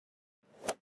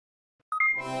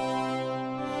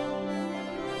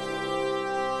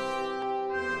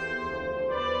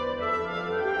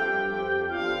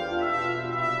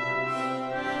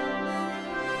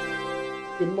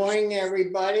Good morning,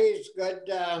 everybody. It's good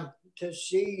to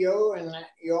see you, and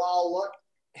you all look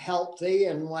healthy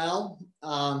and well.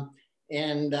 We're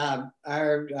going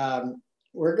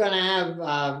to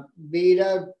have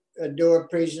Vita do a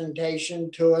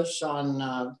presentation to us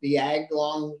on the ag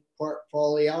loan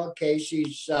portfolio.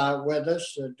 Casey's with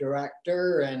us, the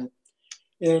director, and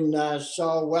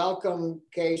so welcome,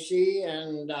 Casey,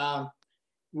 and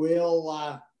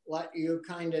we'll let you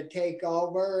kind of take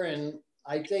over. And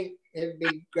I think it'd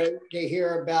be great to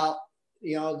hear about,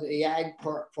 the ag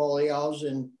portfolios,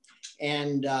 and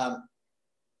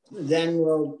then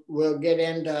we'll get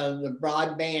into the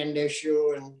broadband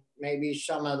issue and maybe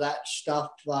some of that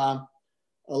stuff a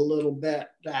little bit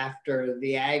after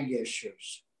the ag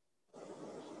issues.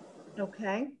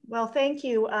 Okay, well, thank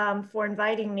you for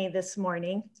inviting me this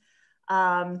morning.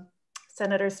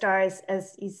 Senator Starr,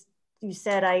 as you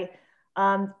said,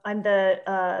 I'm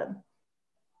the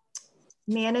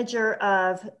manager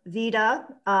of VITA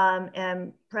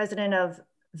and president of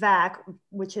VAC,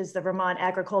 which is the Vermont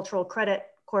Agricultural Credit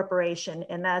Corporation,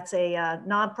 and that's a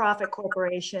nonprofit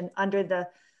corporation under the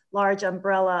large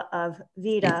umbrella of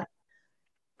VITA.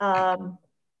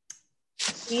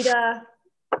 VITA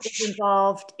is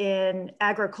involved in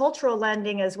agricultural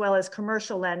lending as well as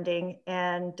commercial lending,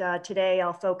 and today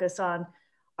I'll focus on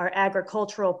our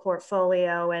agricultural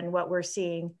portfolio and what we're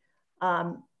seeing.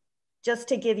 Just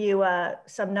to give you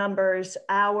some numbers,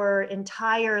 our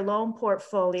entire loan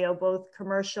portfolio, both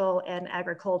commercial and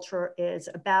agriculture, is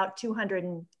about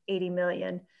 280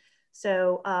 million.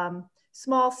 So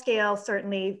small scale,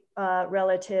 certainly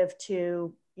relative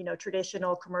to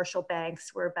traditional commercial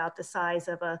banks. We're about the size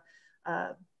of a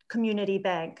community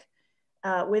bank.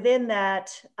 Within that,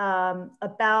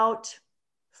 about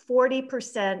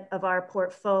 40% of our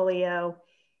portfolio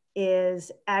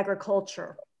is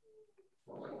agriculture.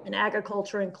 And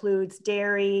agriculture includes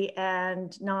dairy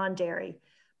and non-dairy,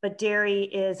 but dairy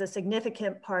is a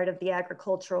significant part of the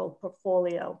agricultural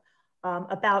portfolio.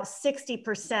 About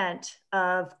 60%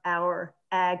 of our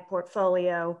ag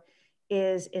portfolio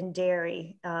is in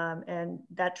dairy, and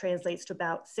that translates to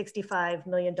about $65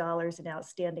 million in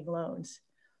outstanding loans.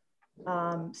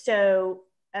 So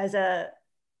as a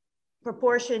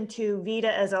proportion to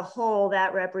VITA as a whole,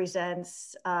 that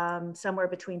represents somewhere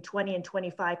between 20 and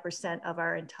 25% of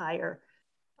our entire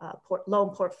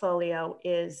loan portfolio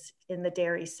is in the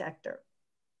dairy sector.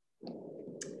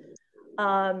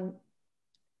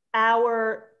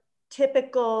 Our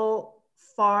typical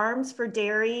farms for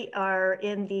dairy are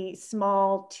in the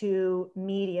small to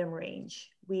medium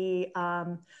range. We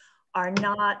are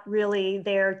not really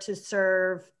there to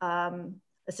serve a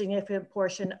significant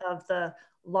portion of the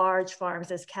large farms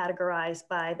as categorized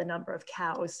by the number of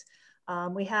cows.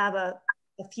 We have a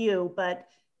few, but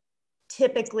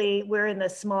typically we're in the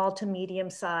small to medium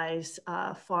size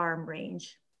farm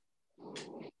range.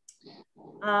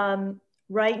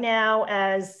 Right now,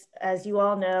 as you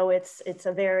all know, it's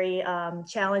a very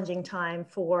challenging time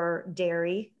for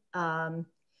dairy.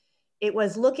 It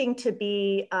was looking to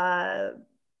be a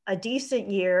decent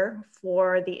year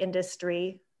for the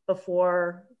industry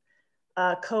before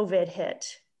COVID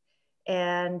hit.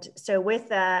 And so with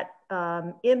that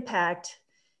impact,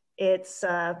 it's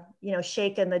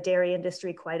shaken the dairy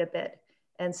industry quite a bit.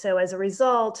 And so as a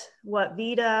result, what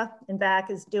VITA and VAC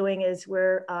is doing is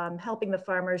we're helping the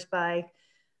farmers by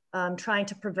trying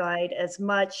to provide as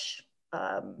much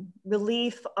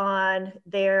relief on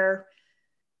their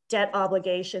debt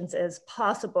obligations as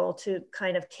possible to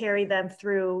kind of carry them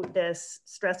through this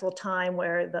stressful time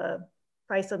where the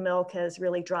price of milk has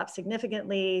really dropped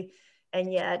significantly,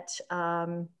 and yet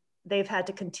they've had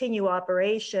to continue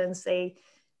operations. They,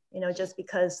 just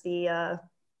because the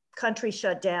country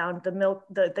shut down,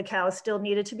 the cows still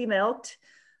needed to be milked.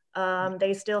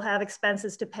 They still have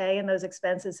expenses to pay, and those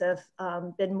expenses have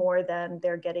been more than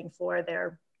they're getting for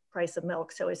their price of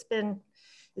milk. So it's been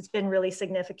really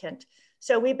significant.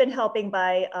 So we've been helping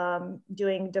by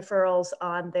doing deferrals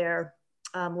on their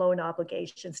loan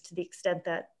obligations to the extent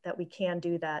that we can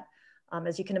do that.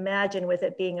 As you can imagine, with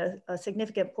it being a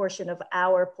significant portion of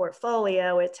our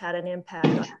portfolio, it's had an impact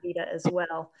on VITA as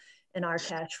well in our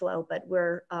cash flow, but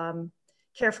we're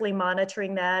carefully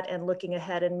monitoring that and looking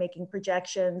ahead and making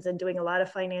projections and doing a lot of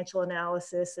financial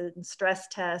analysis and stress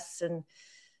tests. And,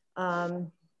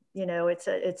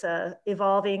 it's a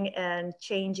evolving and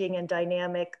changing and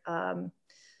dynamic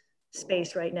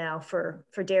space right now for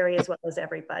dairy as well as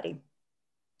everybody.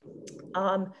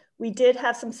 We did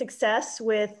have some success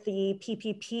with the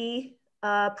PPP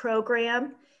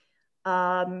program,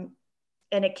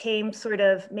 and it came sort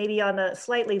of maybe on a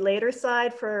slightly later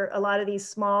side for a lot of these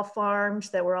small farms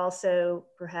that were also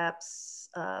perhaps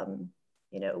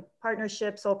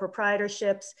partnerships, sole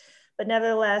proprietorships, but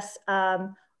nevertheless,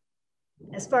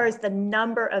 as far as the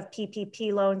number of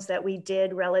PPP loans that we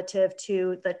did relative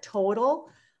to the total,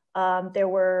 there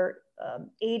were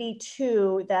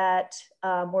 82 that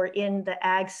were in the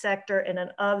ag sector,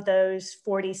 and of those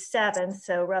 47,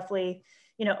 so roughly,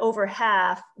 over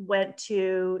half went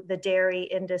to the dairy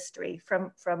industry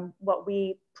from what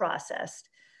we processed.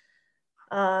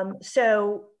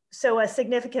 So a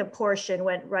significant portion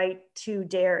went right to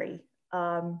dairy.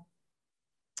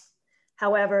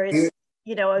 However, it's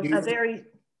a very.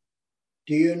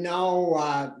 Do you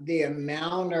know the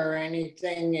amount or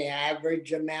anything, the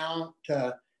average amount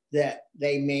that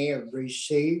they may have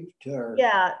received? Or?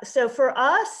 Yeah, so for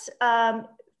us,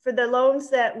 for the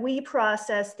loans that we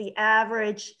processed, the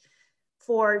average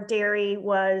for dairy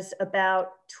was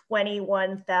about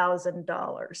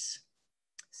 $21,000.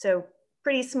 So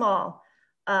pretty small.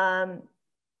 And,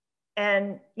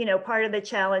 part of the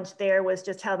challenge there was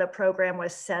just how the program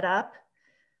was set up.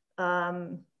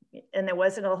 And there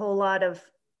wasn't a whole lot of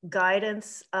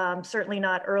guidance, certainly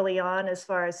not early on as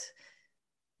far as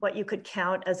what you could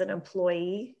count as an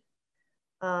employee.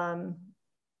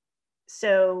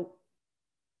 So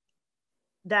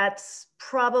that's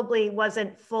probably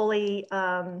wasn't fully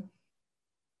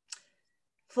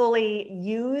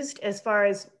used as far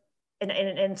as,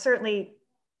 and certainly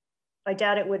I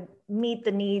doubt it would meet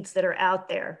the needs that are out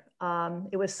there.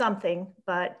 It was something,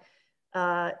 but,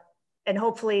 and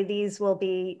hopefully these will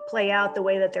play out the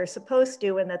way that they're supposed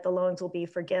to, and that the loans will be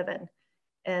forgiven.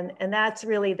 And that's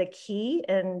really the key.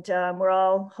 And we're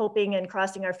all hoping and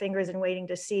crossing our fingers and waiting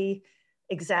to see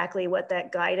exactly what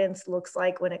that guidance looks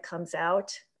like when it comes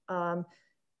out.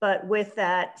 But with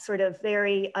that sort of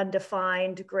very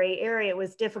undefined gray area, it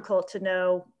was difficult to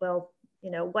know, well,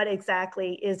 what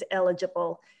exactly is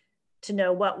eligible, to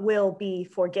know what will be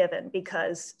forgiven,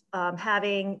 because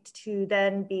having to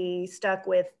then be stuck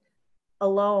with a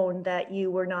loan that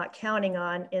you were not counting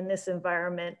on in this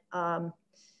environment would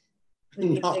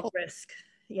be a big risk,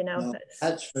 No,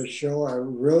 that's for sure.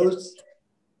 Ruth?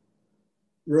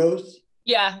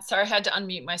 Yeah, sorry, I had to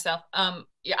unmute myself.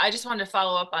 Yeah, I just wanted to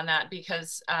follow up on that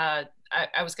because I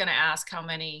was going to ask how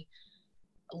many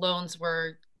loans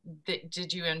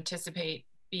did you anticipate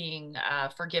being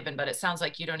forgiven, but it sounds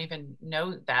like you don't even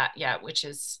know that yet, which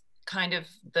is kind of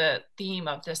the theme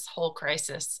of this whole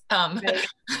crisis.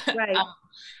 Right.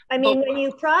 I mean, when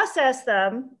you process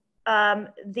them,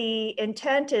 the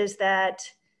intent is that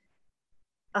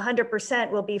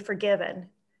 100% will be forgiven.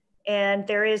 And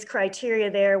there is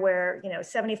criteria there where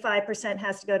 75%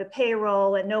 has to go to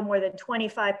payroll and no more than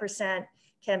 25%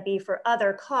 can be for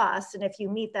other costs. And if you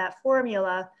meet that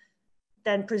formula,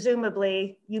 then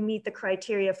presumably you meet the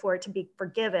criteria for it to be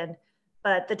forgiven.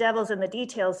 But the devil's in the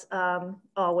details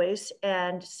always.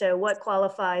 And so what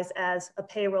qualifies as a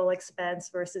payroll expense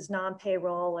versus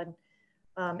non-payroll, and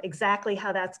exactly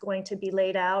how that's going to be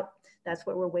laid out, that's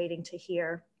what we're waiting to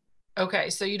hear. Okay,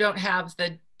 so you don't have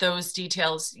those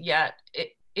details yet.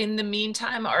 In the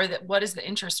meantime, what is the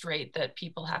interest rate that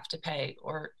people have to pay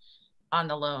or on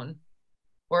the loan?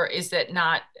 Or is it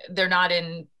not, they're not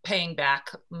in paying back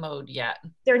mode yet?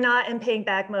 They're not in paying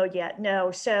back mode yet, no.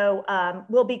 So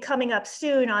we'll be coming up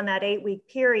soon on that 8-week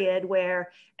period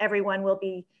where everyone will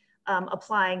be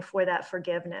applying for that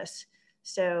forgiveness.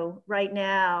 So right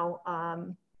now,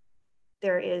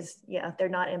 they're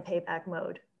not in payback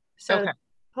mode. So okay.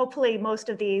 Hopefully most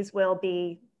of these will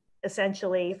be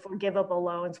essentially forgivable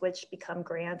loans, which become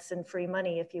grants and free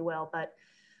money, if you will. But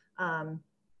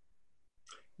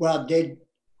well, did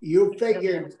you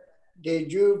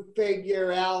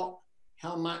figure out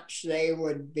how much they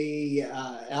would be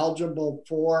eligible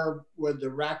for with the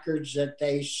records that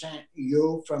they sent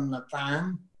you from the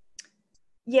farm?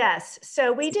 Yes,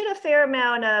 so we did a fair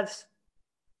amount of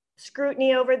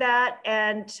scrutiny over that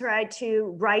and tried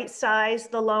to right size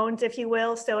the loans, if you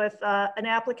will. So if an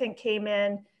applicant came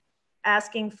in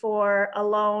asking for a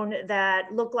loan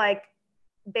that looked like,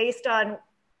 based on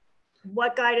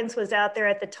what guidance was out there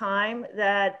at the time,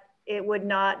 that it would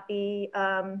not be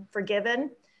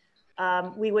forgiven,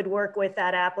 we would work with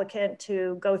that applicant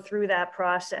to go through that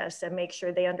process and make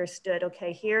sure they understood,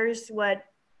 okay, here's what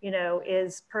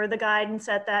is per the guidance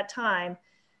at that time,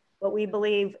 what we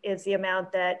believe is the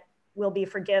amount that will be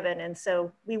forgiven. And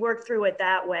so we worked through it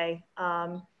that way.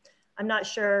 I'm not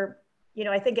sure,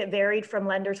 I think it varied from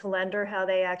lender to lender how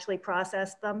they actually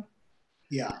processed them.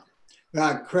 Yeah.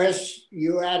 Chris,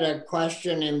 you had a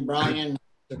question and Brian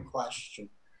had a question.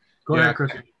 Go ahead,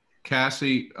 Chris.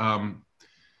 Cassie,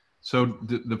 so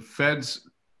the feds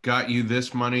got you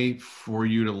this money for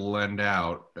you to lend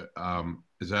out.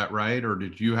 Is that right? Or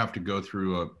did you have to go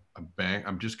through a bank?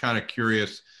 I'm just kind of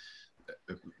curious.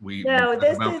 We No,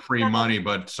 talk about free money,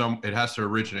 but it has to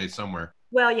originate somewhere.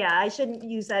 Well, yeah, I shouldn't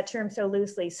use that term so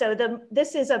loosely. So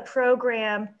this is a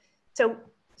program. So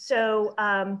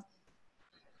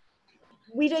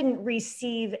we didn't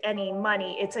receive any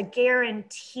money. It's a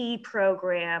guarantee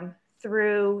program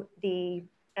through the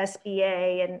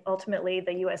SBA and ultimately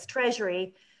the US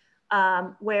Treasury,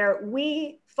 where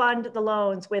we fund the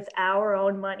loans with our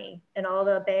own money, and all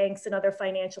the banks and other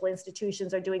financial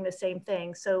institutions are doing the same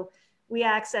thing. So we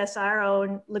access our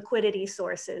own liquidity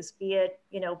sources, be it,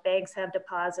 banks have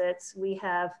deposits, we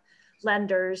have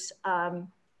lenders, and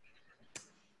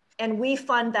we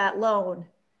fund that loan.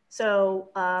 So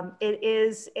it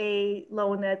is a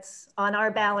loan that's on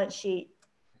our balance sheet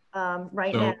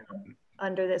right now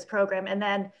under this program. And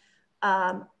then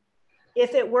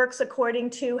if it works according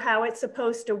to how it's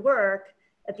supposed to work,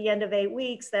 at the end of 8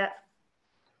 weeks, that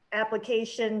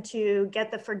application to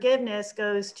get the forgiveness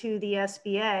goes to the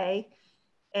SBA,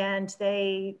 and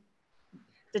they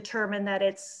determine that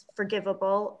it's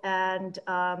forgivable and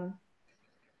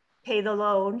pay the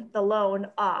loan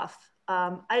off.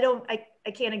 I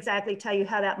can't exactly tell you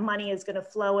how that money is going to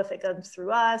flow, if it comes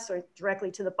through us or directly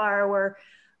to the borrower,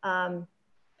 to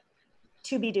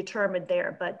be determined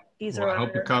there. But these are. I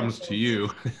hope it comes to you.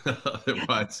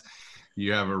 Otherwise,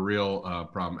 you have a real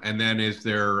problem. And then, is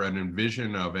there an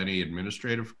envision of any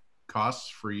administrative costs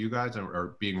for you guys,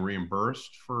 or being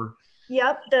reimbursed for?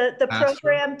 Yep, the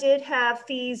program did have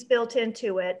fees built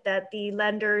into it that the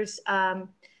lenders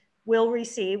will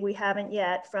receive. We haven't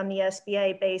yet, from the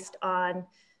SBA, based on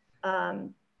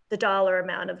the dollar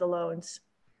amount of the loans.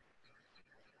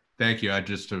 Thank you. I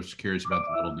just was curious about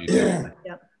the little details.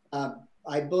 Yep.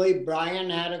 I believe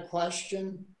Brian had a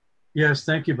question. Yes,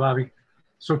 thank you, Bobby.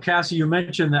 So Cassie, you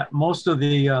mentioned that most of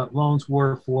the loans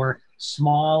were for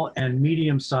small and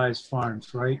medium-sized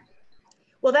farms, right?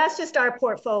 Well, that's just our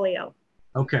portfolio.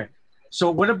 Okay. So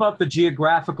what about the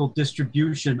geographical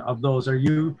distribution of those? Are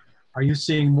you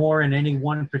seeing more in any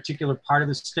one particular part of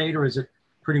the state, or is it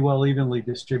pretty well evenly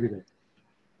distributed?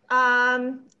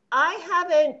 I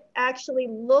haven't actually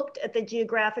looked at the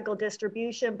geographical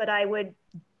distribution, but I would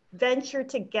venture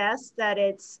to guess that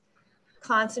it's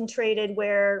concentrated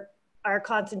where our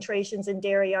concentrations in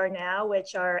dairy are now,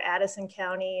 which are Addison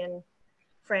County and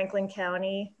Franklin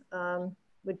County,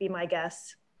 would be my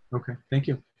guess. Okay, thank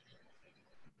you.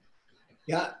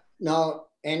 Yeah, no,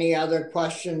 any other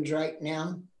questions right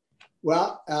now?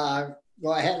 Well,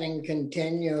 go ahead and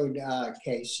continue,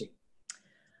 Casey.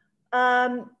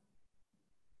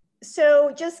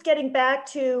 So just getting back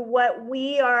to what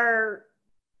we are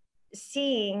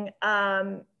seeing,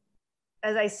 as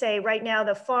I say, right now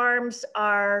the farms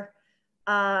are,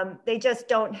 they just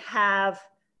don't have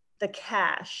the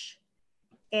cash.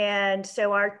 And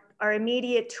so our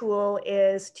immediate tool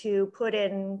is to put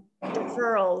in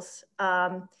deferrals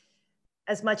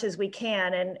as much as we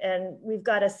can. And we've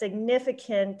got a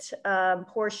significant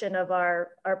portion of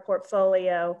our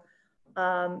portfolio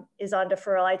is on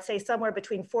deferral. I'd say somewhere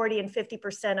between 40 and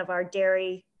 50% of our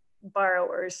dairy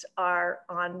borrowers are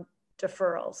on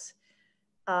deferrals.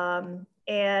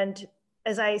 And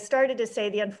as I started to say,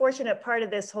 the unfortunate part of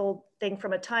this whole thing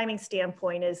from a timing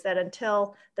standpoint is that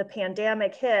until the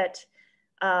pandemic hit,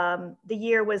 the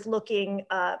year was looking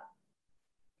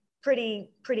pretty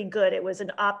good. It was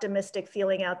an optimistic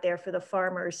feeling out there for the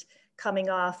farmers coming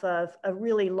off of a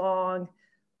really long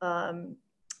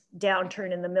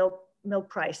downturn in the milk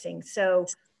pricing. So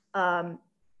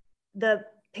the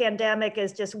pandemic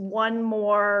is just one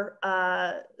more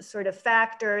sort of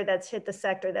factor that's hit the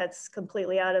sector that's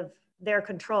completely out of their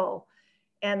control.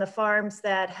 And the farms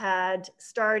that had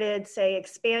started, say,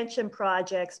 expansion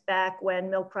projects back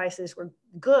when milk prices were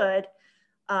good,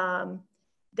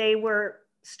 they were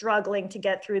struggling to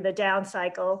get through the down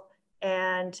cycle,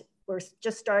 and we're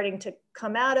just starting to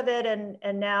come out of it. And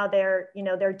now they're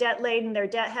debt laden, they're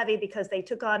debt heavy because they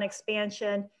took on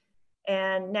expansion,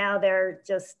 and now they're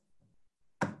just,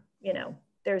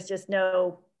 there's just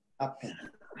no.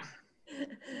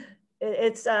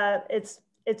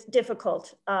 It's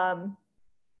difficult.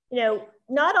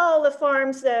 Not all the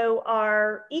farms though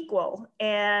are equal,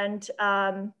 and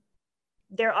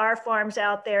there are farms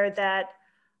out there that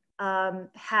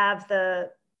have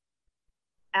the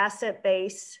asset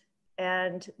base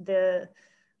and the,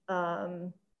 I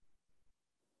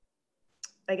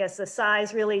guess, the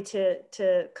size really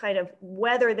to kind of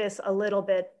weather this a little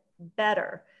bit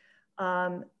better.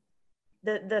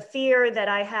 The fear that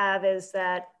I have is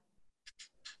that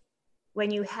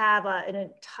when you have an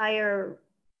entire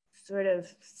sort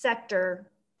of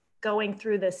sector going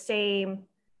through the same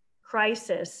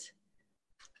crisis,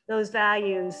 those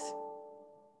values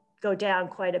go down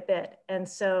quite a bit. And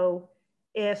so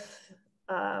if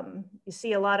you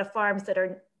see a lot of farms that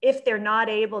are, if they're not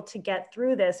able to get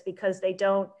through this because they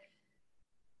don't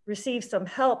receive some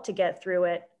help to get through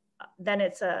it, then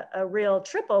it's a real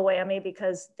triple whammy,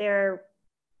 because they're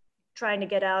trying to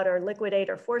get out or liquidate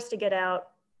or forced to get out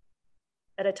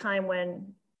at a time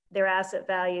when their asset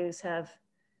values have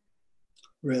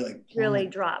really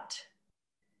dropped.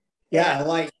 Yeah,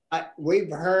 like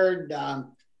we've heard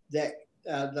that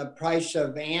the price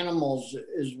of animals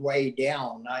is way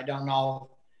down. I don't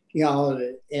know, you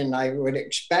know, and I would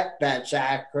expect that's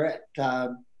accurate.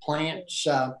 Plants,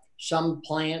 some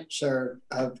plants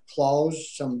have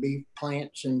closed, some beef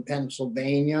plants in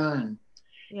Pennsylvania, and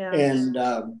Yeah. and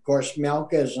of course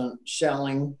milk isn't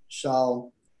selling,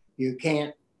 so you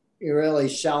can't really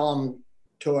sell them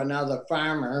to another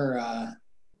farmer,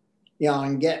 you know,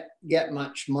 and get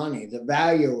much money. The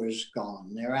value is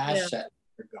gone. Their assets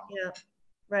are gone. Yeah,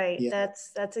 right. Yeah.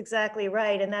 That's exactly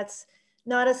right. And that's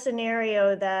not a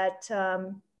scenario that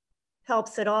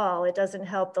helps at all. It doesn't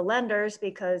help the lenders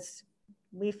because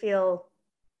we feel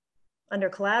under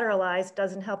collateralized.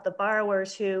 Doesn't help the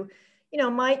borrowers who, you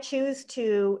know, might choose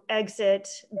to exit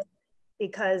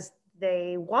because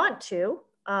they want to,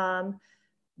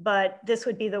 but this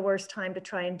would be the worst time to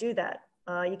try and do that.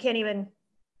 You can't even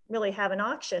really have an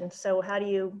auction. So how do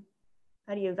you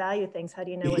value things? How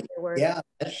do you know what they're worth? Yeah,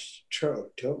 that's true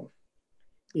too.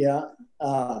 Yeah.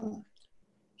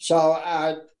 So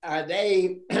are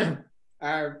they,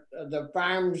 are the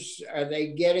farms, are they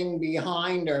getting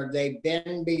behind, or have they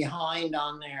been behind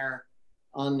on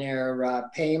their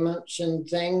payments and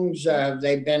things? Have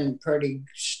they been pretty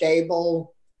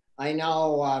stable? I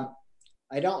know,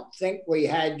 I don't think we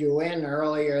had you in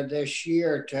earlier this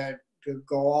year to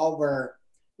go over,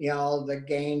 you know, the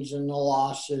gains and the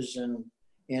losses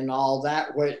and all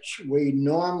that, which we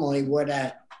normally would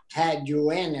have had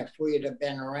you in if we'd have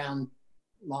been around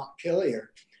Montpelier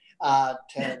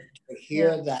to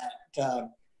hear that.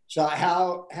 So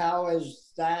how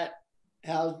is that?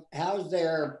 How's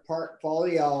their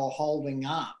portfolio holding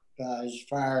up as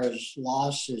far as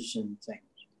losses and things?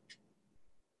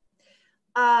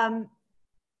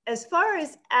 As far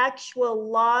as actual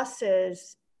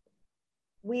losses,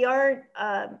 we are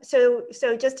so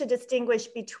just to distinguish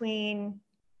between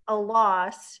a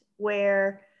loss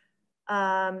where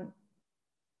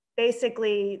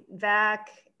basically VAC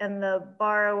and the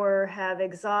borrower have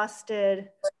exhausted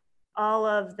all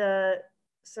of the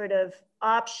sort of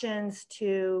options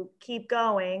to keep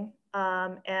going,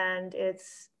 and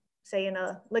it's, say, in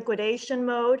a liquidation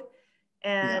mode,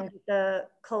 and the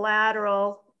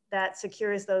collateral that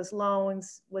secures those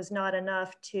loans was not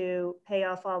enough to pay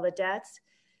off all the debts.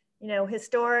 You know,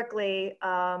 historically,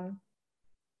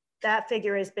 that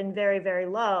figure has been very, very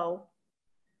low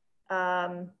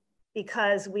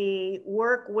because we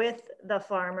work with the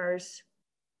farmers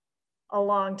a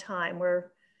long time.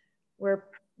 We're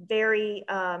very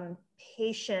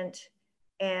patient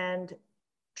and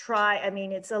try, I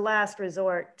mean, it's a last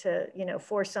resort to, you know,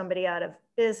 force somebody out of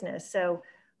business. So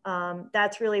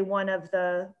that's really one of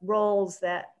the roles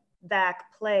that VAC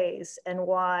plays, and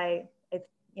why,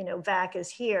 you know, VAC is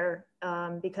here,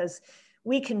 because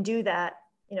we can do that.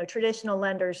 You know, traditional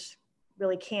lenders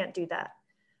really can't do that.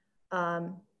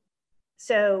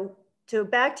 So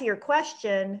back to your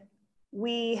question,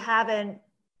 we haven't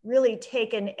really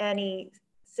taken any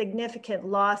significant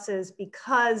losses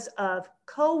because of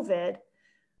COVID,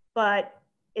 but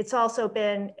it's also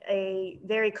been a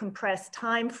very compressed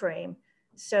time frame.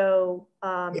 So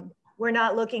we're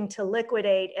not looking to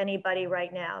liquidate anybody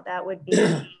right now. That would be,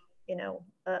 you know,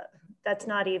 that's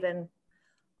not even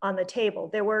on the table.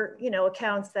 There were, you know,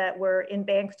 accounts that were in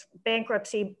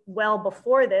bankruptcy well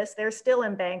before this. They're still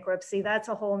in bankruptcy. That's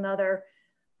a whole nother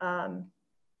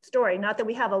story. Not that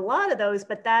we have a lot of those,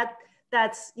 but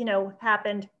that's, you know,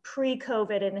 happened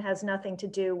pre-COVID and has nothing to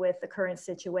do with the current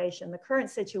situation. The current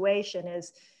situation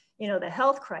is, you know, the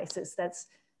health crisis that's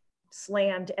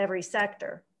slammed every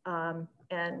sector.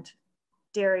 And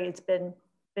dairy, it's been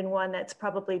one that's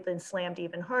probably been slammed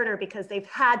even harder because they've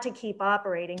had to keep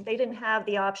operating. They didn't have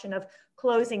the option of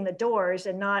closing the doors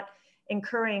and not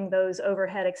incurring those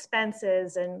overhead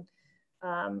expenses and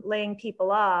laying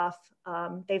people off.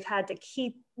 They've had to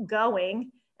keep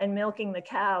going and milking the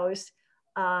cows.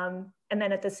 And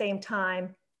then at the same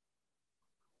time,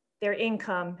 their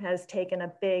income has taken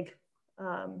a big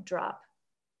drop.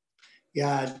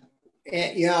 Yeah,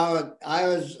 you know, I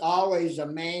was always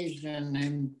amazed and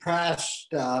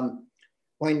impressed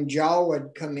when Joe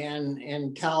would come in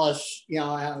and tell us, you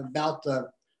know, about the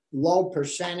low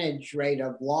percentage rate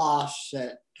of loss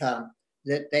that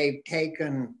that they've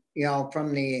taken, you know,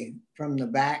 from the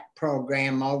back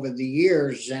program over the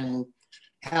years, and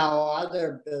how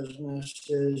other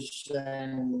businesses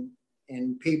and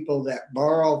people that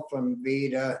borrow from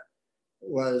VITA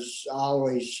was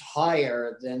always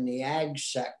higher than the ag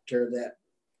sector. That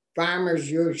farmers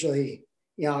usually,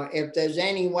 you know, if there's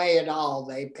any way at all,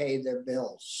 they pay their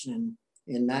bills, and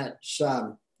that's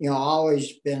you know,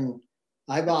 always been,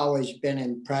 I've always been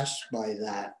impressed by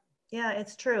that. Yeah,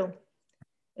 it's true.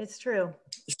 It's true.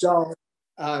 So,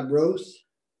 Ruth,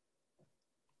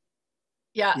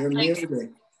 Yeah, you're thanks.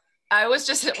 muted. I was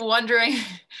just wondering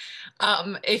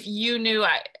if you knew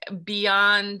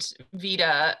beyond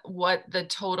VITA what the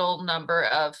total number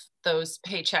of those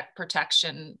Paycheck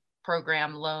Protection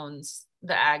Program loans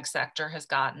the ag sector has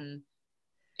gotten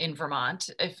in Vermont,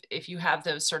 if you have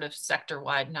those sort of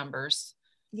sector-wide numbers.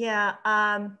 Yeah,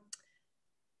 I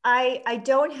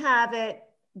don't have it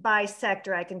by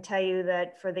sector. I can tell you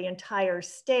that for the entire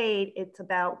state, it's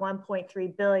about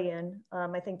 1.3 billion.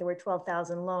 I think there were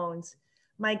 12,000 loans.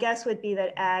 My guess would be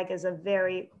that ag is a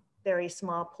very, very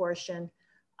small portion.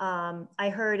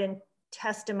 I heard in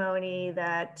testimony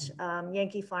that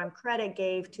Yankee Farm Credit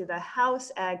gave to the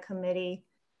House Ag Committee.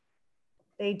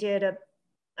 They did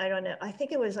I don't know, I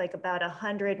think it was like about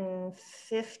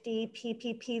 150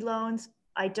 PPP loans.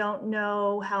 I don't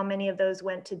know how many of those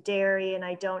went to dairy, and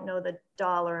I don't know the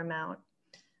dollar amount.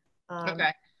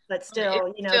 Okay. But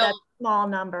still, you know, that's a small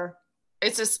number.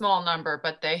 It's a small number,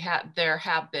 but there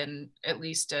have been at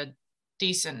least a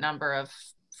decent number of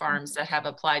farms that have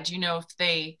applied. Do you know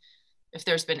if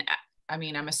there's been, I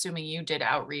mean, I'm assuming you did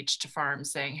outreach to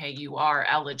farms saying, hey, you are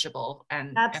eligible.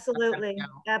 And absolutely,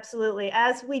 absolutely.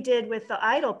 As we did with the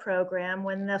EIDL program,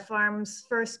 when the farms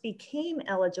first became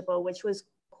eligible, which was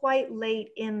quite late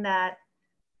in that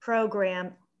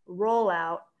program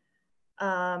rollout.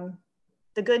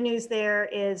 The good news there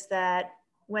is that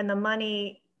when the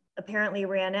money apparently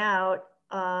ran out,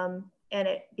 and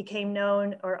it became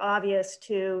known or obvious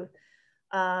to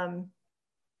the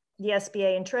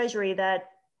SBA and Treasury that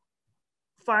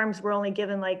farms were only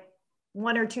given like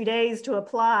 1 or 2 days to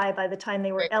apply by the time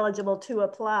they were eligible to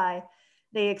apply,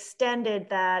 they extended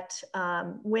that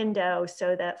window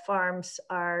so that farms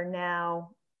are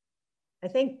now, I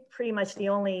think, pretty much the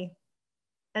only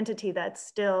entity that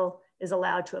still is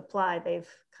allowed to apply. They've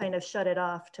kind of shut it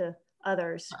off to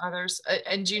others.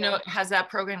 And do you know, has that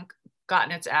program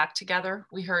gotten its act together?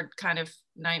 We heard kind of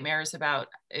nightmares about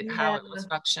how it was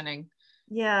functioning.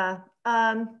 Yeah.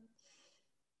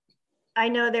 I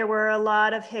know there were a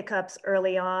lot of hiccups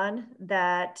early on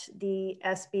that the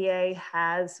SBA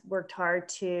has worked hard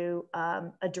to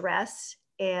address,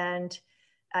 and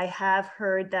I have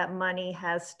heard that money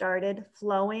has started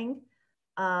flowing.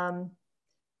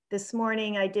 This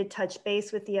morning, I did touch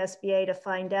base with the SBA to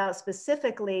find out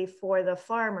specifically for the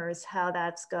farmers how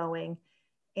that's going,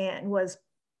 and was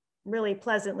really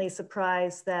pleasantly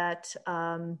surprised that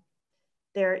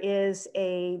there is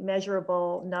a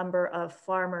measurable number of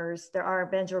farmers. There are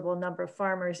a measurable number of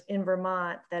farmers in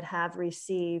Vermont that have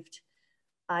received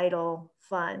EIDL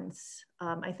funds.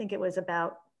 I think it was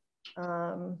about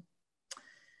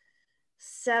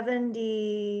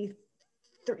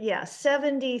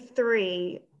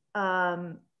 73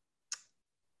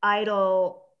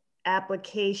 EIDL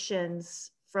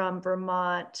applications from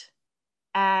Vermont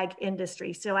ag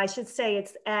industry. So I should say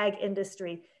it's ag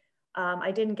industry.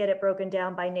 I didn't get it broken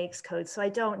down by NAICS code, so I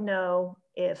don't know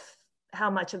how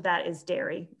much of that is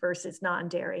dairy versus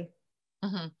non-dairy.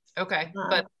 Mm-hmm. Okay,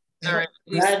 but there are at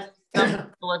least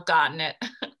some people have gotten it,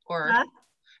 or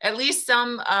at least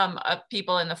some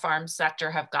people in the farm sector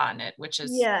have gotten it, which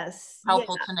is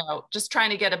helpful to know. Just trying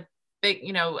to get a big,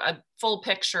 a full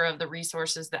picture of the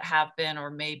resources that have been or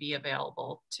may be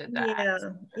available to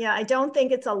that. Yeah, I don't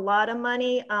think it's a lot of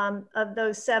money. Of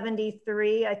those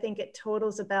 73, I think it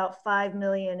totals about 5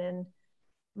 million in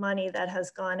money that has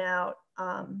gone out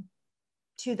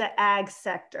to the ag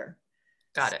sector.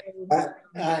 Got it.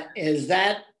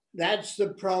 That's the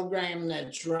program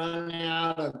that's run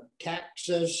out of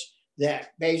Texas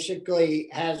that basically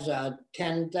has a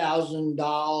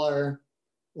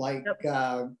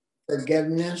 $10,000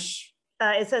 forgiveness?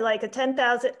 It's like a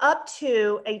 $10,000 up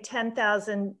to a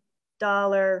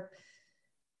 $10,000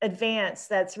 advance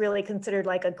that's really considered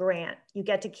like a grant. You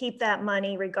get to keep that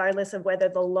money regardless of whether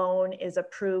the loan is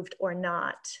approved or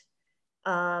not.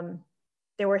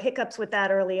 There were hiccups with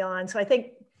that early on. So I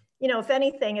think, if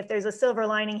anything, if there's a silver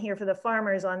lining here for the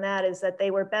farmers on that, is that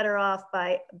they were better off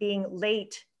by being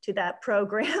late to that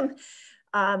program,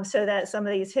 so that some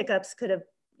of these hiccups could have,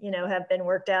 have been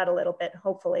worked out a little bit,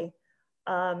 hopefully.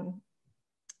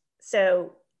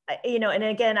 So you know, and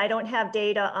again, I don't have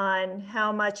data on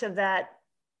how much of that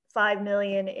 5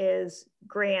 million is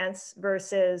grants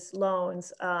versus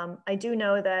loans. I do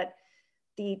know that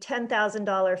the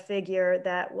 $10,000 figure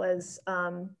that was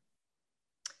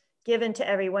given to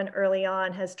everyone early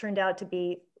on has turned out to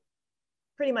be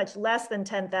pretty much less than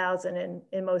 10,000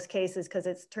 in most cases, because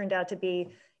it's turned out to be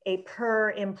a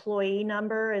per employee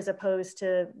number as opposed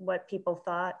to what people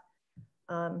thought.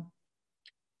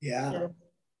 Yeah. So.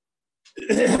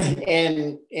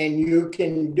 And you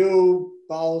can do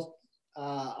both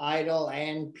EIDL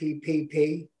and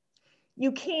PPP?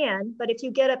 You can, but if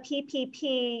you get a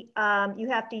PPP, you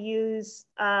have to use,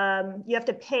 you have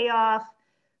to pay off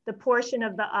the portion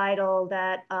of the EIDL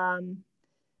that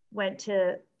went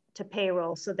to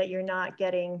payroll, so that you're not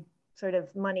getting sort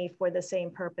of money for the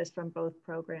same purpose from both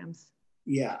programs.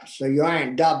 Yeah, so you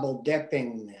aren't double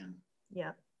dipping then.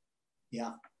 Yeah.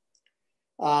 Yeah.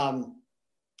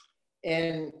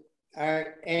 And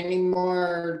are any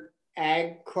more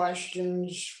ag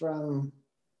questions from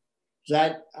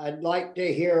that? I'd like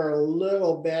to hear a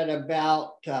little bit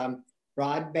about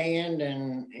broadband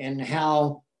and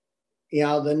how, you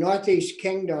know, the Northeast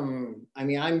Kingdom, I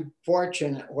mean, I'm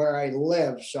fortunate where I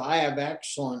live, so I have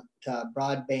excellent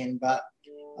broadband, but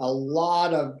a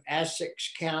lot of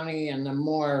Essex County and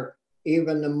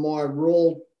even the more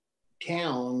rural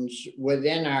towns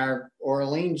within our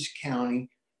Orleans County,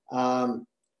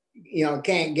 you know,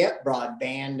 can't get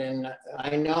broadband. And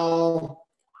I know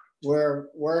we're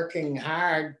working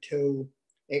hard to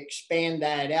expand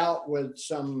that out with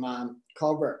some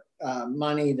covert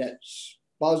money that's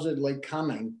supposedly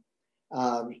coming.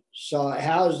 So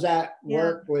how's that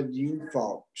work with you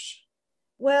folks?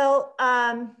 Well,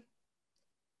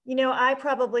 you know, I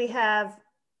probably have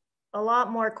a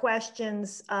lot more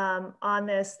questions on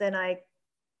this than I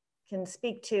can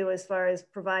speak to as far as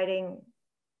providing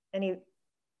any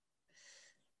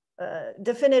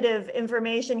definitive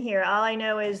information here. All I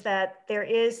know is that there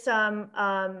is some,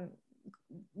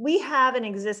 we have an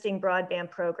existing broadband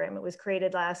program. It was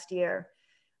created last year.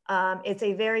 It's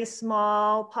a very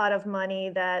small pot of money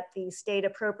that the state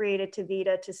appropriated to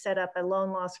VITA to set up a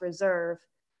loan loss reserve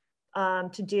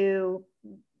to do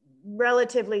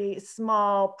relatively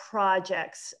small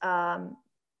projects.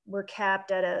 We're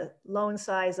capped at a loan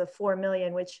size of 4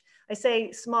 million, which I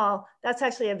say small, that's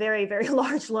actually a very, very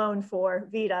large loan for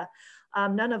VITA.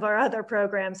 None of our other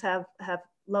programs have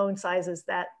loan sizes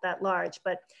that large.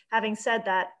 But having said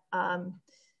that,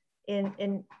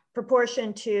 in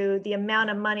proportion to the amount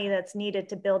of money that's needed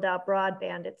to build out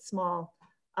broadband, it's small.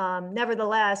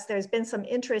 Nevertheless, there's been some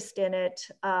interest in it.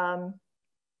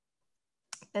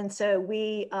 And so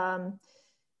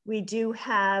we do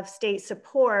have state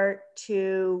support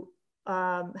to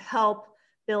help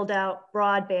build out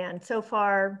broadband. So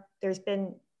far, there's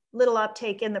been little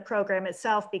uptake in the program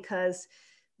itself because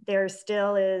there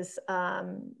still is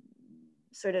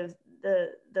sort of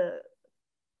the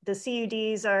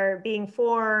CUDs are being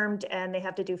formed and they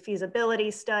have to do feasibility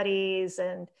studies.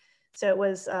 And so it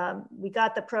was, we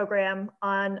got the program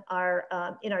on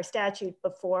our, in our statute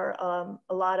before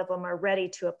a lot of them are ready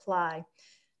to apply.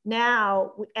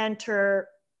 Now we enter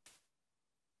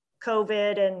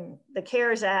COVID and the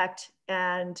CARES Act,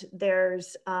 and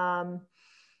there's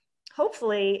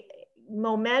hopefully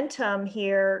momentum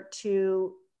here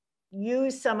to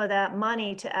use some of that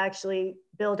money to actually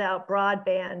build out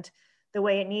broadband the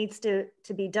way it needs to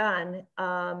be done,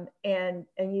 and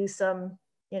use some,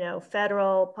 you know,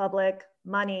 federal public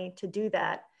money to do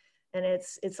that. And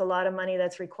it's a lot of money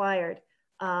that's required.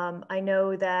 I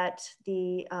know that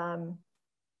the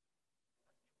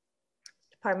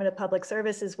Department of Public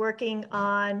Service is working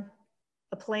on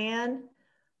a plan.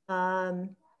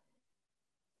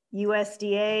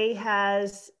 USDA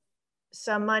has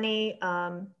some money.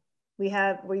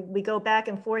 We go back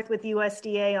and forth with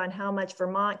USDA on how much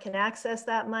Vermont can access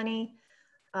that money.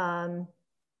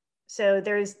 So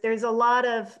there's a lot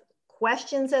of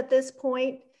questions at this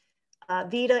point.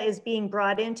 VITA is being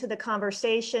brought into the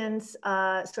conversations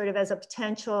sort of as a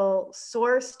potential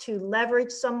source to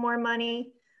leverage some more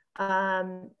money.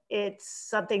 It's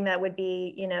something that would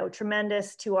be, you know,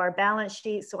 tremendous to our balance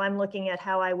sheet. So I'm looking at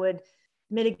how I would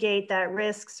mitigate that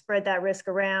risk, spread that risk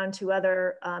around to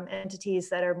other entities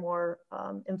that are more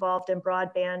involved in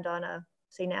broadband on a,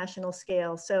 say, national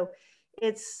scale. So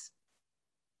it's,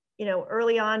 you know,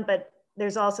 early on, but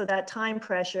there's also that time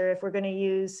pressure. If we're going to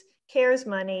use CARES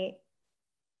money,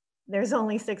 there's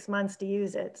only 6 months to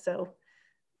use it. So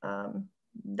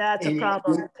that's a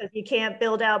problem because you can't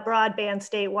build out broadband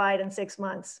statewide in 6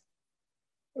 months.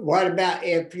 What about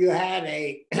if you had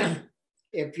a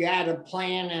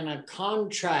plan and a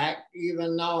contract,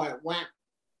 even though it went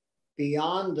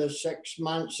beyond the 6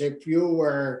 months, if you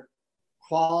were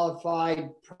qualified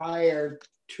prior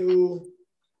to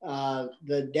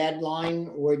the deadline,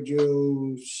 would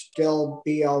you still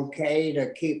be okay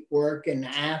to keep working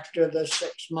after the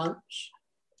 6 months?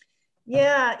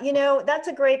 Yeah, that's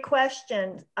a great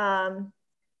question.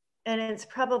 And it's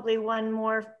probably one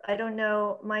more, I don't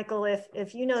know, Michael,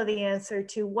 if you know the answer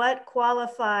to what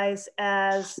qualifies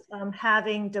as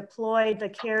having deployed the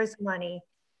CARES money.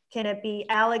 Can it be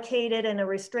allocated in a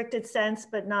restricted sense,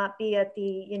 but not be at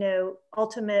the,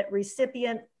 ultimate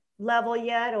recipient level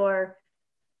yet? Or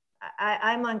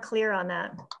I'm unclear on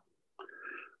that.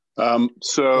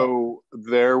 So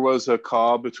there was a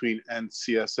call between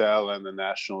NCSL and the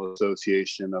National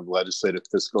Association of Legislative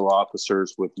Fiscal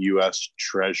Officers with U.S.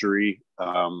 Treasury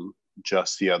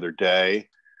just the other day.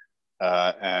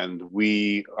 And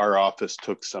our office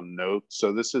took some notes.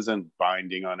 So this isn't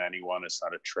binding on anyone. It's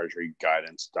not a Treasury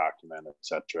guidance document,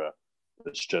 etc.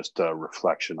 It's just a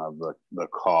reflection of the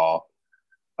call.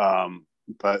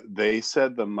 But they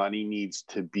said the money needs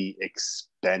to be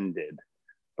expended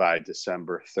by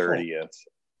December 30th,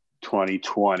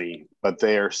 2020, but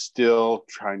they are still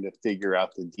trying to figure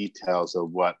out the details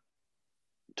of what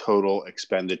total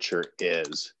expenditure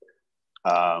is.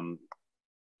 And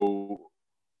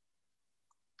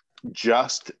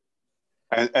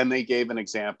they gave an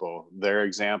example. Their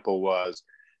example was,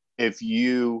 if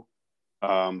you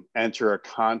enter a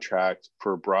contract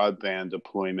for broadband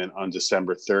deployment on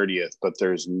December 30th, but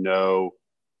there's no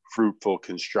fruitful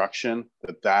construction,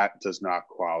 that does not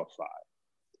qualify.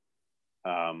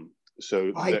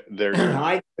 So I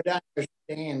could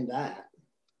understand that.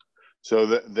 So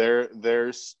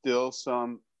there's still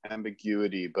some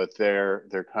ambiguity, but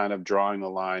they're kind of drawing the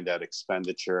line at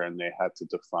expenditure, and they have to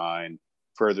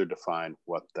further define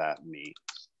what that means.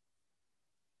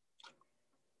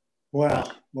 Well,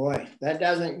 boy, that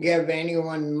doesn't give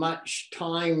anyone much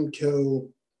time to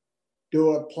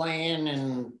do a plan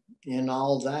and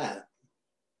all that.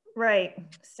 Right.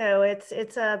 So it's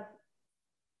a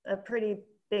pretty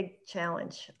big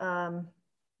challenge.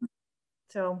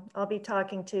 So I'll be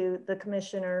talking to the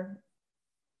commissioner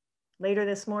later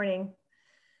this morning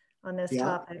on this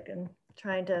topic and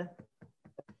trying to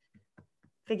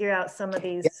figure out some of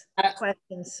these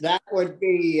questions. That would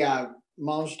be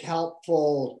most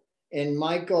helpful. And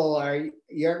Michael,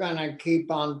 you're going to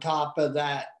keep on top of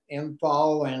that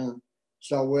info, and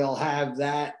so we'll have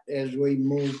that as we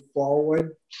move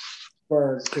forward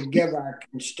to give our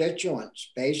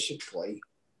constituents, basically.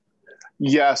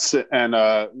 Yes,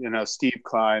 and Steve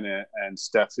Klein and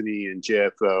Stephanie and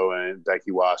JFO and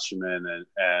Becky Wasserman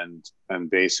and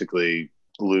basically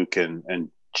Luke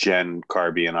and Jen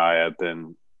Carby and I have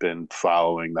been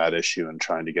following that issue and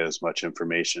trying to get as much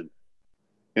information.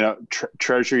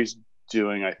 Treasury's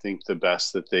doing, I think, the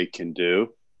best that they can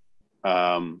do.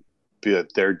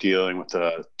 But they're dealing with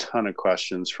a ton of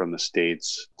questions from the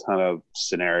states, ton of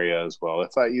scenarios. Well,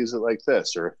 if I use it like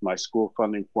this, or if my school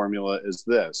funding formula is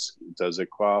this, does it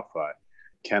qualify?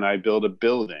 Can I build a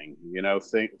building?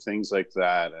 Things like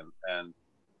that.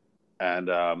 And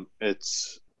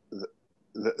it's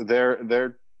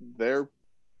they're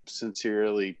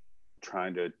sincerely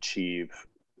trying to achieve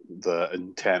the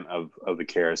intent of the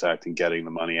CARES Act and getting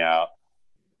the money out.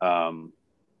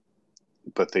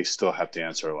 But they still have to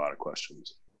answer a lot of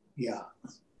questions. Yeah.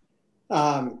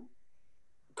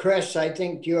 Chris, I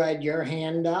think you had your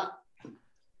hand up.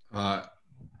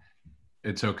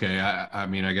 It's okay. I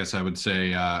mean, I guess I would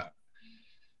say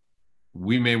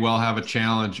we may well have a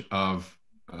challenge of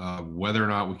whether or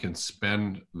not we can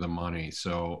spend the money.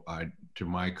 So to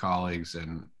my colleagues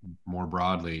and more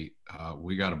broadly,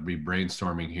 we got to be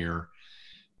brainstorming here,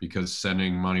 because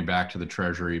sending money back to the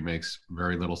Treasury makes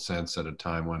very little sense at a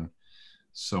time when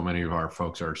so many of our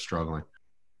folks are struggling.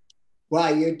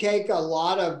 Well, you take a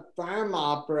lot of farm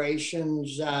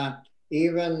operations,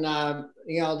 even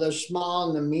the small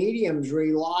and the mediums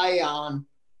rely on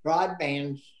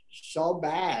broadband so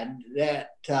bad that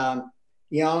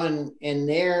and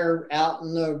they're out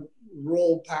in the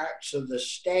rural parts of the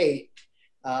state,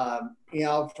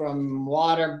 from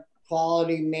water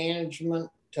quality management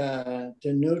to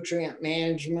nutrient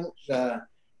management.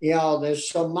 There's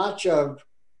so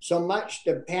much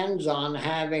depends on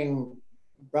having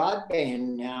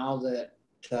broadband now that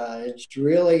it's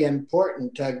really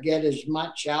important to get as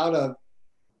much out of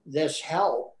this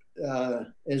help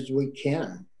as we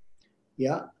can.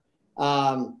 Yeah.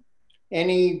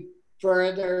 Any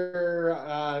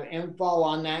further info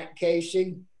on that,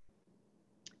 Casey?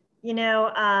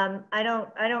 I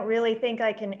don't really think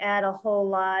I can add a whole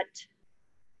lot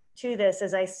to this.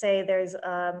 As I say, there's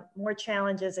more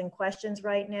challenges and questions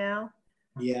right now.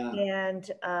 Yeah. And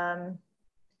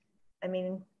I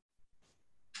mean,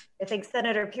 I think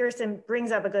Senator Pearson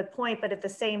brings up a good point, but at the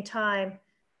same time,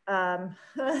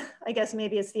 I guess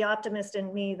maybe it's the optimist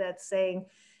in me that's saying,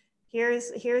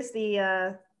 here's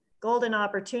the golden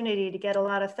opportunity to get a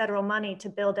lot of federal money to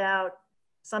build out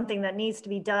something that needs to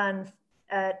be done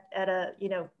at a, you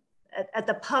know, at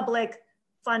the public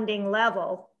funding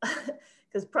level,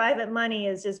 because private money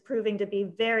is just proving to be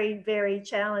very, very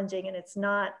challenging, and it's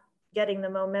not getting the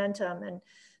momentum. And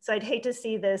so I'd hate to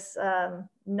see this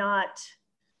not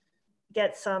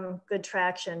get some good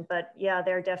traction, but yeah,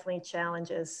 there are definitely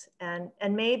challenges. And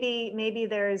maybe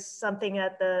there's something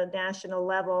at the national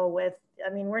level with, I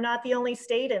mean, we're not the only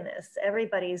state in this.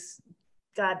 Everybody's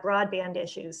got broadband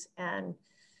issues. And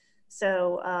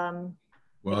so I'm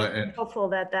hopeful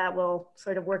that that will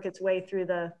sort of work its way through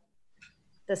the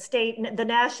state, the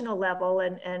national level,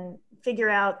 and figure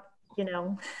out, you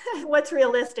know, what's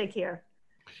realistic here.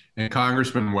 And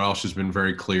Congressman Welsh has been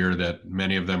very clear that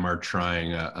many of them are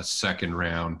trying a second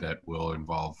round that will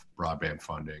involve broadband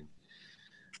funding.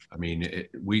 I mean,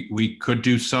 we could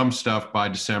do some stuff by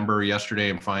December. Yesterday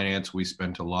in Finance, we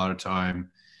spent a lot of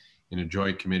time in a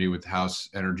joint committee with House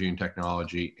Energy and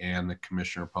Technology and the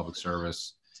Commissioner of Public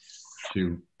Service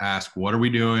to ask, what are we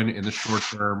doing in the short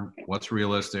term? What's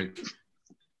realistic?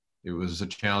 It was a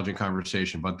challenging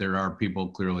conversation, but there are people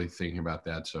clearly thinking about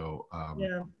that. So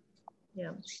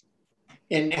yeah.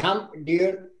 And how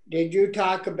did you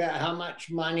talk about how much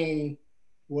money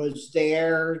was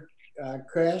there,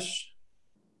 Chris?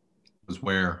 Was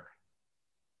where?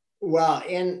 Well,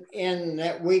 in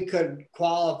that we could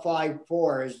qualify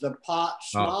for, is the pot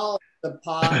small? The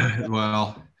pot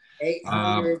well,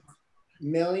 800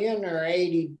 million or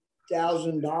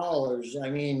 $80,000? I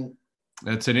mean,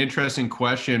 that's an interesting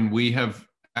question. We have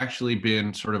actually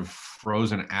been sort of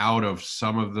frozen out of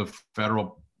some of the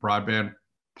federal broadband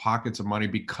pockets of money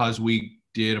because we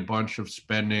did a bunch of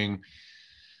spending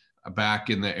back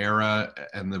in the era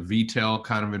and the VTEL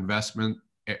kind of investment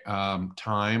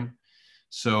time.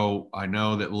 So I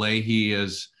know that Leahy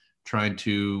is trying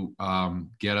to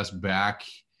get us back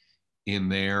in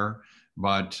there,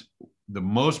 but the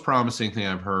most promising thing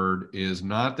I've heard is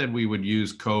not that we would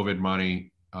use COVID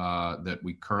money that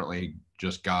we currently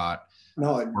just got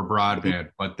for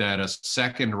broadband, but that a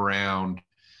second round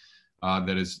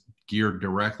that is geared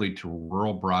directly to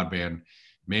rural broadband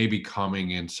may be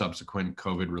coming in subsequent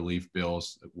COVID relief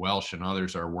bills. Welsh and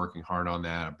others are working hard on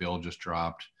that. A bill just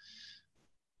dropped.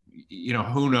 You know,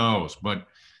 who knows? But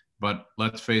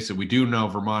let's face it, we do know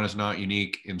Vermont is not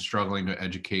unique in struggling to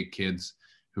educate kids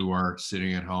who are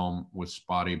sitting at home with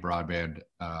spotty broadband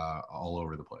all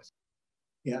over the place.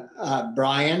 Yeah,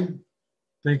 Brian.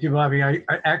 Thank you, Bobby. I'm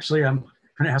going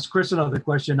to ask Chris another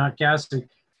question, not Cassie.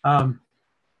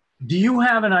 Do you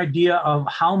have an idea of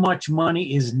how much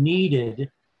money is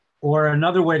needed, or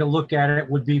another way to look at it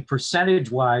would be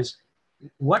percentage-wise?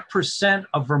 What percent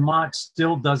of Vermont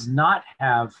still does not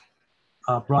have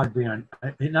broadband?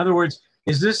 In other words,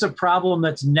 is this a problem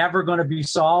that's never going to be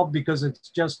solved because it's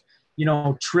just, you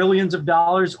know, trillions of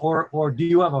dollars, or do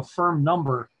you have a firm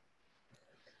number?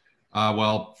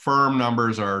 Well, firm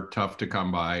numbers are tough to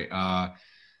come by.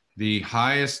 The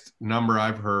highest number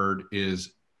I've heard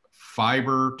is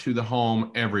fiber to the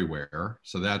home everywhere.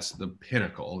 So that's the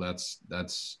pinnacle.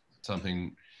 That's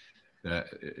something that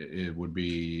it would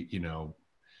be, you know,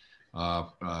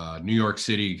 New York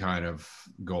City kind of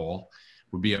goal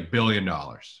would be $1 billion.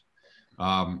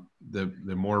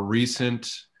 The more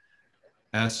recent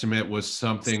estimate was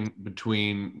something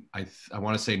between, I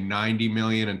want to say 90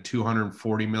 million and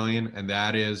 240 million. And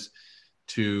that is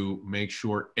to make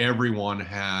sure everyone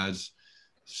has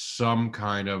some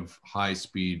kind of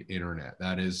high-speed internet.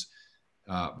 That is,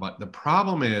 but the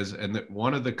problem is, and that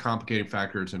one of the complicating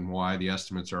factors and why the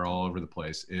estimates are all over the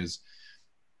place is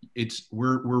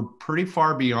we're pretty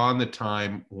far beyond the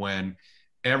time when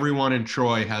everyone in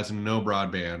Troy has no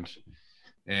broadband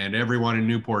and everyone in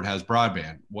Newport has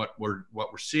broadband. What we're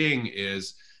seeing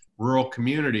is rural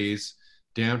communities,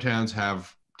 downtowns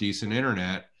have decent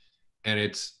internet, and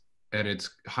it's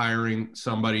hiring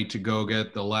somebody to go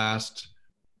get the last,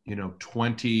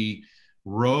 20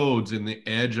 roads in the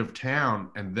edge of town,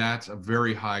 and that's a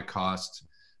very high cost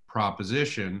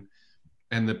proposition.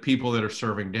 And the people that are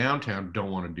serving downtown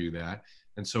don't want to do that.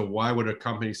 And so why would a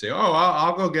company say, oh,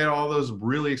 I'll go get all those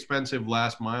really expensive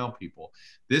last mile people?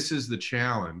 This is the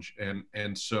challenge.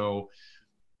 And so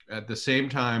at the same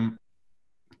time,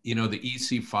 the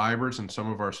EC Fibers and some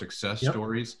of our success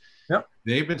stories,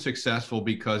 they've been successful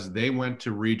because they went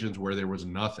to regions where there was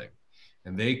nothing,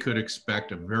 and they could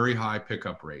expect a very high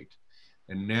pickup rate.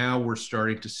 And now we're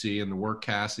starting to see, and the work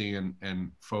Cassie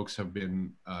and folks have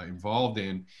been involved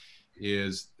in,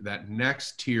 is that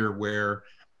next tier where,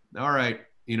 all right,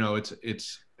 you know,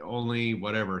 it's only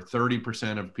whatever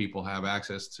 30% of people have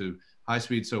access to high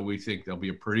speed, so we think there'll be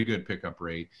a pretty good pickup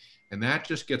rate, and that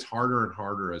just gets harder and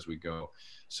harder as we go.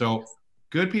 So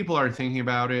good people are thinking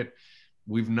about it.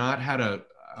 We've not had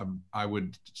I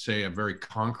would say, a very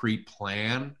concrete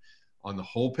plan on the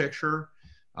whole picture.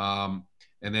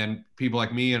 And then people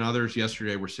like me and others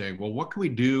yesterday were saying, well, what can we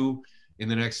do in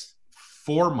the next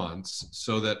 4 months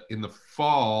so that in the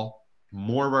fall,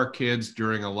 more of our kids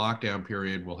during a lockdown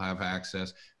period will have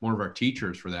access, more of our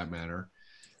teachers for that matter,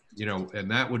 you know,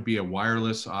 and that would be a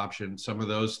wireless option. Some of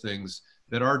those things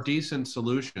that are decent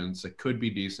solutions that could be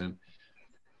decent.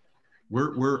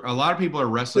 We're a lot of people are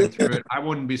wrestling through it. I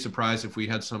wouldn't be surprised if we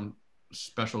had some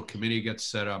special committee get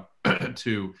set up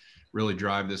to really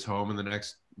drive this home in the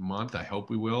next month. I hope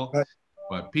we will.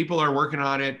 But people are working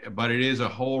on it, but it is a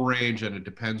whole range, and it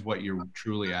depends what you're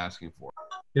truly asking for.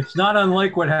 It's not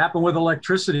unlike what happened with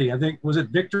electricity. I think, was it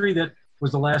Victory that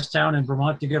was the last town in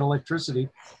Vermont to get electricity?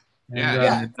 And,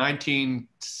 yeah, in the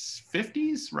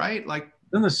 1950s, right? Like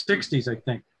in the 60s, I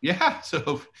think. Yeah,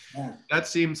 so that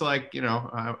seems like, you know,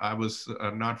 I was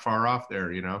not far off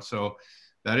there, you know, so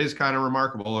that is kind of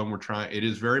remarkable, and we're trying, it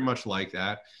is very much like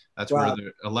that. That's where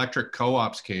the electric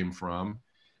co-ops came from.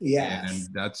 Yes.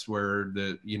 And that's where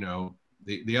the, you know,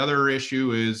 the other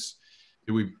issue is,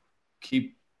 do we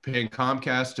keep paying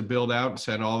Comcast to build out and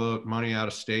send all the money out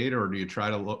of state, or do you try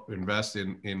to invest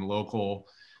in local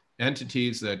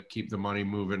entities that keep the money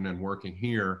moving and working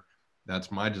here?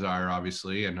 That's my desire,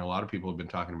 obviously, and a lot of people have been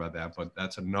talking about that, but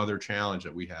that's another challenge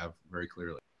that we have very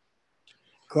clearly.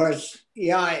 Of course,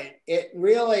 yeah, it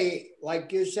really,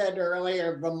 like you said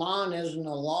earlier, Vermont isn't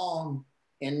alone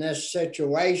in this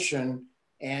situation,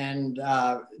 and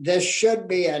this should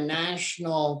be a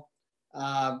national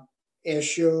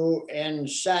issue and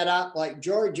set up. Like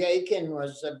George Aiken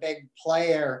was a big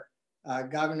player,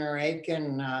 Governor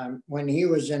Aiken, when he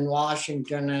was in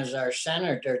Washington as our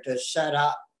senator, to set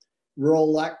up rural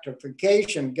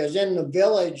electrification, because in the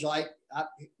village, like up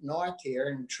north here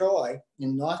in Troy,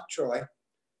 in North Troy,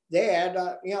 they had,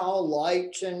 you know,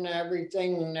 lights and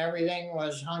everything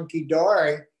was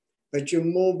hunky-dory, but you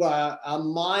move a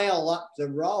mile up the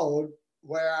road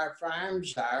where our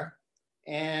farms are,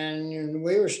 and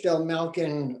we were still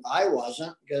milking. I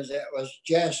wasn't, because it was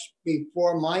just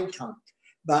before my time,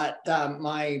 but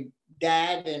my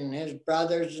dad and his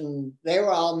brothers, and they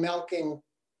were all milking,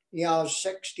 you know,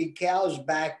 60 cows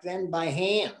back then by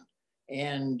hand.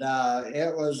 And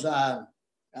it was,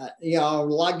 you know,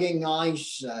 lugging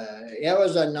ice. It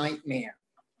was a nightmare.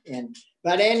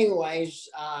 But anyways,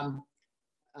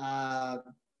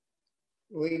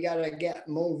 we got to get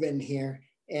moving here.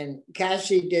 And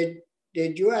Cassie,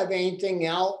 did you have anything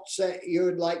else that you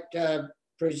would like to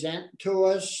present to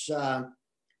us?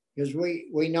 Because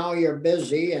we know you're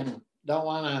busy and don't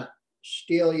want to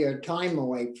steal your time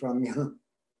away from you.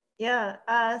 Yeah,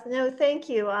 no, thank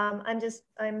you.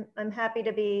 I'm happy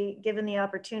to be given the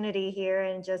opportunity here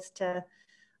and just to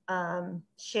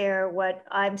share what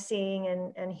I'm seeing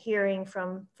and hearing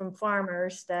from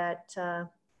farmers that,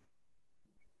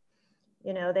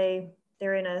 you know,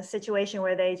 they're in a situation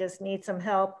where they just need some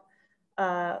help,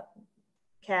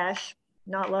 cash,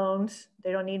 not loans.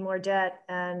 They don't need more debt,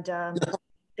 and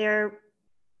they're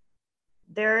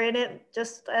in it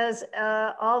just as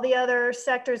all the other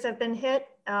sectors have been hit.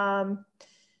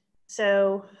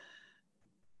 So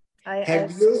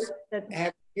have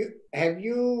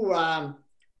you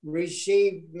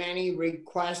received many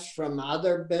requests from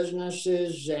other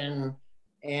businesses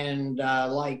and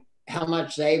like how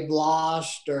much they've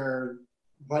lost or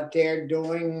what they're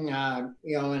doing,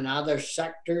 you know, in other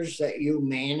sectors that you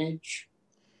manage?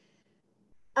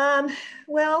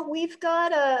 Well, we've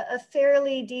got a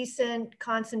fairly decent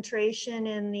concentration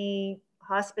in the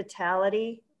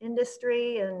hospitality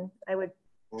industry, and I would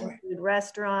include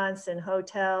restaurants and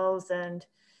hotels and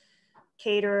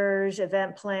caterers,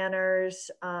 event planners,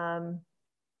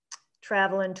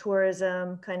 travel and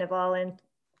tourism, kind of all in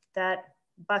that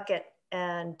bucket.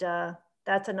 And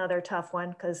that's another tough one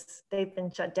because they've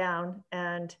been shut down,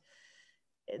 and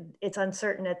it's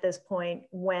uncertain at this point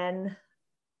when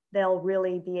they'll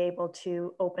really be able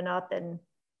to open up. And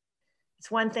it's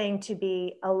one thing to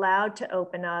be allowed to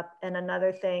open up and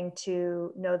another thing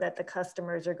to know that the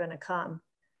customers are going to come.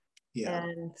 Yeah.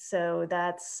 And so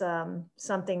that's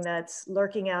something that's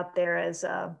lurking out there as,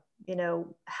 you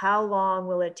know, how long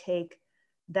will it take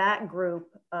that group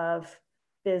of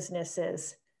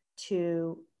businesses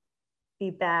to be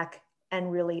back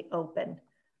and really open?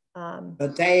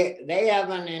 But they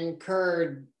haven't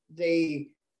incurred the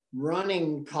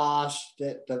running costs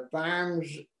that the farms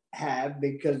have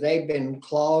because they've been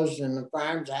closed and the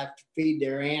farms have to feed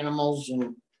their animals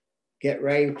and get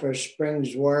ready for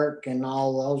spring's work and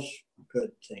all those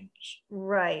good things.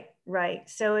 Right, right.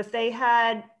 So if they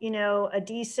had, you know, a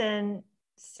decent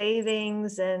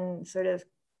savings and sort of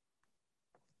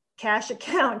cash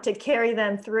account to carry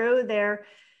them through, they're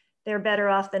better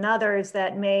off than others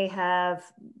that may have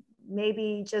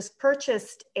maybe just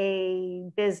purchased a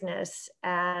business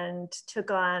and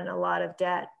took on a lot of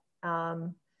debt.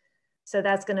 So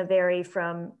that's going to vary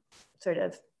from sort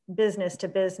of business to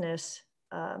business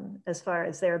as far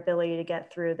as their ability to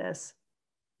get through this.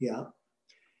 Yeah.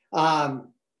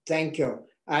 Thank you.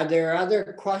 Are there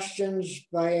other questions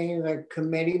by any of the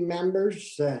committee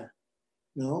members?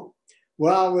 No?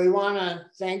 Well, we want to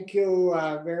thank you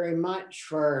very much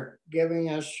for giving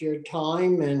us your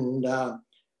time, and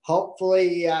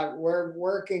hopefully we're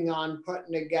working on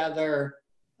putting together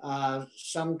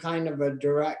some kind of a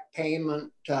direct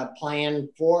payment plan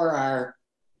for our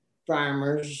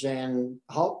farmers, and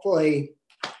hopefully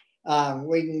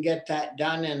we can get that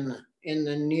done in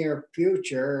the near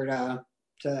future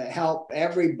to help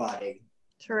everybody.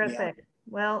 Terrific. Yeah.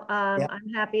 Well, Yeah. I'm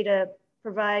happy to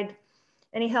provide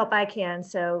any help I can.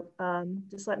 So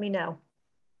just let me know.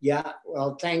 Yeah,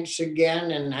 well, thanks again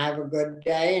and have a good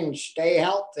day and stay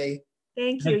healthy.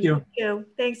 Thank you. Thank you. You too.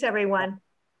 Thanks, everyone.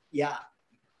 Yeah.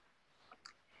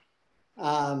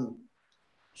 That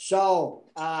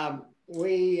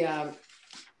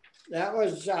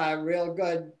was a real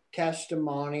good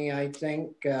testimony, I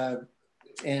think. But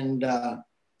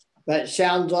it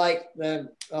sounds like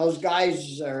those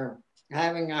guys are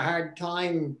having a hard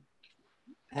time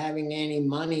having any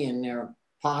money in their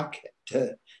pocket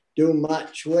to do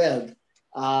much with.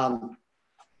 I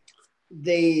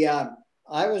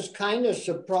was kind of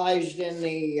surprised in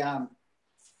the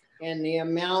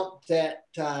amount that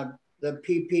the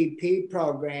PPP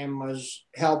program was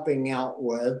helping out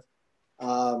with.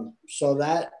 So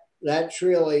that's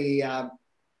really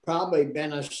probably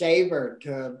been a saver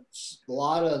to a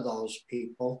lot of those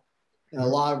people, a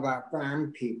lot of our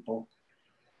farm people.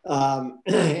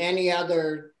 Any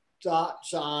other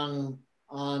thoughts on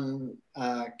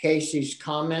Casey's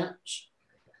comments?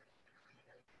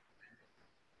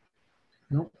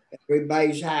 Nope.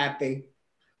 Everybody's happy.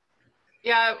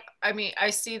 Yeah, I mean, I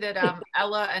see that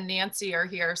Ella and Nancy are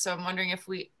here, so I'm wondering if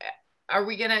are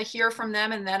we going to hear from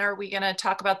them, and then are we going to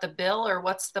talk about the bill, or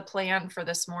what's the plan for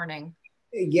this morning?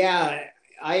 Yeah,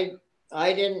 I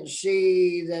didn't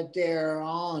see that they're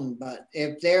on, but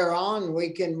if they're on, we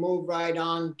can move right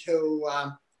on to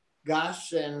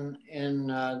Gus and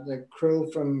the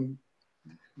crew from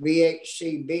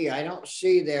VHCB. I don't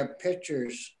see their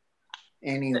pictures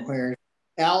anywhere.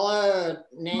 Ella,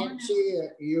 Nancy,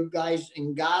 you guys,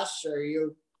 and Gus, are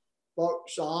you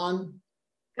folks on?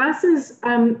 Gus is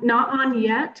not on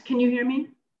yet. Can you hear me?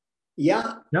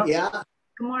 Yeah, Yep. Yeah.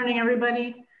 Good morning,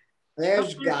 everybody.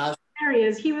 There's Gus. There he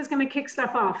is. He was going to kick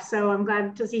stuff off, so I'm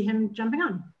glad to see him jumping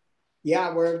on.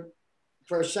 Yeah,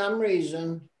 for some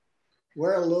reason,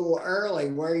 we're a little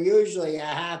early. We're usually a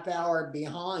half hour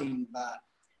behind,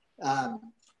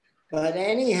 but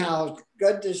anyhow,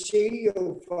 good to see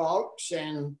you folks,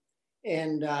 and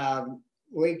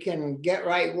we can get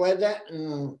right with it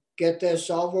and get this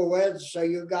over with so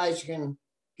you guys can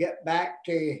get back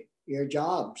to your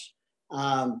jobs.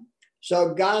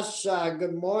 So Gus,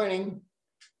 good morning.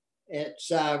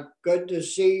 It's good to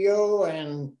see you,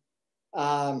 and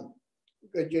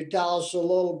could you tell us a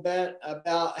little bit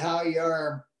about how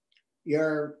your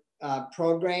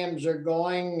programs are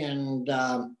going, and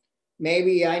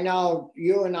maybe, I know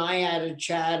you and I had a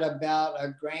chat about a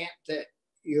grant that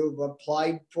you've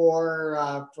applied for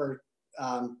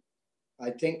I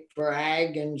think for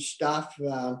ag and stuff,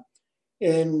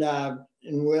 and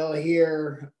we'll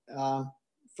hear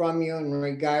from you in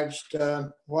regards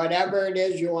to whatever it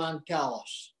is you want to tell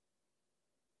us.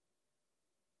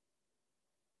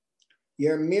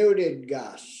 You're muted,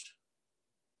 Gus.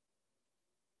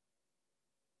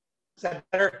 Is that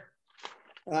better?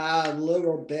 A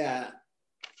little bit.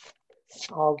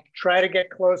 I'll try to get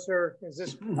closer. Is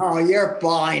this? Oh, you're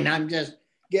fine. I'm just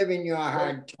giving you a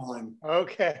hard time.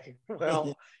 Okay.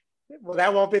 Well,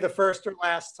 that won't be the first or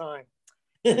last time.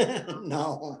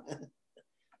 No.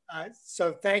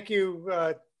 So thank you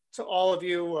to all of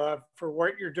you for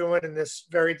what you're doing in this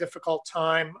very difficult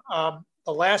time.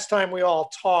 The last time we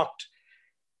all talked,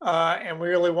 and we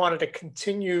really wanted to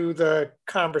continue the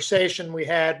conversation we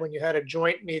had when you had a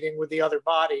joint meeting with the other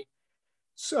body,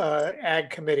 Ag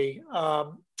Committee.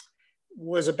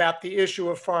 was about the issue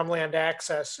of farmland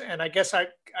access. And I guess I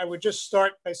would just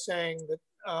start by saying that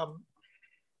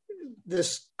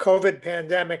this COVID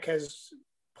pandemic has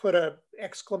put an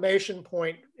exclamation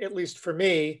point, at least for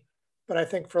me, but I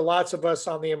think for lots of us,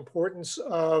 on the importance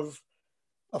of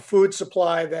a food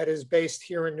supply that is based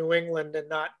here in New England and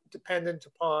not dependent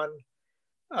upon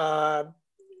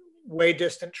way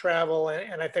distant travel.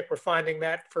 And I think we're finding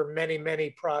that for many,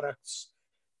 many products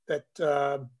that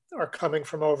are coming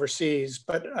from overseas,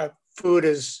 but food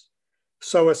is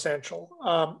so essential.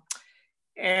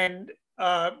 And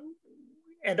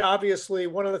obviously,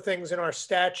 one of the things in our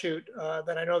statute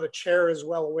that I know the chair is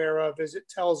well aware of is it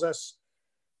tells us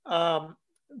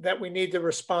that we need to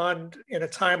respond in a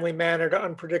timely manner to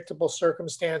unpredictable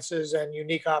circumstances and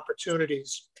unique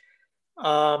opportunities.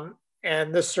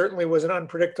 And this certainly was an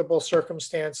unpredictable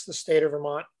circumstance the state of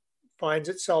Vermont finds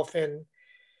itself in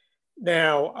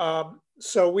now.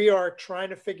 So we are trying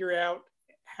to figure out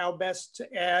how best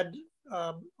to add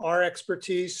our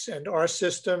expertise and our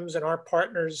systems and our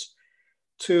partners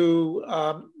to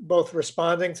both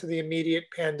responding to the immediate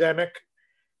pandemic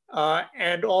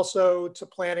and also to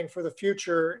planning for the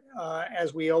future,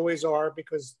 as we always are,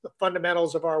 because the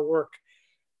fundamentals of our work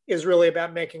is really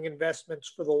about making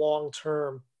investments for the long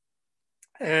term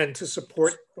and to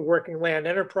support the working land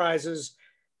enterprises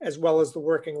as well as the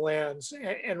working lands.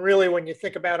 And really, when you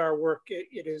think about our work,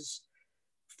 it is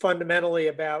fundamentally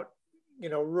about, you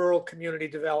know, rural community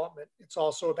development. It's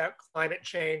also about climate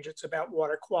change. It's about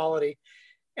water quality.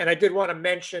 And I did want to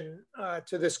mention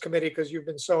to this committee, because you've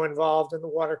been so involved in the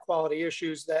water quality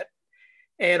issues, that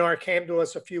ANR came to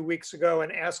us a few weeks ago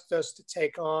and asked us to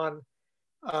take on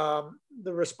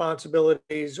the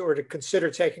responsibilities, or to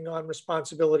consider taking on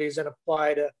responsibilities and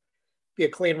apply to be a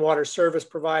clean water service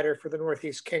provider for the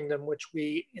Northeast Kingdom, which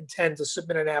we intend to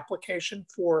submit an application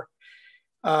for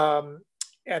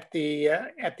at the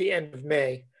end of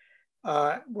May.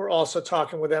 We're also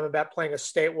talking with them about playing a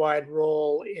statewide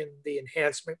role in the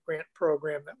enhancement grant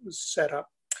program that was set up.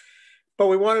 But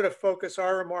we wanted to focus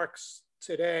our remarks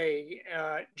today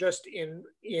just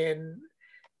in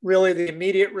really the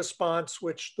immediate response,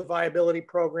 which the viability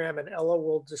program and Ella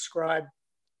will describe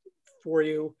for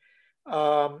you,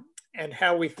 and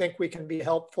how we think we can be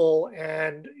helpful.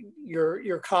 And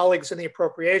your colleagues in the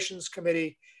Appropriations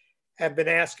Committee have been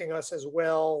asking us as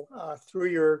well through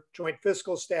your joint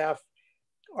fiscal staff,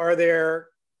 are there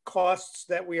costs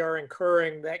that we are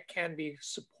incurring that can be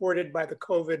supported by the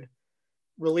COVID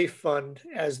relief fund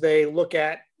as they look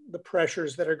at the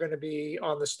pressures that are going to be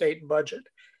on the state budget?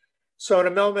 So in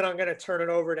a moment, I'm going to turn it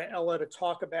over to Ella to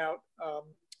talk about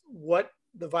what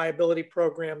the viability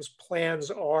program's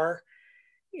plans are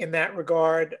in that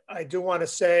regard. I do want to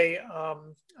say,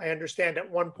 I understand at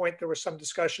one point there was some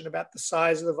discussion about the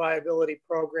size of the viability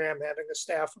program, having a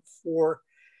staff of 4,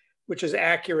 which is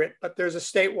accurate, but there's a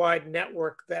statewide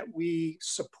network that we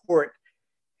support.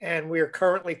 And we are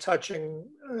currently touching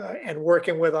and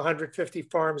working with 150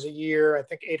 farms a year, I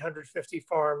think 850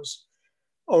 farms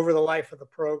over the life of the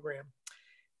program.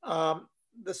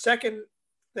 The second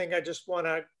thing I just want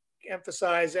to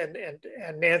emphasize, and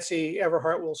Nancy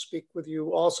Everhart will speak with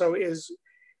you also, is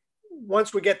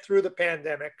once we get through the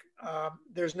pandemic,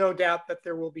 there's no doubt that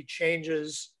there will be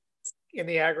changes in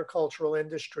the agricultural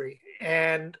industry.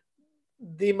 And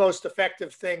the most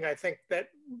effective thing, I think, that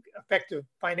effective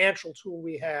financial tool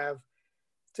we have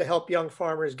to help young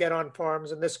farmers get on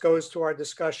farms, and this goes to our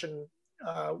discussion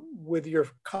with your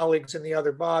colleagues in the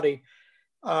other body,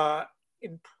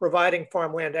 in providing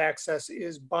farmland access,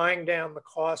 is buying down the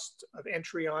cost of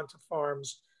entry onto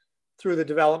farms through the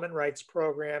development rights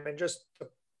program. And just to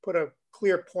put a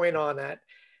clear point on that,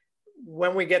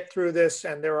 when we get through this,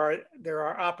 and there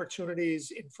are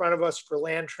opportunities in front of us for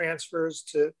land transfers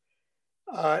to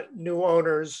new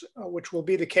owners, which will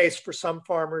be the case for some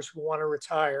farmers who want to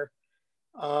retire.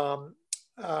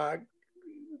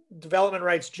 Development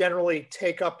rights generally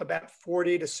take up about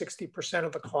 40 to 60%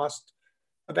 of the cost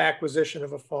of acquisition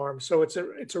of a farm. So it's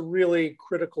a really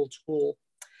critical tool.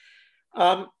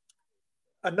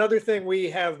 Another thing we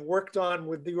have worked on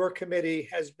with your committee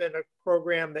has been a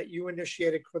program that you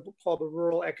initiated called the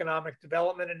Rural Economic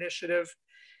Development Initiative.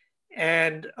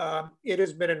 And it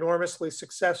has been enormously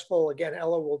successful. Again,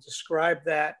 Ella will describe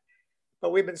that.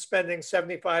 But we've been spending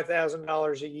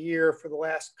 $75,000 a year for the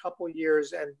last couple of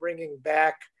years and bringing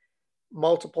back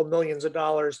multiple millions of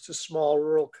dollars to small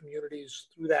rural communities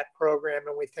through that program.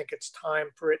 And we think it's time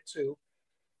for it to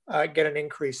get an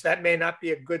increase. That may not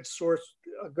be a good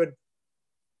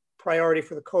priority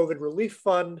for the COVID relief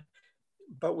fund,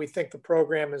 but we think the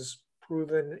program has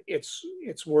proven its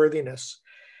worthiness.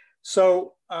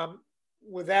 So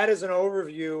with that as an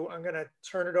overview, I'm going to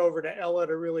turn it over to Ella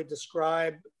to really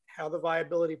describe how the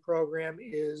viability program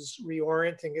is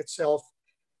reorienting itself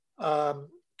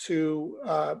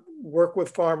to work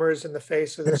with farmers in the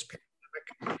face of this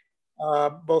pandemic,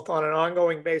 both on an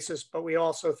ongoing basis, but we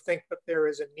also think that there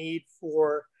is a need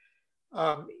for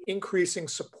increasing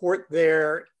support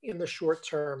there in the short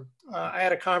term. I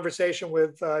had a conversation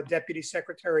with Deputy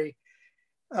Secretary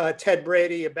Ted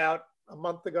Brady about a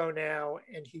month ago now,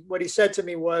 and what he said to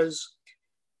me was,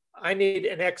 I need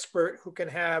an expert who can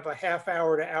have a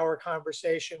half-hour to hour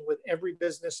conversation with every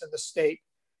business in the state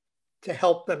to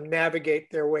help them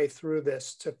navigate their way through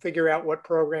this, to figure out what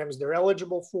programs they're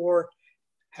eligible for,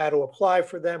 how to apply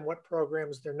for them, what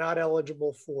programs they're not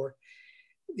eligible for.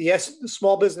 The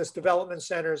small business development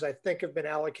centers, I think, have been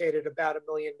allocated about $1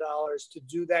 million to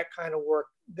do that kind of work.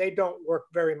 They don't work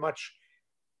very much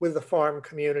with the farm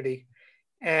community.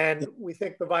 And we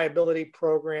think the viability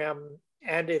program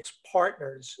and its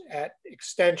partners at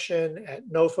Extension, at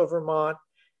NOFA Vermont,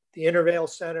 the Intervale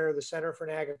Center, the Center for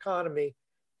an Ag Economy,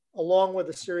 along with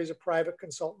a series of private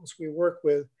consultants we work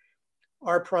with,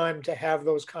 are primed to have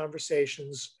those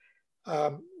conversations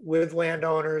with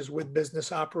landowners, with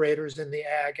business operators in the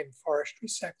ag and forestry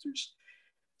sectors.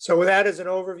 So with that as an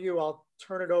overview, I'll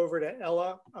turn it over to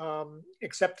Ella,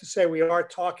 except to say we are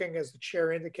talking, as the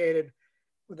chair indicated,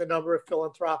 with a number of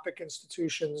philanthropic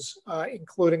institutions,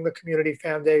 including the Community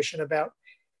Foundation, about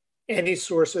any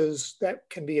sources that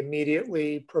can be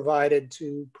immediately provided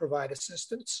to provide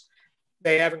assistance.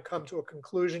 They haven't come to a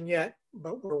conclusion yet,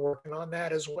 but we're working on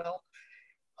that as well.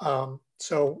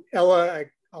 So Ella,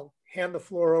 I'll hand the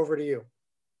floor over to you.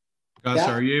 Gus,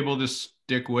 are you able to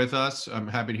stick with us? I'm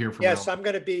happy to hear from you. Yes, I'm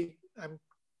going to be,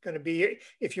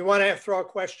 if you want to throw a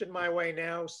question my way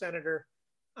now, Senator,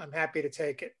 I'm happy to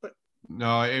take it. But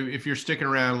no, if you're sticking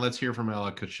around, let's hear from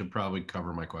Ella, because she'll probably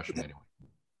cover my question anyway.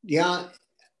 Yeah,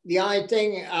 the only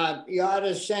thing, you ought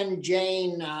to send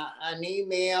Jane an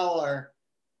email, or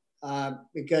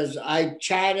because I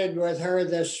chatted with her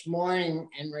this morning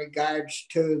in regards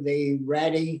to the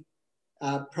READY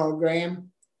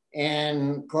program.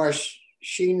 And of course,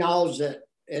 she knows that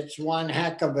it's one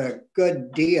heck of a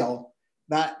good deal,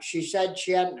 but she said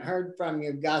she hadn't heard from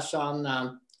you, Gus, on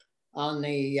the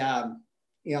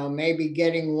you know, maybe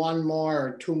getting one more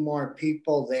or two more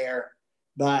people there.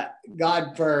 But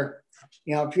God, for,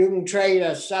 you know, if you can trade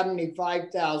us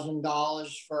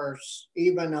 $75,000 for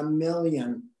even $1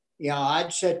 million, you know,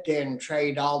 I'd sit there and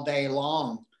trade all day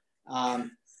long.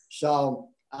 So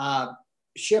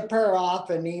ship her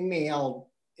off an email,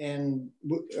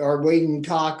 or we can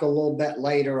talk a little bit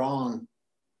later on.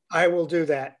 I will do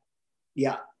that.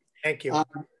 Yeah. Thank you.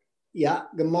 Yeah.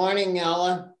 Good morning,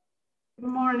 Ella. Good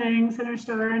morning, Senator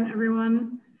Stover and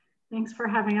everyone. Thanks for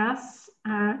having us.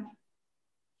 I'm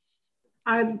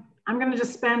going to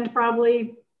just spend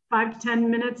probably 5 to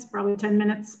 10 minutes, probably 10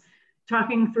 minutes,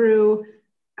 talking through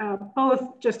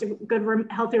both just a good,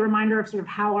 healthy reminder of sort of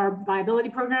how our viability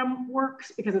program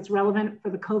works, because it's relevant for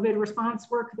the COVID response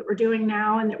work that we're doing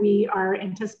now, and that we are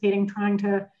anticipating trying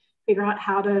to figure out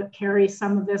how to carry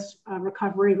some of this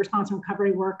response and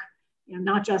recovery work, you know,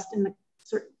 not just in the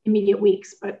immediate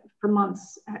weeks, but for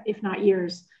months, if not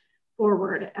years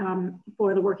forward,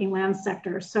 for the working land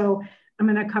sector. So I'm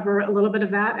going to cover a little bit of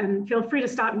that, and feel free to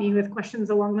stop me with questions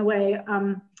along the way.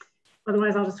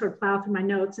 Otherwise, I'll just sort of plow through my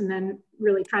notes, and then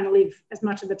really trying to leave as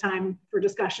much of the time for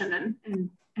discussion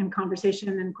and conversation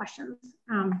and questions.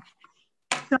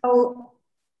 So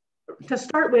to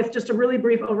start with, just a really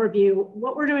brief overview,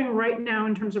 what we're doing right now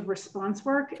in terms of response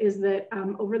work is that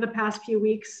over the past few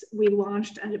weeks, we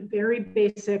launched a very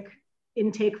basic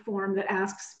intake form that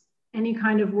asks any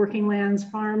kind of working lands,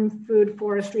 farm, food,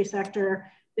 forestry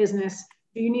sector, business,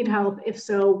 do you need help? If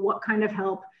so, what kind of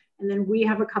help? And then we've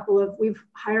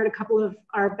hired a couple of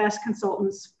our best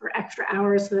consultants for extra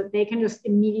hours so that they can just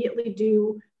immediately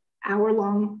do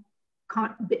hour-long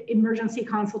emergency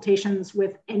consultations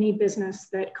with any business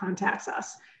that contacts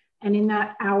us. And in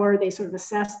that hour, they sort of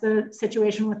assess the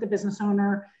situation with the business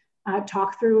owner,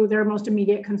 talk through their most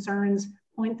immediate concerns,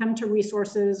 point them to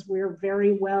resources. We're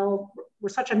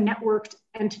such a networked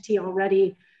entity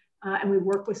already, and we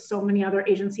work with so many other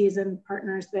agencies and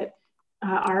partners that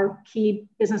our key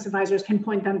business advisors can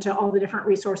point them to all the different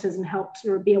resources and help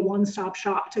sort of be a one-stop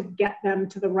shop to get them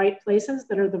to the right places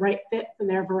that are the right fit for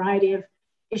their variety of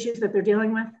issues that they're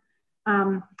dealing with.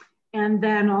 And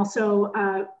then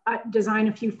also design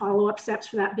a few follow-up steps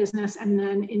for that business. And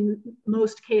then in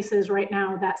most cases right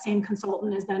now, that same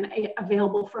consultant is then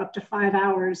available for up to 5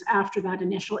 hours after that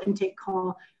initial intake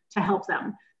call to help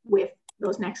them with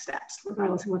those next steps,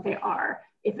 regardless of what they are.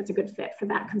 if it's a good fit for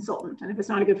that consultant. And if it's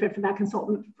not a good fit for that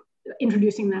consultant,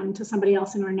 introducing them to somebody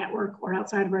else in our network or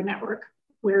outside of our network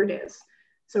where it is.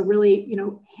 So really, you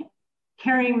know,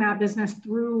 carrying that business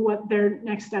through what their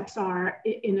next steps are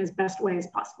in as best way as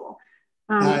possible.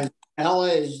 Ella,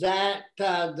 is that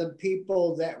the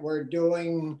people that were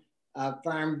doing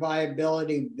farm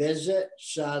viability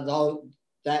visits,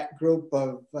 that group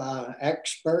of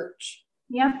experts?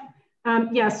 Yeah,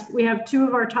 yes, we have two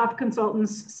of our top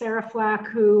consultants, Sarah Flack,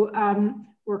 who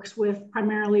works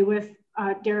primarily with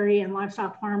dairy and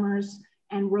livestock farmers,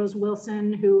 and Rose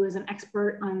Wilson, who is an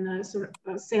expert on the sort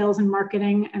of sales and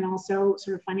marketing and also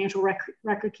sort of financial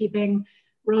record keeping.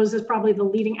 Rose is probably the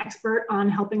leading expert on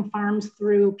helping farms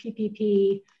through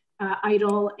PPP,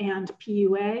 EIDL, and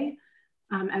PUA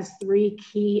as three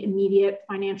key immediate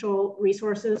financial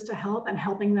resources to help, and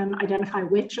helping them identify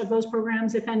which of those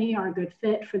programs, if any, are a good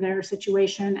fit for their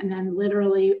situation, and then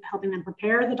literally helping them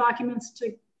prepare the documents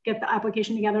to get the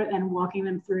application together, and walking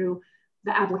them through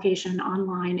the application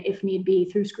online, if need be,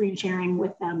 through screen sharing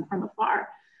with them from afar.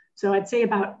 So I'd say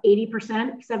about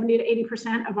 80%, 70 to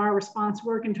 80% of our response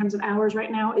work in terms of hours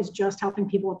right now is just helping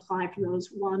people apply for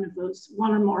one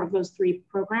or more of those three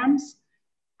programs.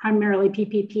 Primarily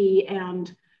PPP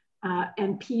and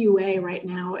PUA right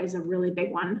now is a really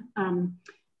big one.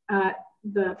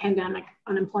 The pandemic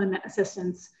unemployment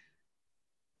assistance.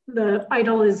 The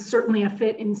EIDL is certainly a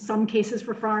fit in some cases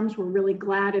for farms. We're really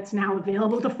glad it's now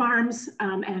available to farms.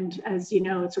 And as you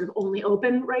know, it's sort of only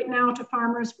open right now to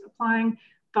farmers applying,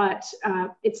 but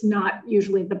it's not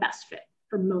usually the best fit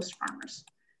for most farmers.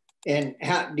 And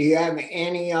do you have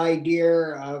any idea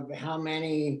of how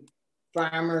many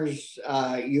farmers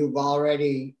you've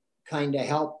already kind of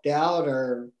helped out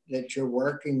or that you're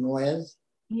working with?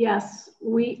 Yes,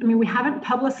 we haven't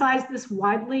publicized this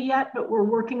widely yet, but we're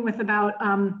working with about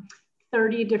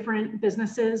 30 different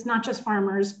businesses, not just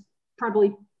farmers.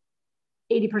 Probably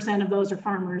 80% of those are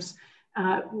farmers.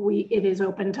 It is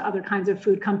open to other kinds of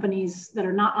food companies that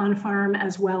are not on farm,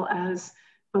 as well as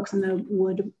folks in the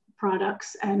wood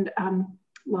products and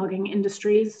logging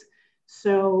industries,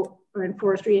 or in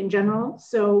forestry in general.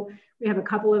 So we have a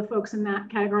couple of folks in that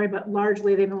category, but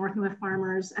largely they've been working with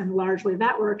farmers, and largely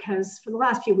that work has, for the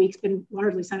last few weeks, been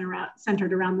largely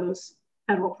centered around those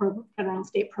federal and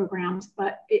state programs.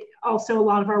 But also a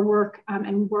lot of our work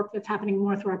and work that's happening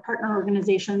more through our partner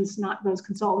organizations, not those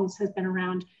consultants, has been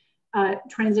around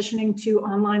transitioning to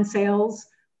online sales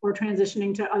or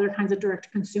transitioning to other kinds of direct to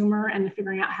consumer, and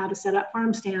figuring out how to set up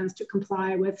farm stands to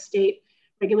comply with state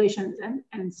regulations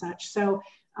and such. So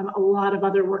a lot of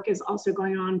other work is also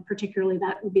going on, particularly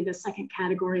that would be the second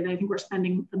category that I think we're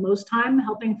spending the most time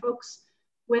helping folks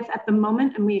with at the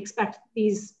moment. And we expect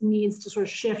these needs to sort of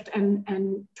shift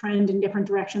and trend in different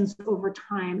directions over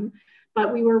time.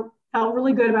 But we felt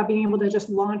really good about being able to just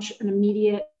launch an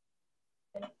immediate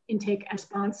intake and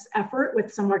response effort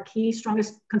with some of our key,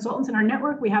 strongest consultants in our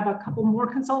network. We have a couple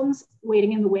more consultants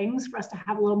waiting in the wings for us to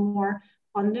have a little more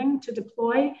funding to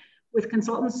deploy with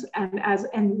consultants,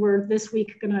 and we're this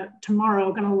week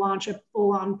tomorrow gonna launch a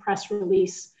full-on press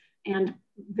release and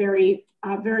very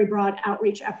broad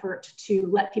outreach effort to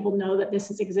let people know that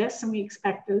this exists, and we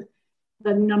expect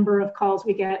the number of calls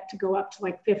we get to go up to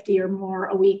like 50 or more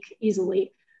a week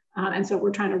easily. And so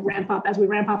we're trying to ramp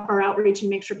up our outreach and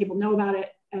make sure people know about it,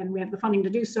 and we have the funding to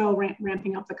do so,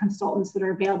 ramping up the consultants that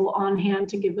are available on hand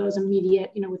to give those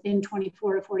immediate, within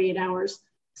 24 to 48 hours,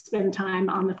 spend time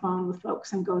on the phone with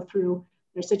folks and go through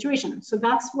their situation. So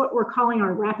that's what we're calling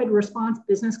our rapid response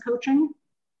business coaching.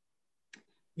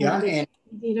 Yeah, and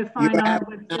easy to find on our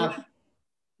website.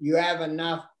 You have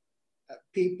enough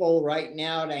people right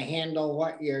now to handle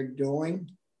what you're doing?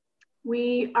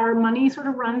 Our money sort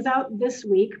of runs out this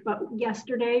week, but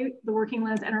yesterday the Working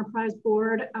Lands Enterprise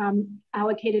Board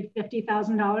allocated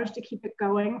 $50,000 to keep it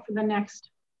going for the next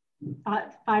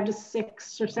 5 to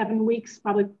 6 or 7 weeks,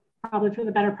 probably for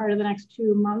the better part of the next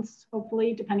 2 months,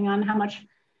 hopefully, depending on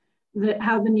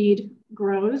how the need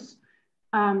grows.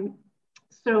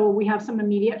 So we have some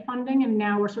immediate funding, and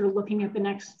now we're sort of looking at the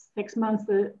next 6 months,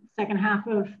 the second half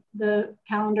of the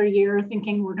calendar year,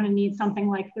 thinking we're going to need something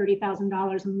like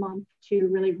 $30,000 a month to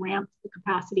really ramp the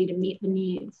capacity to meet the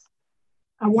needs.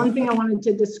 One thing I wanted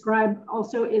to describe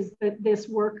also is that this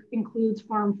work includes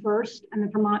Farm First and the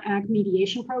Vermont Ag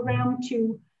Mediation Program.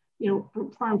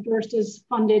 Farm First is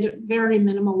funded at very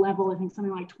minimal level, I think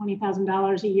something like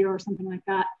 $20,000 a year or something like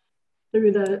that,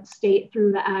 through the state,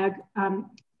 through the ag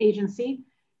agency.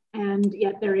 And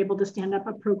yet they're able to stand up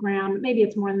a program. Maybe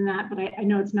it's more than that, but I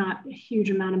know it's not a huge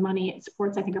amount of money. It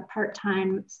supports, I think, a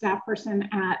part-time staff person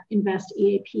at Invest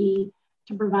EAP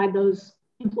to provide those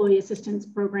employee assistance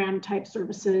program type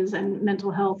services and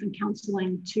mental health and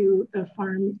counseling to the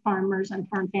farmers and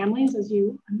farm families, as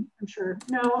I'm sure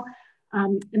know.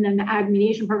 And then the ag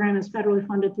mediation program is federally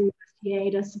funded through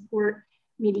USDA to support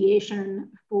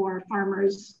mediation for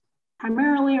farmers,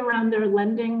 primarily around their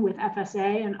lending with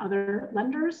FSA and other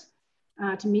lenders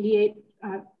to mediate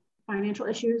financial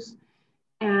issues.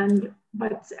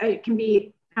 But it can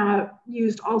be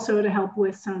used also to help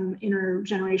with some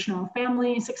intergenerational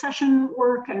family succession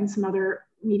work and some other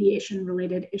mediation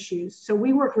related issues. So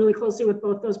we work really closely with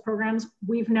both those programs.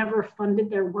 We've never funded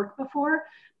their work before,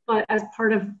 but as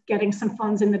part of getting some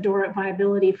funds in the door at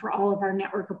Viability for all of our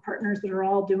network of partners that are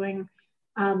all doing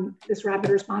this rapid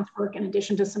response work, in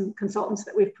addition to some consultants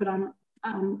that we've put on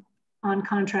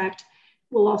contract,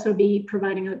 we'll also be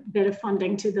providing a bit of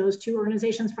funding to those two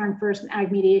organizations, Farm First and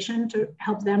Ag Mediation, to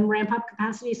help them ramp up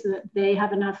capacity so that they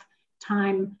have enough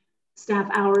time, staff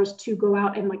hours to go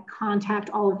out and contact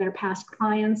all of their past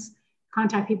clients,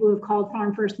 contact people who have called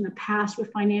Farm First in the past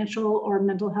with financial or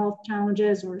mental health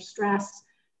challenges or stress,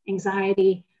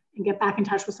 anxiety, and get back in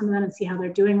touch with some of them and see how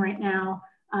they're doing right now,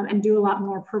 and do a lot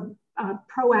more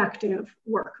proactive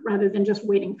work rather than just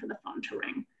waiting for the phone to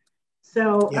ring.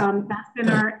 So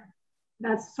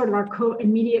that's sort of our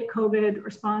immediate COVID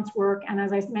response work. And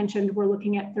as I mentioned, we're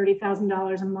looking at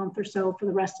 $30,000 a month or so for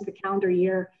the rest of the calendar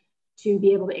year to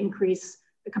be able to increase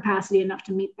the capacity enough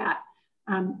to meet that.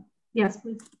 Yes,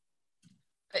 please.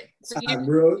 So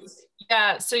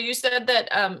so you said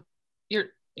that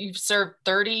you've served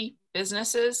 30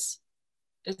 businesses.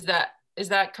 Is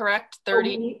that correct?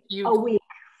 30 a week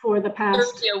for the past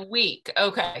 30 a week.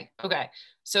 Okay.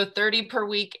 So 30 per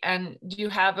week. And do you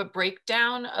have a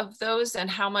breakdown of those, and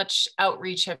how much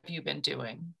outreach have you been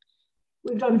doing?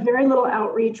 We've done very little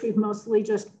outreach. We've mostly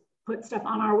just put stuff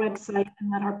on our website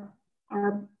and let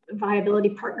our Viability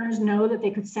partners know that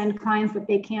they could send clients that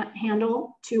they can't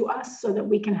handle to us so that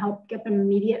we can help get them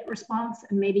immediate response.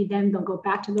 And maybe then they'll go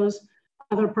back to those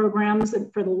other programs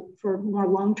for more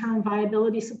long-term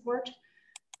viability support.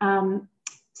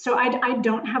 So I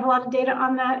don't have a lot of data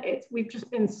on that. We've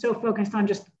just been so focused on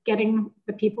just getting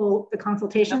the people the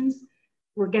consultations.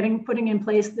 We're putting in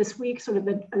place this week sort of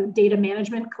a data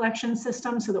management collection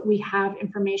system so that we have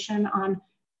information on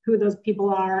who those people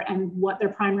are and what their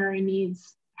primary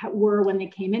needs were when they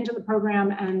came into the program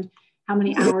and how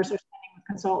many hours they're spending with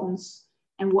consultants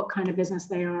and what kind of business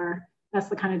they are. That's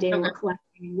the kind of data we're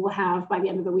collecting and we'll have by the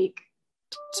end of the week.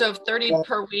 So 30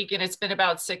 per week, and it's been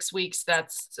about 6 weeks,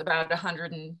 that's about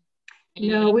 100.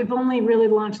 No, we've only really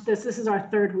launched this. This is our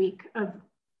third week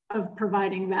of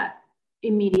providing that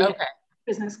immediate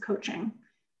business coaching.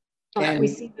 But we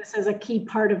see this as a key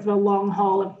part of the long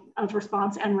haul of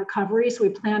response and recovery. So we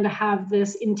plan to have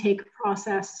this intake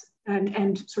process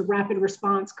and sort of rapid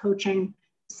response coaching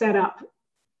set up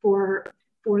for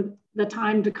the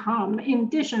time to come, in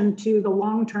addition to the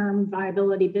long-term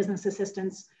viability business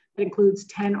assistance that includes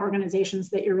 10 organizations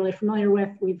that you're really familiar with.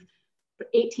 We've for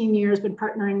 18 years been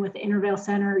partnering with the Intervale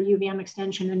Center, UVM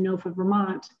Extension, and NOFA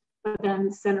Vermont. But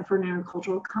then Center for an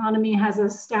Agricultural Economy has a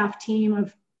staff team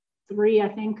of 3, I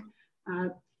think.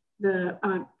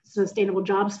 The Sustainable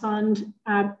Jobs Fund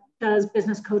does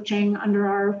business coaching under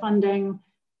our funding.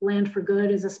 Land for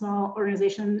Good is a small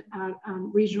organization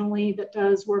regionally that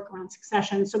does work around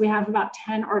succession. So we have about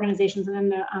 10 organizations, and then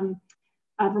the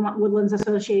Vermont Woodlands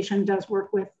Association does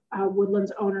work with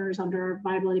woodlands owners under our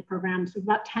viability program. So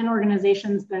about 10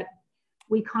 organizations that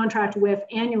we contract with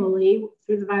annually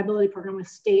through the viability program with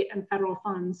state and federal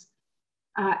funds.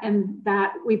 And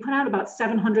that we put out about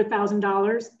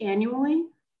 $700,000 annually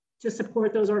to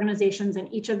support those organizations,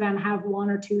 and each of them have 1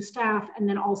 or 2 staff and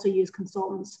then also use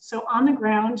consultants. So on the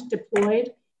ground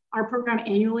deployed, our program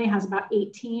annually has about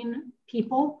 18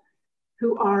 people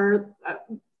who are,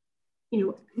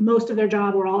 most of their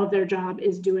job or all of their job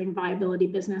is doing viability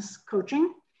business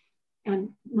coaching, and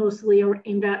mostly are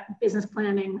aimed at business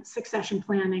planning, succession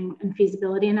planning, and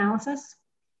feasibility analysis.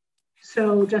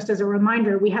 So just as a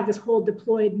reminder, we have this whole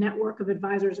deployed network of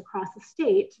advisors across the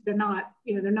state. They're not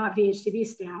VHTV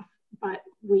staff, but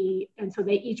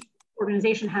each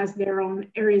organization has their own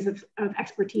areas of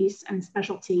expertise and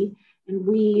specialty. And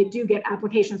we do get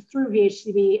applications through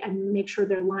VHTV and make sure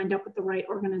they're lined up with the right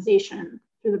organization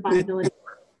through the viability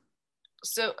work.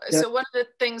 So one of the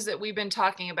things that we've been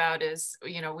talking about is,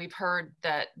 we've heard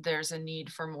that there's a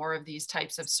need for more of these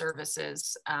types of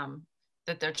services,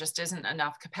 that there just isn't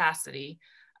enough capacity.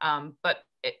 But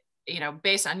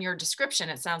based on your description,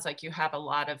 it sounds like you have a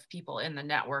lot of people in the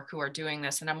network who are doing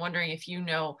this. And I'm wondering if you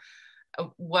know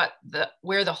where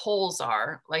the holes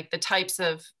are, like the types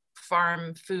of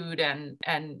farm food and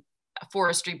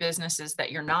forestry businesses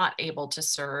that you're not able to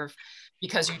serve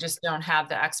because you just don't have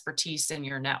the expertise in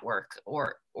your network,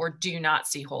 or do you not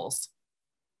see holes?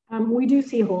 We do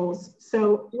see holes.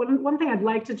 So one thing I'd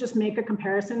like to just make a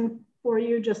comparison for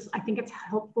you, I think it's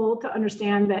helpful to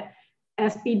understand that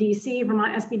SBDC,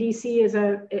 Vermont SBDC is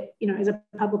a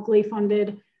publicly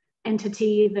funded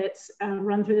entity that's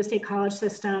run through the state college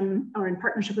system or in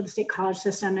partnership with the state college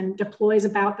system, and deploys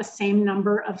about the same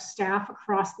number of staff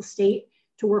across the state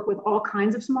to work with all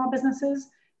kinds of small businesses.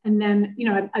 And then,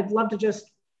 I'd love to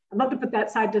put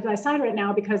that side by side right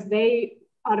now, because they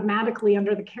automatically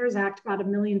under the CARES Act got $1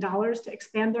 million to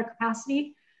expand their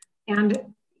capacity. And,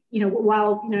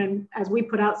 while, as we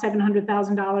put out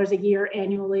 $700,000 a year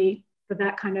annually for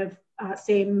that kind of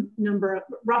same number,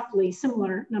 roughly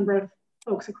similar number of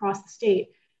folks across the state,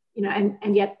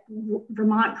 and yet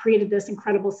Vermont created this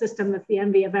incredible system that's the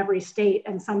envy of every state,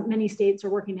 and many states are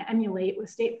working to emulate with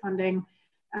state funding.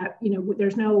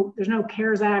 There's no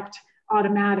CARES Act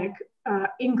automatic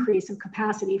increase of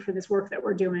capacity for this work that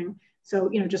we're doing. So,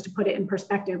 just to put it in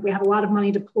perspective, we have a lot of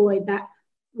money deployed. That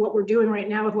what we're doing right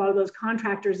now with a lot of those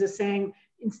contractors is saying,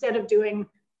 instead of doing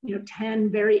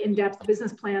 10 very in-depth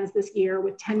business plans this year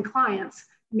with 10 clients,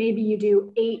 maybe you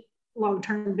do 8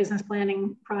 long-term business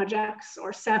planning projects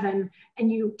or 7,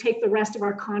 and you take the rest of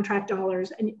our contract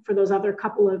dollars and for those other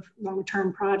couple of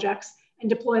long-term projects and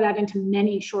deploy that into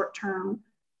many short-term,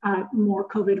 more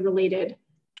COVID-related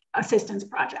assistance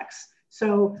projects.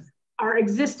 So our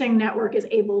existing network is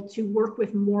able to work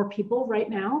with more people right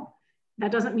now.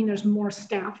 That doesn't mean there's more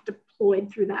staff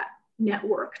deployed through that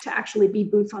network to actually be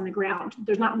boots on the ground.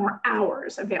 There's not more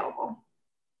hours available.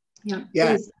 Yeah.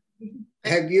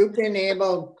 Have you been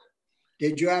able,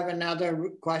 did you have another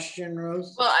question,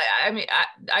 Ruth? Well,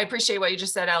 I appreciate what you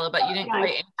just said, Ella, but you didn't quite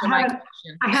answer my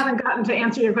question. I haven't gotten to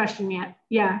answer your question yet.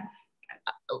 Yeah.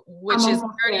 Which is,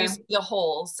 where do you see the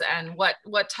holes, and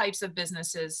what types of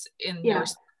businesses in your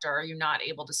sector are you not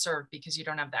able to serve because you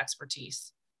don't have the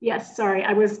expertise? Yes, sorry,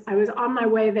 I was on my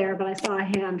way there, but I saw a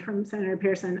hand from Senator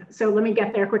Pearson. So let me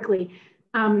get there quickly.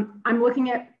 I'm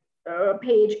looking at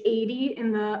page 80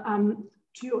 in the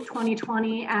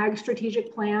 2020 Ag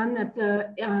Strategic Plan that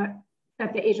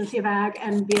the Agency of Ag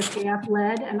and VSJF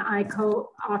led, and I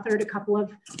co-authored a couple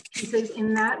of pieces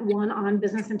in that, one on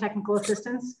business and technical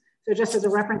assistance. So just as a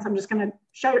reference, I'm just going to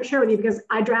share with you, because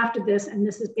I drafted this, and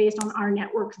this is based on our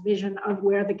network's vision of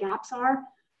where the gaps are.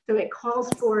 So it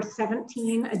calls for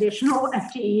 17 additional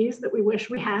FTEs that we wish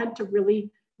we had to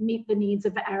really meet the needs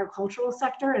of the agricultural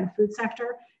sector and food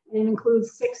sector. And it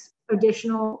includes 6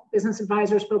 additional business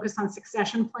advisors focused on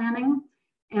succession planning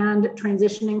and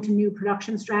transitioning to new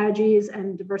production strategies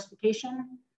and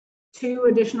diversification. 2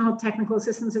 additional technical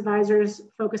assistance advisors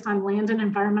focused on land and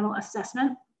environmental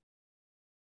assessment.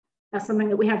 That's something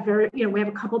that we have we have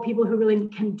a couple people who really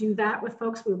can do that with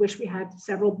folks. We wish we had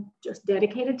several just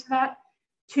dedicated to that.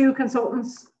 2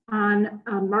 consultants on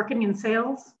marketing and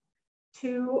sales,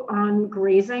 2 on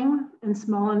grazing and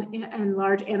small and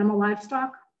large animal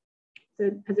livestock,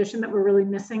 the position that we're really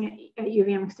missing at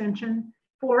UVM Extension.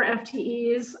 4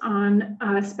 FTEs on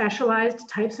specialized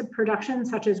types of production,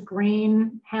 such as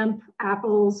grain, hemp,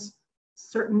 apples,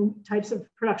 certain types of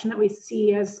production that we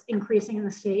see as increasing in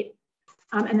the state.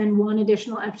 And then 1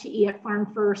 additional FTE at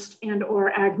Farm First and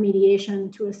or Ag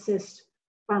Mediation to assist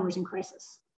farmers in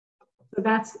crisis. So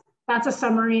that's a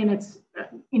summary, and it's,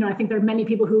 I think there are many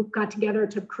people who got together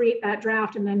to create that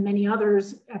draft, and then many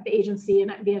others at the agency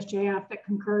and at VSJF that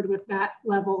concurred with that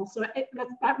level. So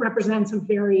that represents a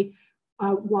very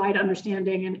wide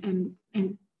understanding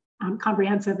and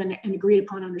comprehensive and agreed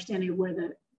upon understanding of where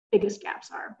the biggest gaps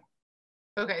are.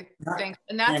 Okay, thanks.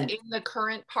 And that's in the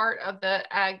current part of the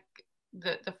ag,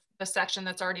 the section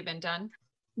that's already been done?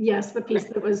 Yes, the piece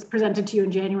that was presented to you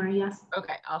in January, yes.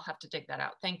 Okay, I'll have to dig that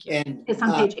out. Thank you. And it's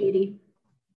on page 80.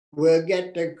 We'll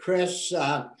get to Chris.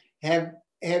 Have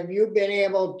you been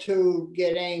able to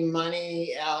get any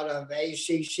money out of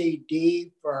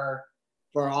ACCD for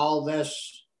all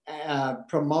this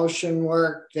promotion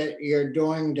work that you're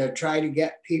doing to try to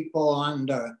get people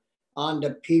onto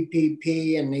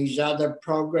PPP and these other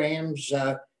programs?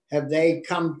 Have they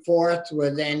come forth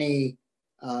with any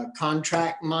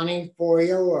contract money for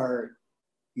you, or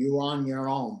you on your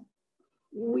own?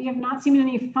 We have not seen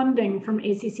any funding from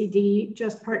ACCD,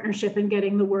 just partnership and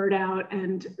getting the word out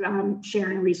and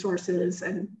sharing resources.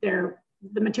 And the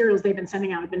materials they've been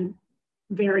sending out have been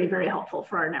very, very helpful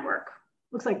for our network.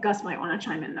 Looks like Gus might want to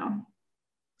chime in though.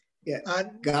 Yeah.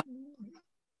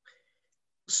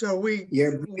 So we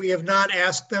have not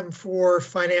asked them for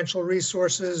financial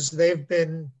resources. They've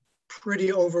been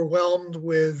pretty overwhelmed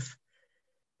with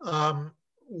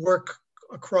work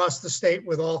across the state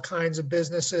with all kinds of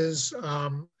businesses. I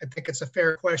think it's a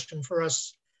fair question for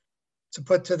us to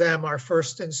put to them. Our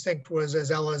first instinct was,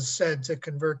 as Ella said, to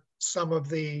convert some of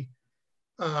the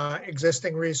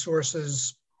existing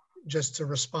resources just to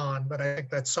respond. But I think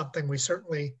that's something we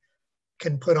certainly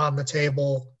can put on the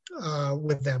table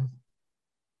with them.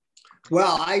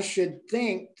 Well, I should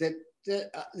think that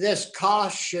this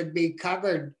cost should be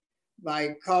covered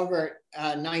by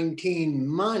COVID-19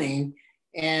 money,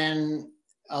 and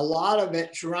a lot of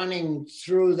it's running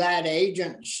through that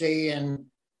agency, and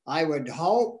I would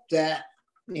hope that,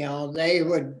 you know, they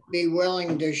would be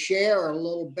willing to share a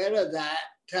little bit of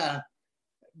that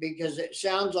because it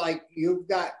sounds like you've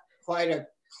got quite a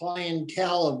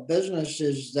clientele of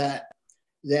businesses that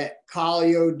call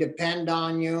you, depend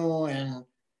on you,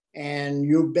 and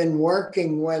you've been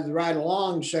working with right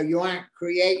along, so you aren't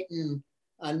creating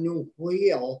a new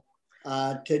wheel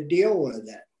to deal with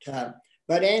it.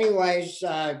 But anyways,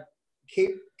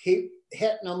 keep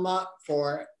hitting them up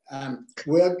for it.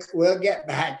 We'll get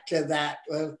back to that.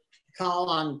 We'll call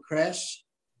on Chris.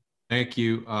 Thank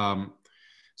you.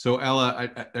 So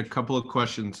Ella, a couple of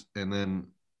questions and then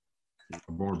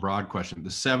a more broad question.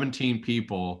 The 17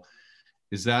 people,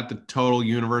 is that the total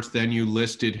universe? Then you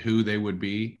listed who they would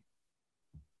be?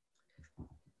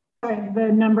 Sorry,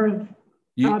 the number of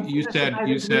you said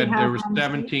there were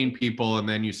 17 people, and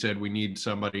then you said we need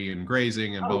somebody in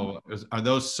grazing and blah, blah, blah. Are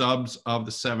those subs of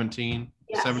the 17?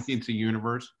 Yes. 17's a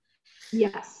universe?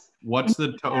 Yes. What's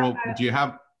the total? Do you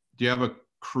have a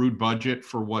crude budget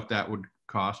for what that would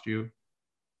cost you?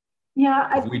 Yeah,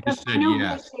 I we just said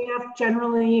yes. Staff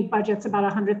generally budgets about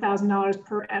 $100,000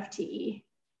 per FTE.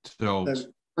 So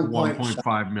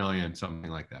 1.5 million, something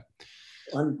like that.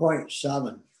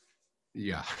 1.7.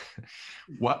 Yeah.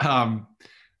 What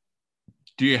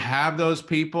do you have those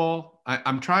people?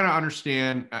 I'm trying to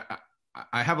understand.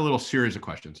 I have a little series of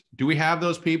questions. Do we have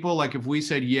those people? Like if we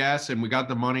said yes and we got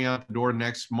the money out the door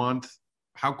next month,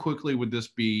 how quickly would this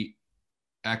be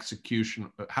execution?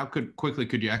 How quickly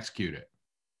could you execute it?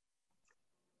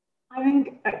 I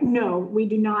think no, we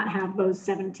do not have those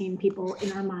 17 people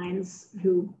in our minds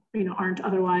who aren't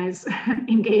otherwise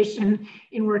engaged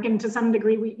in working to some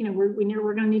degree. We're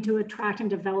going to need to attract and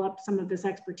develop some of this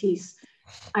expertise.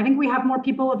 I think we have more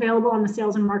people available on the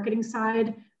sales and marketing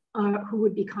side who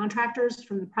would be contractors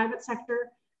from the private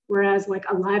sector, whereas like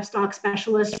a livestock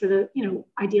specialist for the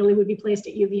ideally would be placed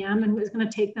at UVM and was going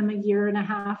to take them a year and a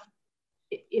half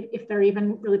if they're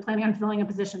even really planning on filling a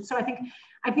position. So I think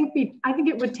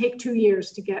it would take 2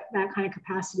 years to get that kind of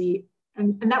capacity,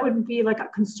 and that would be like a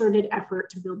concerted effort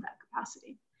to build that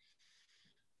capacity.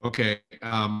 Okay,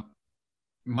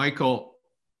 Michael,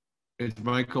 is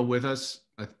Michael with us?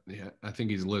 I think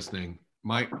he's listening.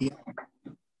 My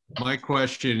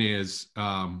question is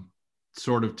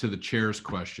sort of to the chair's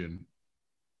question.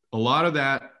 A lot of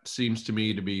that seems to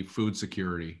me to be food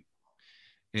security.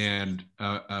 And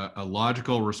a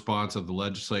logical response of the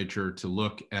legislature to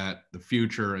look at the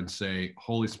future and say,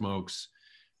 holy smokes,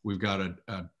 we've got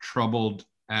a troubled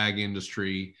ag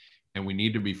industry and we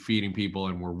need to be feeding people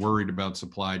and we're worried about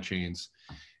supply chains.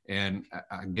 And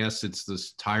I guess it's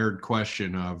this tired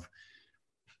question of,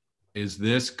 is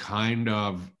this kind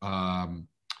of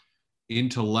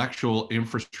intellectual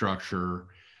infrastructure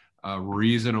a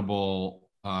reasonable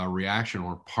reaction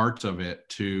or parts of it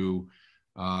to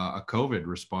a COVID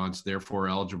response, therefore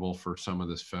eligible for some of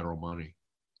this federal money?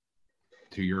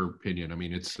 To your opinion, I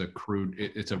mean, it's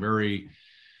a very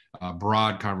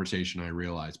broad conversation, I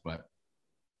realize, but.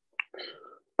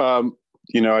 I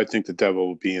think the devil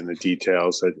will be in the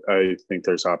details. I think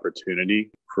there's opportunity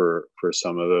for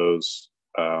some of those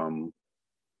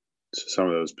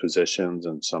positions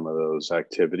and some of those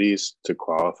activities to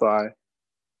qualify.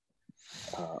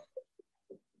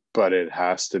 But it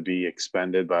has to be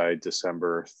expended by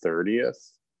December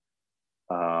 30th.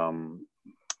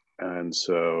 And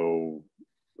so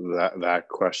that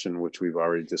question, which we've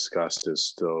already discussed, is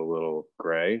still a little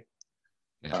gray.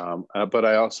 Yeah. But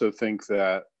I also think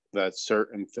that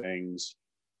certain things,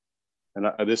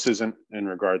 and this isn't in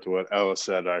regard to what Ella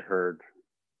said, I heard,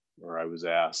 or I was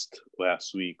asked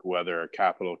last week, whether a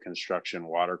capital construction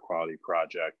water quality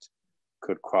project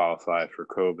could qualify for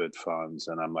COVID funds.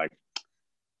 And I'm like,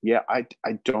 yeah, I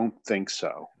don't think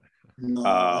so.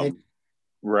 No,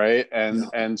 right.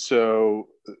 And so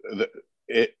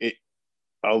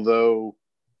although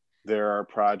there are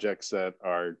projects that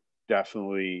are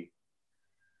definitely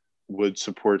would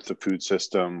support the food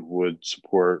system, would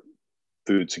support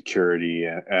food security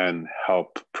and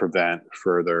help prevent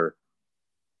further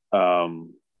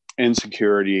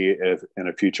insecurity in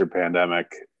a future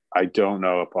pandemic, I don't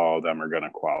know if all of them are going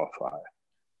to qualify.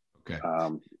 Okay.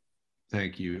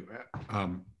 Thank you.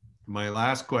 My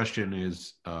last question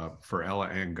is for Ella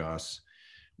and Gus.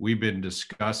 We've been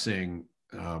discussing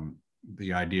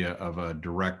the idea of a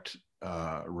direct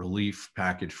relief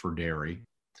package for dairy,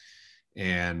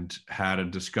 and had a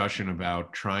discussion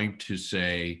about trying to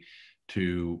say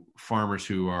to farmers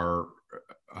who are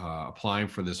applying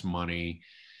for this money,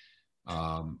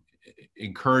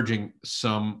 encouraging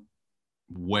some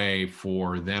way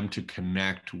for them to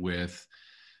connect with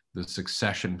the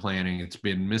succession planning. It's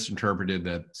been misinterpreted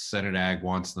that Senate Ag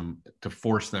wants them to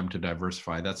force them to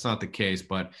diversify. That's not the case,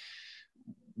 but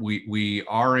we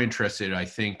are interested, I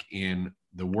think, in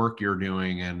the work you're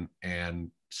doing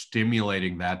and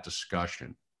stimulating that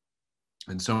discussion.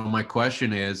 And so my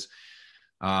question is,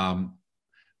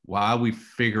 while we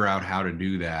figure out how to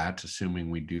do that, assuming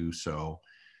we do so,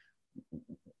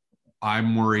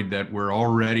 I'm worried that we're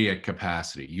already at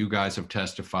capacity. You guys have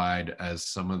testified as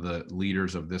some of the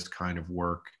leaders of this kind of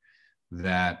work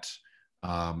that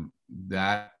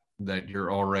that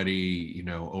you're already,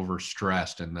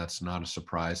 overstressed, and that's not a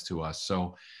surprise to us.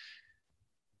 So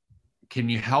can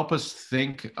you help us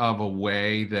think of a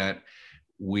way that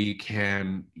we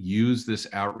can use this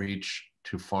outreach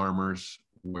to farmers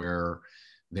where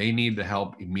they need the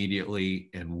help immediately,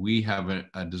 and we have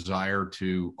a desire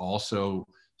to also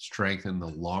strengthen the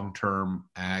long-term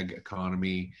ag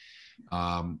economy?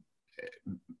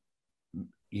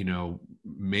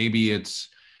 Maybe it's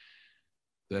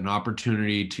an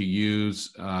opportunity to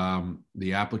use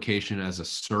the application as a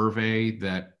survey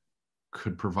that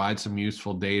could provide some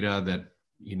useful data that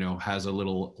has a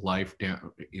little life down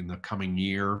in the coming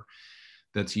year,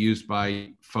 that's used by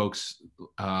folks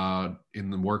in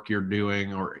the work you're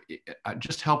doing, or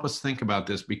just help us think about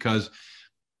this, because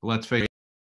let's face it,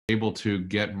 able to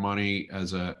get money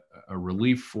as a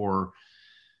relief for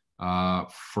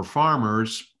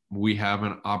farmers, we have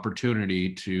an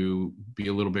opportunity to be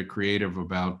a little bit creative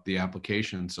about the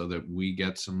application so that we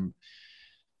get some.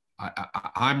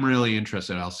 I'm really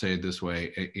interested, I'll say it this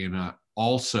way, in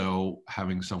also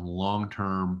having some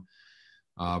long-term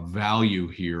value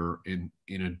here in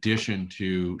addition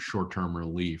to short-term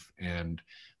relief. And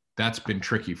that's been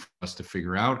tricky for us to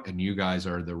figure out, and you guys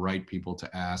are the right people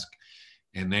to ask.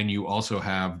 And then you also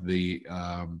have the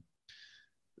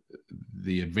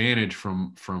advantage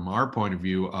from our point of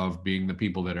view of being the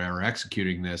people that are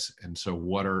executing this. And so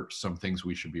what are some things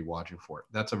we should be watching for?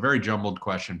 That's a very jumbled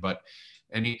question, but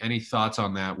any thoughts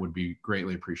on that would be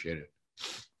greatly appreciated.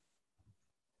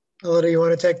 Ella, do you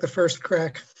want to take the first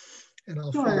crack, and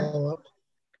I'll follow up?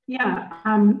 Yeah,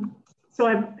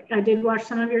 so I did watch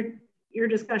some of your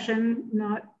discussion,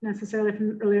 not necessarily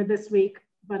from earlier this week,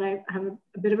 but I have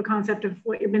a bit of a concept of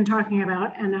what you've been talking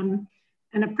about, and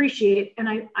appreciate. And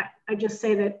I just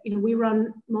say that we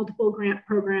run multiple grant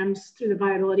programs through the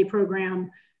viability program,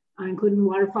 including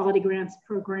water quality grants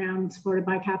program supported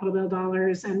by capital bill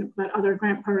dollars, but other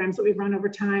grant programs that we've run over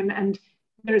time. And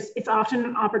it's often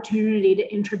an opportunity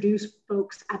to introduce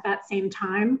folks at that same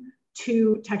time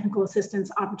to technical assistance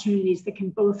opportunities that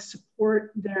can both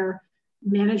support their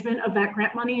management of that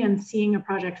grant money and seeing a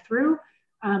project through,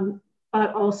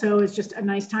 but also it's just a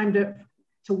nice time to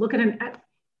look at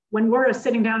when we're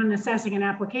sitting down and assessing an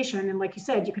application. And like you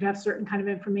said, you could have certain kind of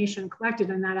information collected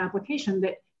in that application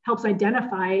that helps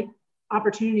identify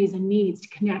opportunities and needs to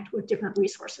connect with different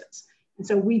resources. And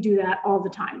so we do that all the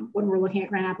time when we're looking at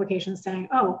grant applications, saying,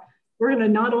 oh, we're going to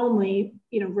not only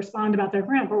respond about their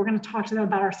grant, but we're going to talk to them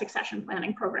about our succession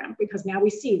planning program, because now we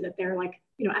see that they're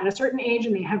at a certain age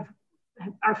and they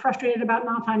are frustrated about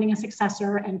not finding a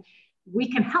successor, and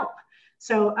we can help.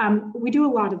 So we do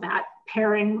a lot of that,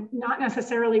 pairing, not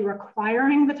necessarily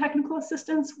requiring the technical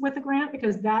assistance with a grant,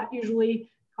 because that usually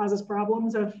causes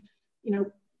problems of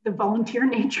the volunteer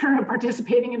nature of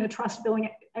participating in a trust building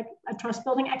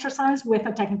exercise with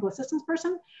a technical assistance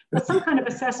person. But some kind of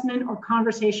assessment or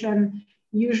conversation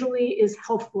usually is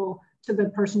helpful to the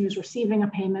person who's receiving a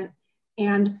payment,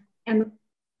 and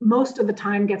most of the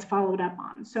time gets followed up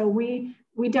on. So we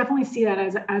definitely see that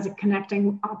as a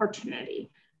connecting opportunity.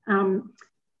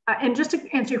 And just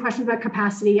to answer your question about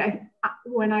capacity,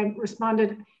 when I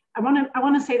responded, I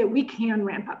want to say that we can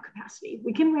ramp up capacity.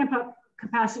 We can ramp up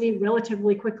capacity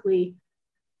relatively quickly,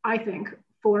 I think,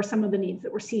 for some of the needs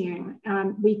that we're seeing.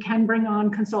 We can bring on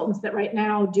consultants that right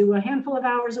now do a handful of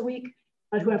hours a week,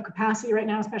 but who have capacity right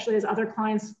now, especially as other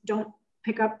clients don't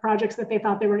pick up projects that they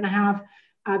thought they were going to have.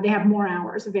 They have more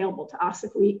hours available to us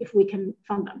if we can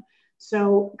fund them.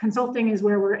 So consulting is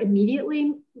where we're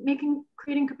immediately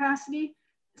creating capacity,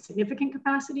 significant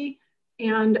capacity.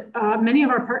 And many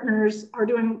of our partners are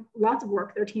doing lots of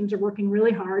work. Their teams are working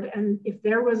really hard. And if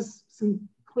there was some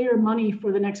clear money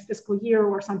for the next fiscal year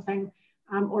or something,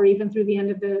 or even through the end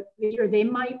of the year, they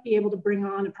might be able to bring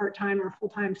on a part-time or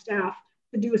full-time staff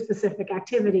to do a specific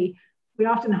activity. We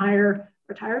often hire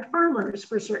retired farmers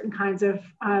for certain kinds of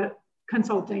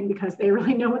consulting because they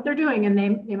really know what they're doing and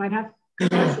they might have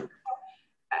capacity.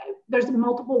 There's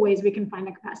multiple ways we can find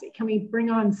the capacity. Can we bring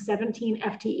on 17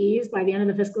 FTEs by the end of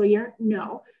the fiscal year?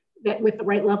 No. That with the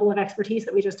right level of expertise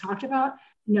that we just talked about?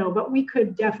 No, but we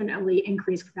could definitely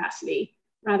increase capacity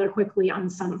rather quickly on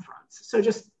some fronts. So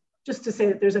just to say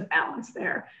that there's a balance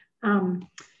there.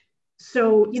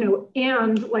 So,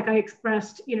 and like I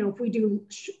expressed, if we do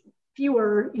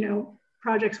fewer,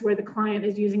 projects where the client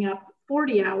is using up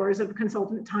 40 hours of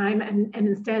consultant time and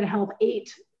instead help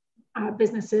 8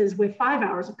 businesses with 5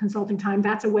 hours of consulting time,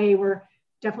 that's a way we're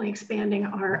definitely expanding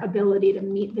our ability to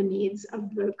meet the needs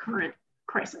of the current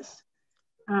crisis.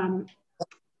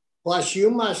 Plus, you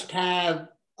must have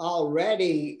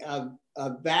already a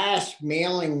vast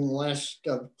mailing list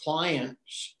of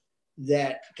clients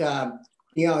that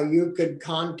you could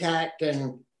contact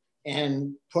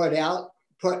and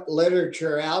put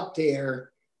literature out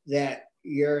there that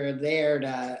you're there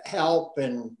to help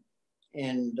and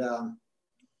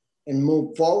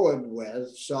move forward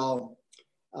with. So,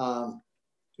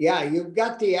 yeah, you've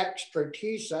got the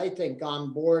expertise, I think,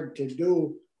 on board to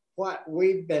do what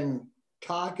we've been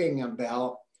talking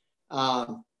about. I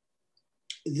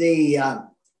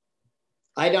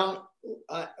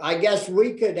guess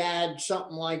we could add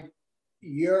something like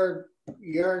your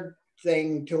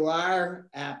thing to our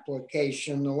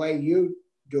application, the way you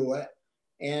do it,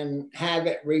 and have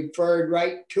it referred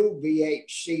right to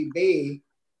VHCB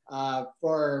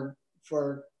for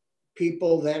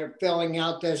people that are filling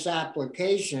out this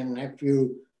application. If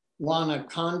you want to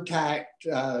contact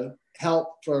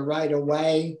help for right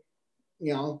away,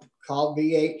 call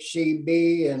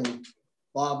VHCB and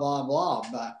blah, blah, blah.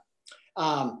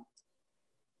 But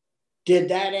did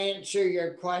that answer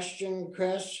your question,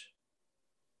 Chris?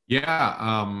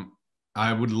 Yeah,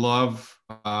 I would love,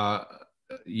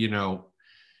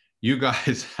 you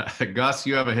guys, Gus,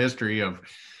 you have a history of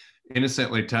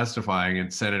innocently testifying in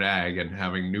Senate Ag and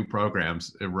having new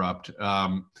programs erupt.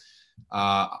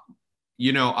 I'll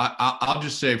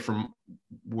just say from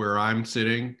where I'm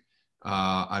sitting,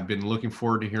 I've been looking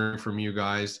forward to hearing from you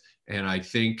guys. And I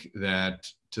think that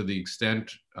to the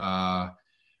extent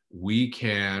we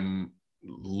can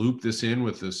loop this in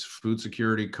with this food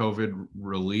security COVID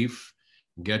relief,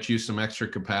 get you some extra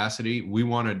capacity,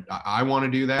 I want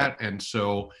to do that. And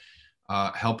so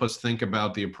help us think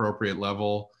about the appropriate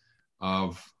level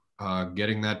of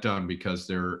getting that done, because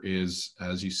there is,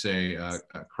 as you say, a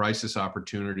crisis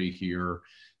opportunity here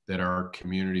that our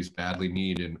communities badly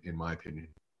need, in my opinion.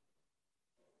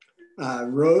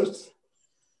 Ruth?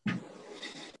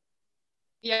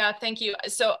 Yeah, thank you.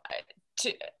 So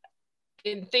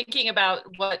in thinking about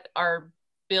what our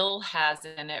bill has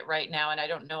in it right now, and I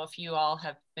don't know if you all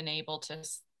have been able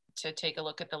to take a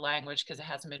look at the language because it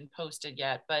hasn't been posted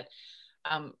yet, but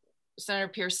Senator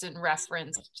Pearson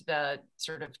referenced the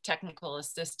sort of technical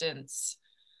assistance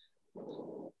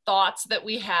thoughts that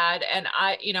we had. And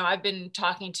I've been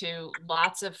talking to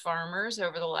lots of farmers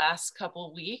over the last couple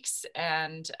of weeks,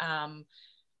 and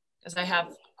as I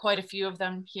have quite a few of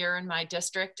them here in my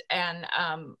district, and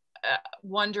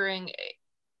wondering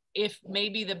if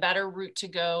maybe the better route to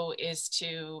go is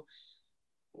to,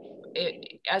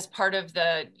 as part of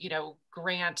the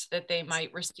grant that they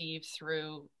might receive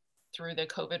through the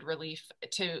COVID relief,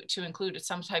 to include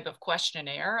some type of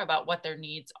questionnaire about what their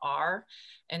needs are.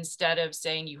 Instead of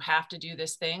saying you have to do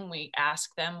this thing, we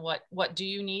ask them, what do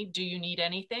you need? Do you need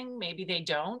anything? Maybe they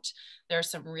don't.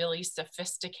 There's some really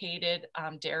sophisticated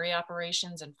dairy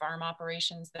operations and farm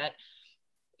operations that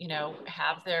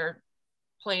have their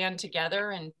plan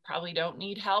together and probably don't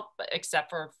need help, except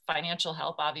for financial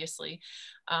help, obviously,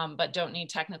 but don't need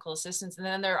technical assistance. And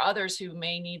then there are others who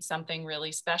may need something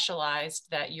really specialized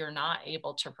that you're not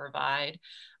able to provide.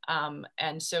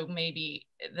 And so maybe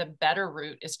the better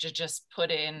route is to just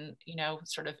put in,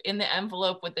 sort of in the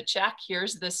envelope with the check,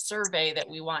 here's this survey that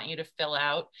we want you to fill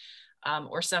out,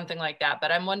 or something like that.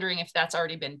 But I'm wondering if that's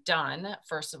already been done,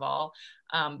 first of all.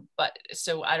 But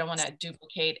so I don't want to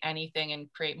duplicate anything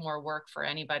and create more work for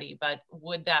anybody, but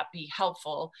would that be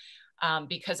helpful?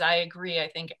 Because I agree, I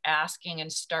think asking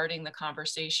and starting the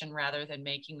conversation rather than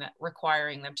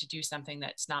requiring them to do something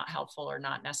that's not helpful or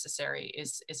not necessary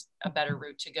is a better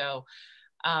route to go.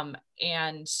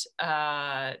 And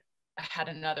I had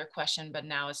another question, but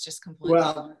now it's just completely in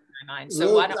my mind.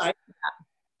 So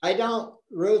Ruth,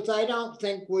 Ruth, I don't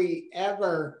think we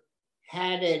ever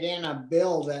had it in a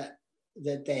bill that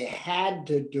they had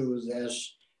to do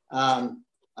this.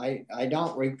 I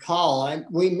don't recall.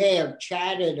 We may have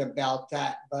chatted about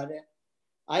that, but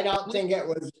I don't think it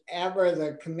was ever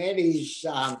the committee's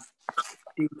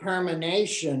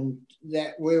determination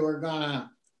that we were going to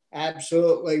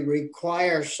absolutely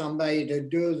require somebody to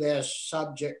do this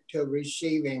subject to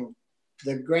receiving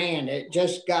the grant. It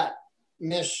just got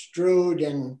misstrued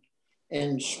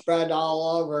and spread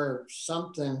all over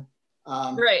something.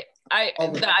 Right.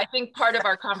 I think part of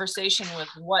our conversation was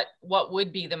what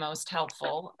would be the most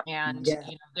helpful, and Yeah.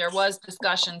 you know, there was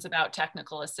discussions about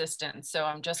technical assistance. So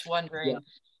I'm just wondering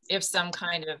if some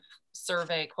kind of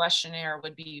survey questionnaire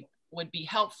would be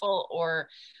helpful, or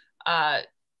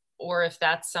if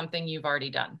that's something you've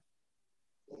already done.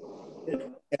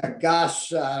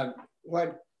 Gus,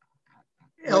 what?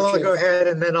 Ella, go ahead,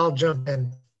 and then I'll jump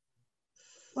in.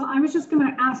 Well, I was just going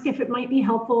to ask if it might be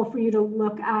helpful for you to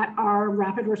look at our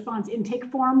rapid response intake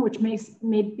form, which may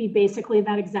be basically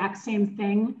that exact same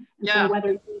thing. And yeah. So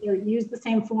whether you either use the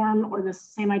same form or the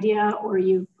same idea, or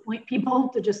you point people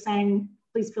to just saying,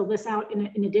 please fill this out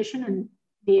in addition, and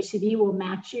the HCD will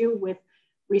match you with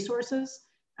resources.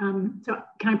 So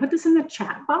can I put this in the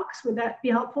chat box? Would that be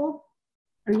helpful?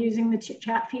 Are you using the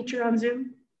chat feature on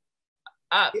Zoom?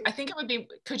 I think it would be,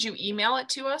 could you email it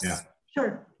to us? Yeah.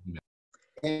 Sure.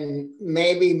 And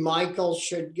maybe Michael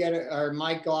should get it, or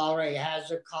Michael already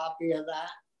has a copy of that.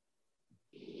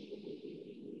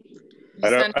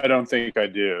 I don't think I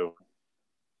do.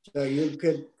 So you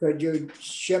could you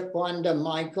ship one to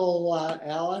Michael,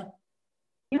 Ella?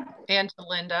 Yeah. And to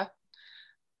Linda.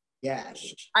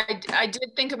 Yes. I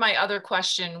did think of my other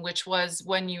question, which was,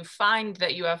 when you find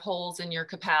that you have holes in your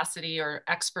capacity or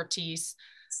expertise,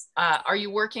 are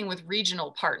you working with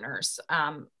regional partners,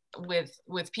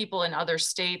 with people in other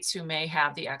states who may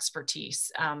have the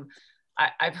expertise?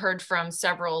 I've heard from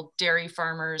several dairy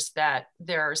farmers that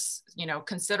there's, you know,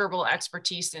 considerable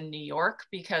expertise in New York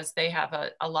because they have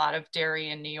a lot of dairy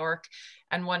in New York,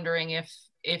 and wondering if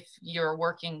you're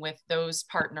working with those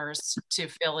partners to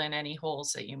fill in any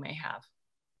holes that you may have.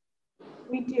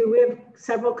 We do. We have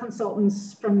several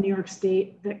consultants from New York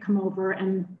State that come over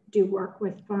and do work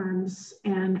with farms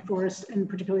and forests, and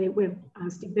particularly with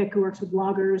Steve Bick, who works with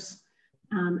loggers.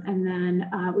 And then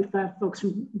we've got folks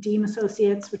from Deem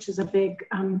Associates, which is a big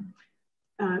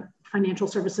financial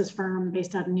services firm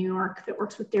based out of New York that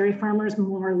works with dairy farmers,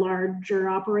 more larger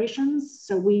operations.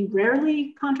 So we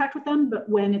rarely contract with them, but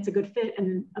when it's a good fit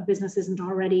and a business isn't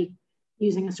already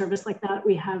using a service like that,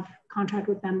 we have contracted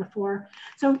with them before.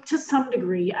 So to some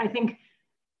degree, I think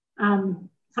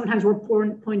sometimes we're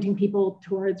pointing people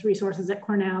towards resources at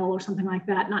Cornell or something like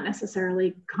that, not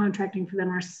necessarily contracting for them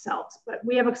ourselves. But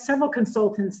we have several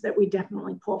consultants that we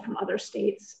definitely pull from other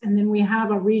states. And then we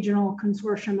have a regional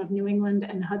consortium of New England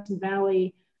and Hudson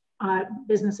Valley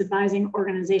business advising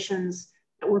organizations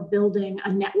that we're building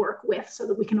a network with, so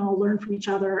that we can all learn from each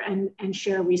other and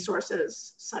share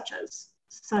resources such as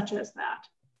that.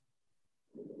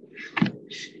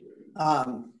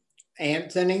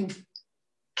 Anthony?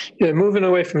 Yeah, moving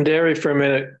away from dairy for a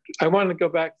minute, I wanted to go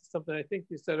back to something I think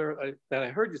you said, that I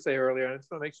heard you say earlier, and I just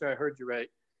want to make sure I heard you right.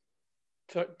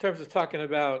 In terms of talking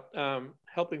about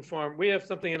helping farm, we have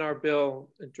something in our bill,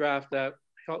 a draft that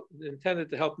intended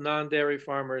to help non-dairy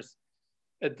farmers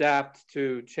adapt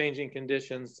to changing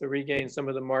conditions to regain some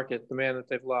of the market demand that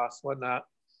they've lost, whatnot.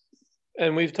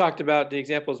 And we've talked about the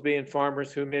examples being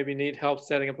farmers who maybe need help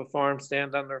setting up a farm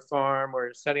stand on their farm,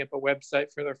 or setting up a website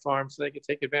for their farm so they could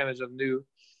take advantage of new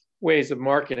ways of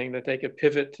marketing, that they could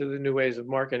pivot to the new ways of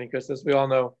marketing. Because as we all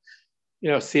know, you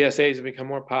know, CSAs have become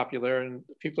more popular, and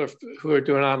people who are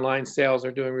doing online sales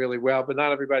are doing really well, but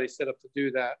not everybody's set up to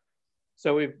do that.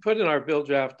 So we've put in our bill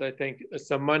draft, I think,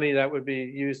 some money that would be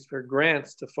used for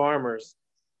grants to farmers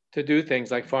to do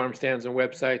things like farm stands and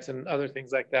websites and other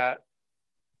things like that.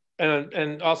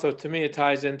 And also, to me, it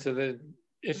ties into the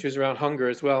issues around hunger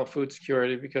as well, food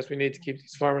security, because we need to keep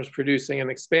these farmers producing and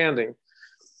expanding.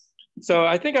 So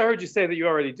I think I heard you say that you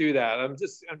already do that. I'm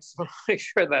just want to make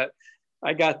sure that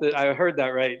I heard that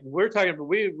right. We're talking,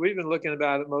 we've been looking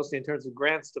about it mostly in terms of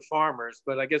grants to farmers,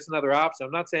 but I guess another option,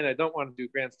 I'm not saying I don't want to do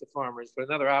grants to farmers, but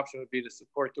another option would be to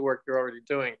support the work you're already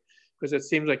doing, because it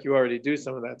seems like you already do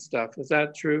some of that stuff. Is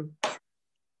that true?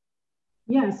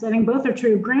 Yes, I think both are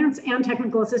true. Grants and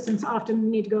technical assistance often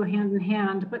need to go hand in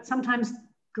hand, but sometimes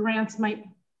grants might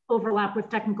overlap with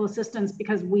technical assistance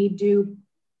because we do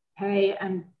pay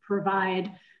and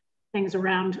provide things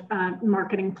around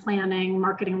marketing planning,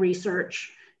 marketing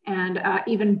research, and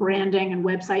even branding and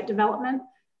website development.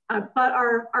 but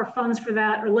our funds for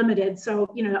that are limited. So,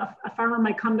 you know, a farmer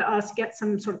might come to us, get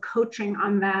some sort of coaching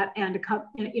on that, and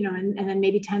and then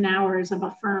maybe 10 hours of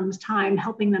a firm's time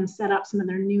helping them set up some of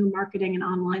their new marketing and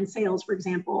online sales, for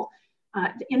example.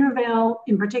 Intervale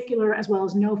in particular, as well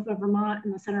as NOFA Vermont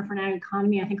and the Center for an Ag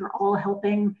Economy, I think are all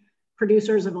helping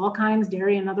producers of all kinds,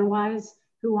 dairy and otherwise,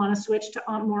 who want to switch to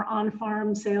more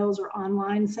on-farm sales or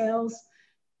online sales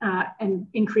and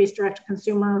increase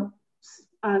direct-to-consumer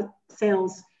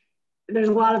sales. There's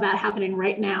a lot of that happening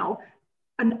right now.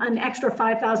 An extra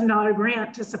 $5,000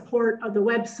 grant to support the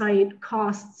website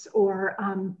costs or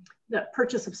the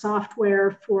purchase of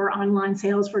software for online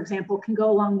sales, for example, can go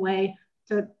a long way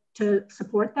to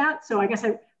support that. So I guess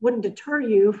I wouldn't deter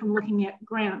you from looking at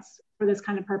grants for this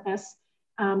kind of purpose.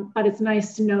 But it's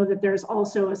nice to know that there's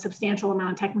also a substantial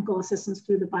amount of technical assistance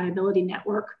through the Viability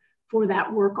Network for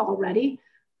that work already.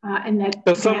 And that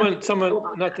so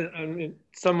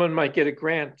someone might get a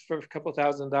grant for a couple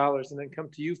 $1,000s and then come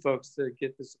to you folks to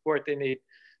get the support they need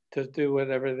to do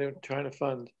whatever they're trying to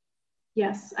fund.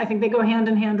 Yes, I think they go hand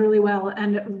in hand really well.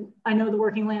 And I know the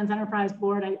Working Lands Enterprise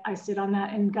Board, I sit on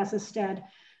that in Gus's stead,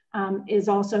 is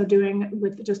also doing,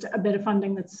 with just a bit of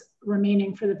funding that's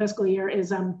remaining for the fiscal year,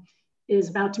 is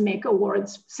about to make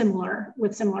awards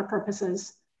with similar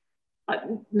purposes, but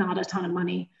not a ton of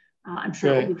money. I'm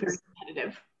sure it will be very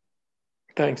competitive.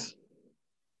 Thanks.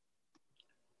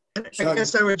 I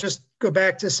guess I would just go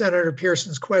back to Senator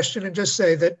Pearson's question and just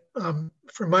say that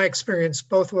from my experience,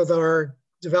 both with our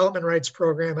development rights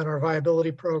program and our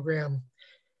viability program,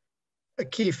 a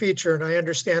key feature, and I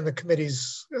understand the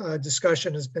committee's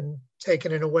discussion has been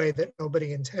taken in a way that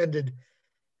nobody intended,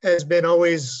 has been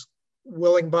always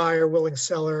willing buyer, willing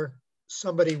seller.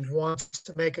 Somebody wants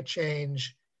to make a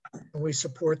change and we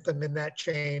support them in that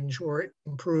change or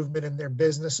improvement in their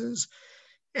businesses.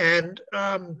 And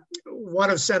one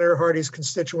of Senator Hardy's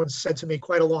constituents said to me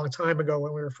quite a long time ago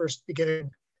when we were first beginning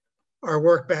our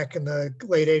work back in the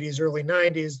late 80s, early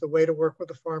 90s, the way to work with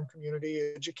the farm community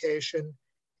is education,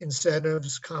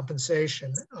 incentives,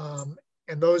 compensation.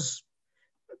 And those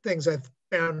things I've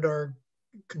found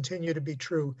continue to be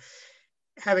true.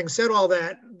 Having said all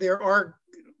that, there are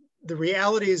the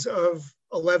realities of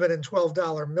 $11 and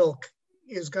 $12 milk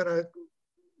is going to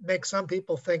make some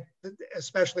people think,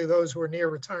 especially those who are near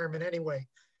retirement anyway,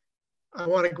 I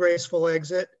want a graceful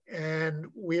exit, and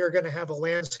we are going to have a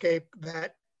landscape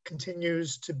that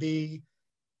continues to be,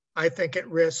 I think, at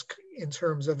risk in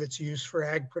terms of its use for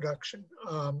ag production.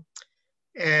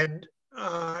 And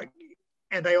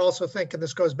I also think, and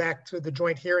this goes back to the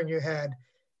joint hearing you had,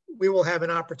 we will have an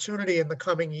opportunity in the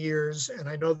coming years, and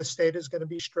I know the state is going to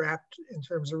be strapped in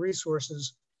terms of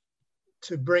resources,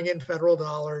 to bring in federal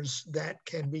dollars that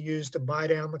can be used to buy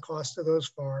down the cost of those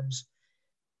farms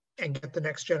and get the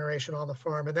next generation on the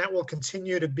farm. And that will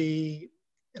continue to be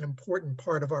an important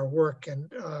part of our work.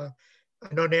 And I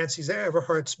know Nancy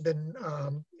Everhart's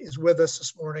is with us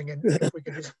this morning, and if we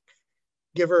could just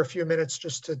give her a few minutes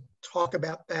just to talk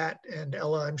about that. And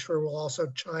Ella, I'm sure, will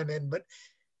also chime in. But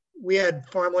we had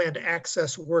farmland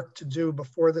access work to do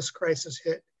before this crisis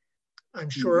hit. I'm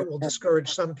sure it will discourage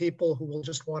some people who will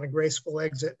just want a graceful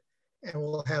exit, and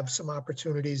we'll have some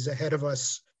opportunities ahead of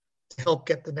us to help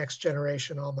get the next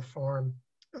generation on the farm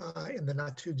in the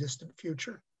not too distant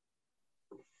future.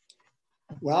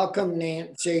 Welcome,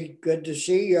 Nancy. Good to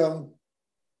see you.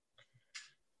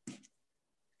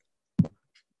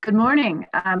 Good morning.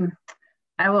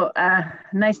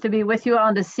 Nice to be with you all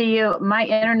and to see you. My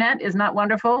internet is not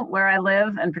wonderful where I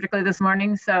live, and particularly this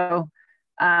morning. So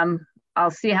I'll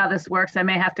see how this works. I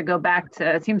may have to go back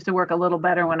to, it seems to work a little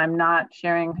better when I'm not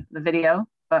sharing the video,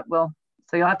 but so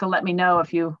you'll have to let me know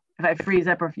if I freeze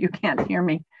up or if you can't hear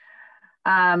me.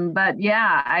 But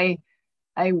yeah,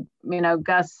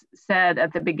 Gus said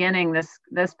at the beginning,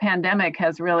 this pandemic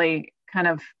has really kind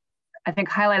of, I think,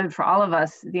 highlighted for all of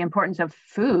us the importance of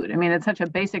food. I mean, it's such a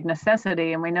basic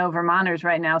necessity, and we know Vermonters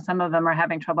right now, some of them are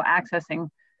having trouble accessing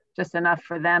just enough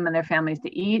for them and their families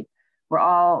to eat. We're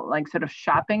all like sort of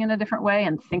shopping in a different way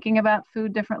and thinking about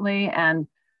food differently. And,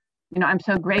 I'm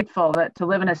so grateful to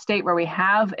live in a state where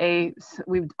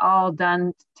we've all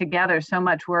done together so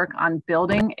much work on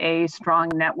building a strong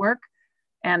network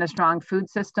and a strong food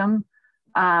system.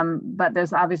 But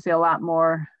there's obviously a lot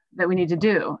more that we need to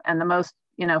do. And the most,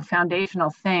 foundational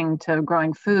thing to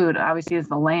growing food obviously is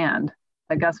the land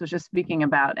that Gus was just speaking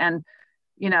about. And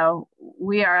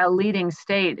we are a leading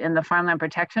state in the farmland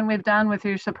protection we've done with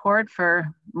your support for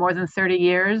more than 30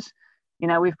 years.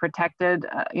 We've protected,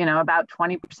 about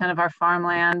 20% of our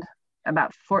farmland,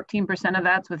 about 14% of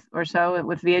that's with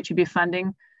VHEB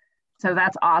funding. So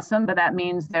that's awesome, but that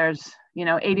means there's,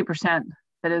 80%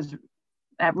 that is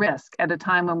at risk at a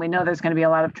time when we know there's going to be a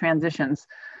lot of transitions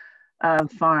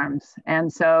of farms.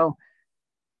 And so,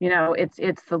 you know,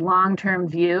 it's the long-term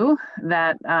view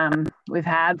that we've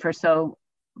had for so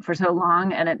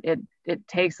long, and it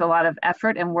takes a lot of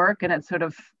effort and work, and it's sort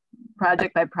of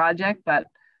project by project, but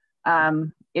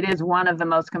it is one of the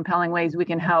most compelling ways we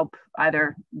can help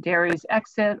either dairies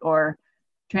exit or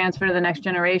transfer to the next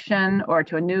generation or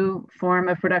to a new form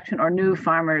of production, or new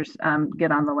farmers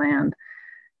get on the land.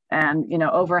 And, you know,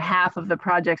 over half of the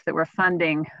projects that we're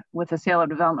funding with the sale of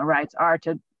development rights are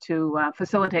to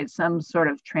facilitate some sort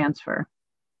of transfer.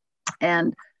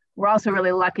 And we're also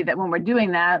really lucky that when we're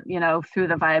doing that, you know, through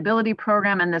the viability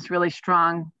program and this really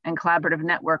strong and collaborative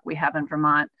network we have in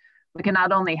Vermont, we can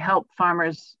not only help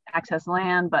farmers access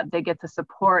land, but they get the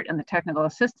support and the technical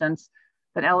assistance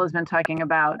that Ella's been talking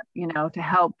about, you know, to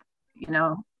help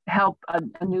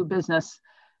a new business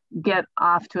get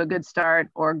off to a good start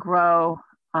or grow,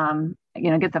 you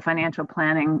know, get the financial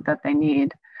planning that they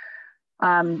need.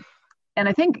 And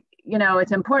I think, you know,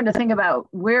 it's important to think about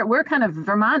we're kind of,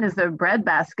 Vermont is the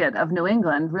breadbasket of New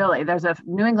England, really. There's a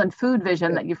New England food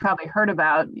vision that you've probably heard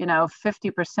about, you know,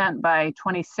 50% by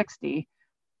 2060.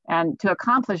 And to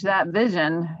accomplish that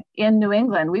vision in New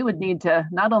England, we would need to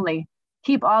not only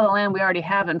keep all the land we already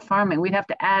have in farming, we'd have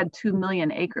to add 2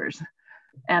 million acres.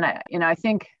 And I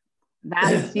think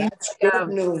that seems good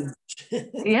news.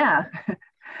 Yeah,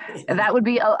 that would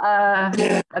be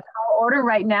a tall order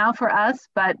right now for us.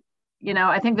 But, you know,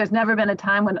 I think there's never been a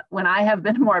time when I have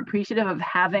been more appreciative of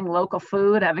having local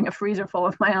food, having a freezer full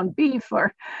of my own beef,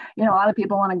 or, you know, a lot of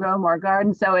people want to grow more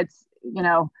gardens. So it's, you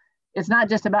know, it's not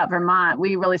just about Vermont.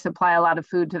 We really supply a lot of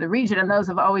food to the region, and those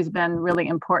have always been really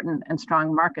important and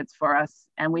strong markets for us.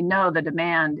 And we know the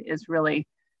demand is really,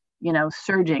 you know,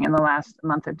 surging in the last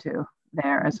month or two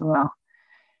there as well.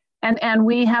 And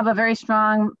we have a very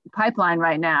strong pipeline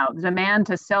right now. The demand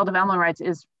to sell development rights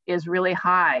is really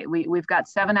high. We've got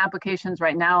 7 applications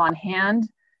right now on hand.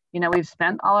 You know, we've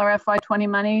spent all our FY20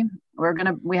 money.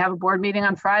 We have a board meeting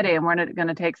on Friday, and we're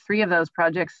gonna take 3 of those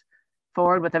projects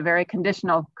forward with a very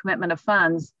conditional commitment of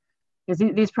funds, because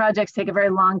these projects take a very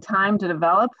long time to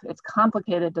develop. It's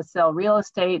complicated to sell real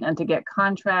estate and to get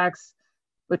contracts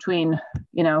between,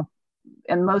 you know,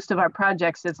 and most of our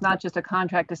projects, it's not just a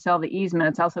contract to sell the easement,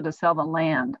 it's also to sell the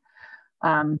land.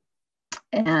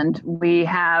 And we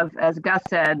have, as Gus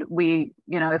said, you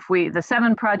know, the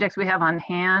 7 projects we have on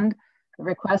hand, the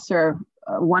requests are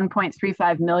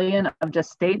 1.35 million of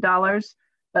just state dollars,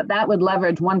 but that would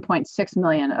leverage 1.6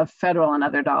 million of federal and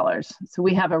other dollars. So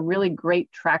we have a really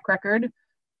great track record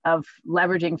of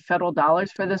leveraging federal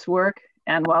dollars for this work.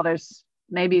 And while there's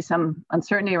maybe some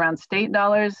uncertainty around state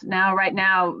dollars now, right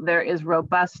now, there is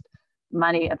robust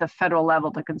money at the federal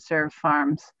level to conserve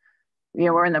farms. You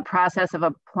know, we're in the process of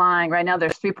applying. Right now,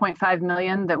 there's 3.5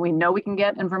 million that we know we can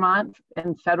get in Vermont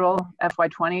in federal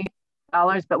FY20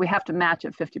 dollars, but we have to match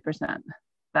it 50%.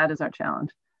 That is our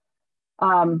challenge.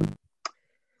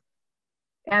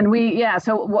 And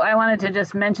so I wanted to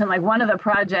just mention, like, one of the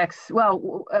projects,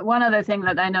 well, one other thing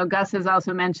that I know Gus has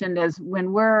also mentioned is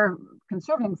when we're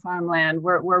conserving farmland,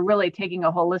 we're really taking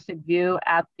a holistic view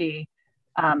at the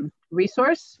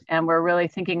resource, and we're really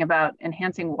thinking about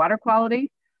enhancing water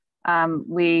quality.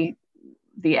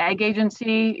 The Ag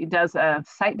Agency does a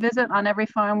site visit on every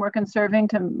farm we're conserving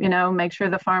to, you know, make sure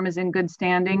the farm is in good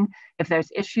standing. If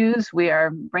there's issues, we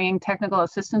are bringing technical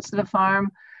assistance to the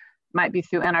farm. Might be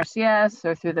through NRCS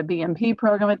or through the BMP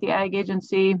program at the Ag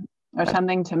Agency or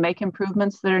something, to make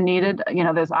improvements that are needed. You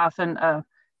know, there's often a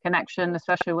connection,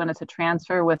 especially when it's a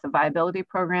transfer, with the viability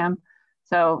program.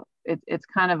 So it's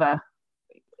kind of a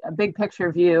big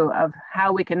picture view of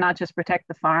how we can not just protect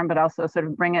the farm, but also sort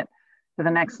of bring it to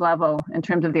the next level in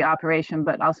terms of the operation,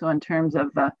 but also in terms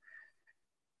of the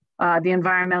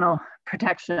environmental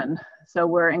protection. So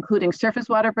we're including surface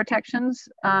water protections,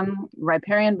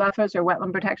 riparian buffers or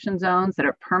wetland protection zones that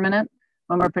are permanent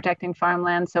when we're protecting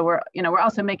farmland. So we're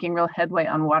also making real headway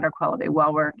on water quality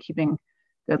while we're keeping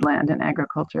good land in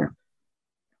agriculture.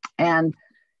 And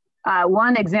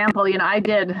one example, you know, I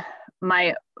did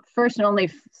my first and only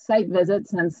site visit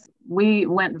since we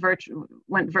went virtual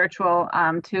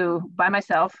by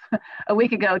myself a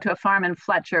week ago to a farm in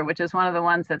Fletcher, which is one of the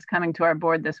ones that's coming to our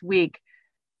board this week.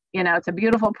 You know, it's a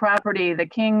beautiful property, the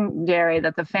King Dairy,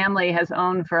 that the family has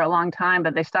owned for a long time,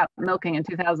 but they stopped milking in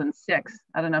 2006.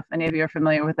 I don't know if any of you are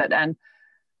familiar with it. And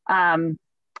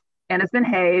it's been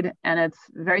hayed, and it's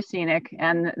very scenic.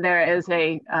 And there is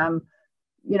a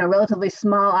relatively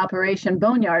small operation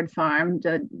boneyard farm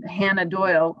that Hannah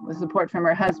Doyle, with support from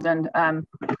her husband,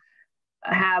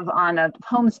 have on a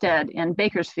homestead in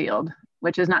Bakersfield.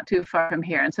 which is not too far from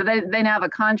here. And so they now have a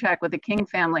contract with the King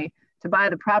family to buy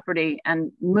the property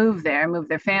and move there, move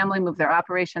their family, move their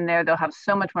operation there. They'll have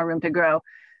so much more room to grow.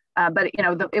 But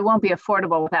it won't be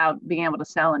affordable without being able to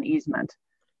sell an easement.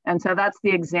 And so that's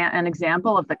an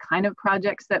example of the kind of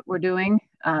projects that we're doing.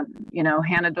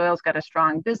 Hannah Doyle's got a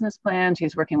strong business plan.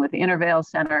 She's working with the Intervale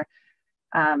Center.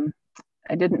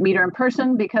 I didn't meet her in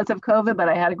person because of COVID, but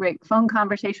I had a great phone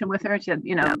conversation with her. She said,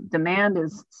 demand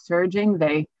is surging.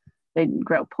 They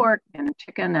grow pork and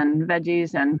chicken and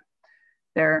veggies, and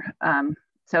they're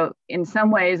so in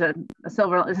some ways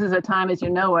this is a time, as you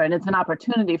know, and it's an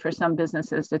opportunity for some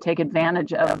businesses to take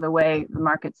advantage of the way the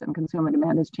markets and consumer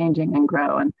demand is changing and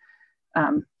grow. And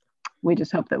we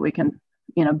just hope that we can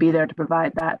be there to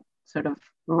provide that sort of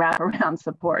wraparound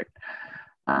support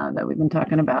that we've been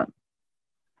talking about.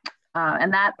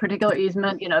 And that particular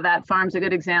easement, that farm's a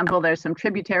good example. There's some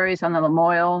tributaries on the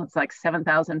Lamoille. It's like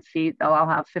 7,000 feet. They'll all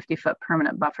have 50-foot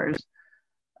permanent buffers.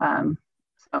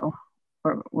 So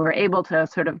we're able to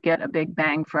sort of get a big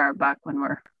bang for our buck when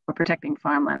we're protecting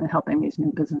farmland and helping these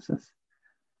new businesses.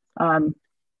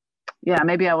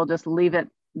 Maybe I will just leave it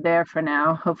there for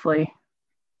now. Hopefully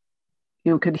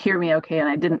you could hear me okay and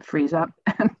I didn't freeze up.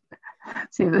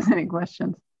 See if there's any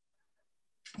questions.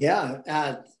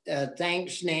 Yeah,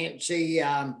 thanks, Nancy.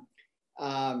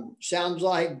 Sounds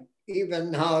like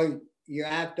even though you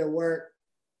have to work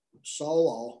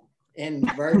solo and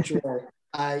virtual,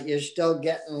 you're still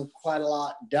getting quite a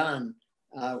lot done,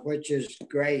 which is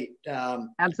great.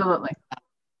 Absolutely.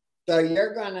 So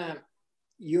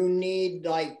you need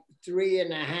like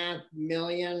 $3.5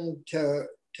 million to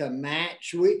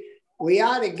match. We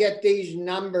ought to get these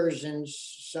numbers in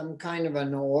some kind of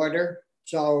an order,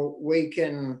 so we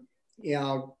can,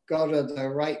 go to the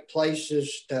right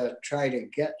places to try to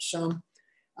get some.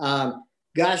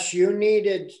 Gus, you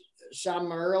needed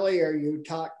some earlier. You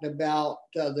talked about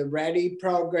the READY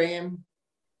program.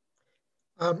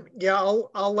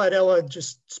 I'll let Ella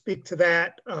just speak to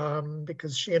that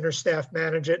because she and her staff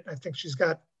manage it. I think she's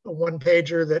got a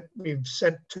one-pager that we've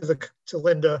sent to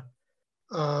Linda,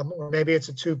 or maybe it's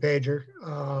a two-pager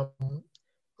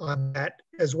on that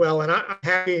as well. And I'm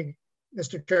happy,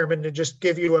 Mr. Chairman, to just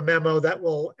give you a memo that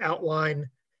will outline,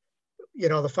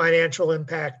 the financial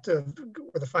impact or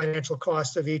the financial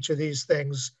cost of each of these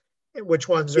things, and which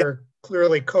ones are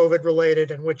clearly COVID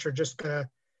related and which are just going to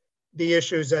be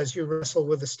issues as you wrestle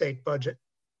with the state budget.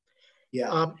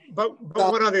 But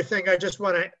one other thing I just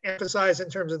want to emphasize in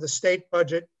terms of the state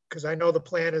budget, because I know the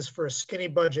plan is for a skinny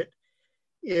budget,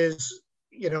 is,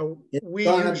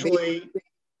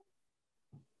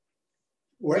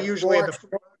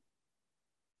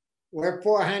 we're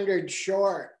 400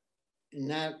 short,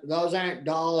 and those aren't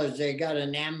dollars. They got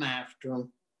an M after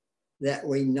them that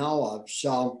we know of.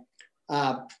 So,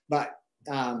 but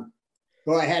go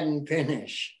ahead and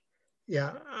finish.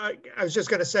 Yeah, I was just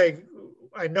going to say,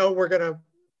 I know we're going to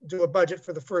do a budget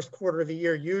for the first quarter of the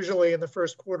year. Usually in the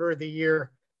first quarter of the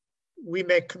year, we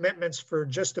make commitments for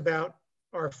just about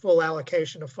our full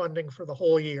allocation of funding for the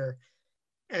whole year.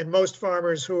 And most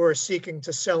farmers who are seeking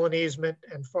to sell an easement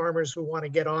and farmers who want to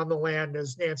get on the land,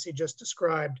 as Nancy just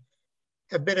described,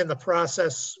 have been in the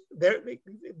process.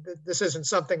 This isn't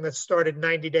something that started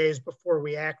 90 days before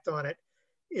we act on it.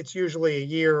 It's usually a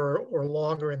year or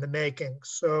longer in the making.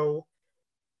 So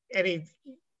any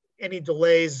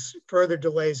delays, further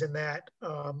delays in that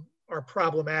are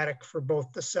problematic for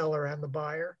both the seller and the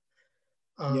buyer.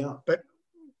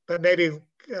 But maybe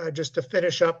just to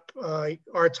finish up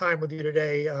our time with you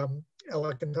today,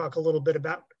 Ella can talk a little bit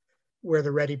about where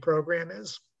the READY program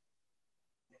is.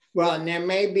 Well, and there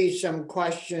may be some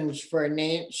questions for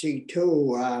Nancy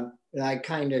too, that I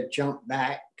kind of jumped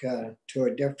back to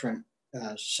a different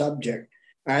subject.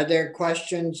 Are there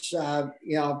questions,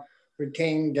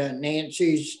 pertaining to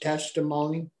Nancy's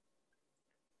testimony?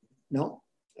 No?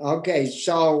 Okay,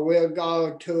 so we'll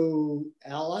go to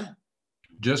Ella.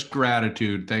 Just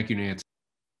gratitude. Thank you, Nancy.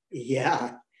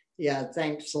 Yeah,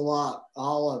 thanks a lot,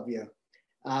 all of you.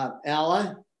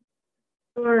 Ella?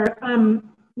 Sure. I'm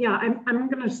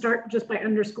going to start just by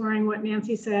underscoring what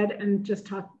Nancy said and just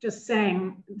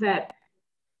saying that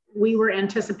we were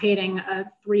anticipating a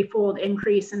threefold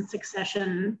increase in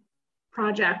succession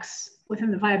projects within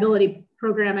the viability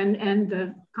program and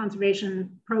the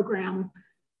conservation program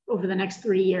over the next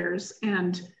 3 years.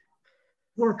 And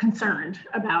we're concerned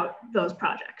about those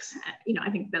projects. I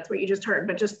think that's what you just heard,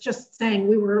 but just saying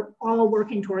we were all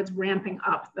working towards ramping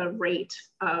up the rate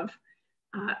of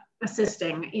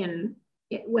assisting in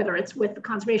whether it's with the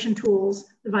conservation tools,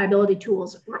 the viability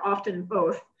tools. We're often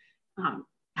both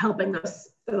helping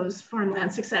those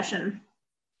farmland succession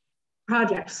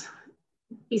projects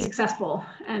be successful.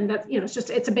 And that, you know,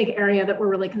 it's a big area that we're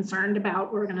really concerned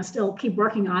about. We're going to still keep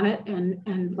working on it.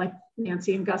 And like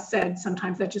Nancy and Gus said,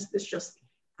 sometimes this just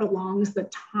prolongs the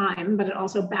time, but it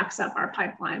also backs up our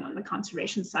pipeline on the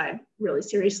conservation side really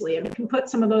seriously. And it can put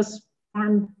some of those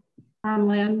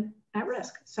farmland at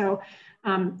risk. So,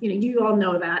 you know, you all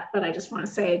know that, but I just want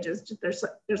to say,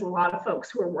 there's a lot of folks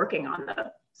who are working on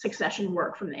the succession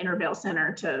work from the Intervale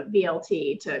Center to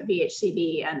VLT to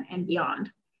VHCB and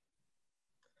beyond.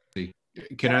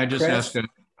 Can I just ask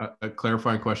a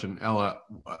clarifying question? Ella,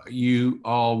 you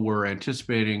all were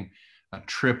anticipating a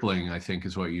tripling, I think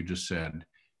is what you just said,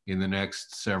 in the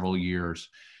next several years.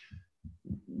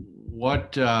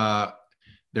 What,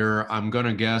 I'm going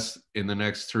to guess in the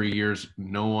next 3 years,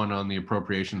 no one on the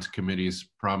appropriations committees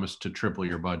promised to triple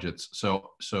your budgets.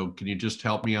 So can you just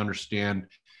help me understand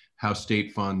how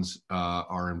state funds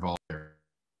are involved there?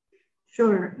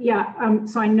 Sure, yeah.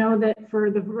 So I know that for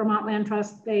the Vermont Land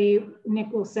Trust, Nick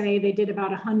will say they did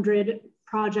about 100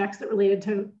 projects that related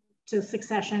to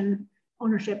succession,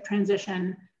 ownership,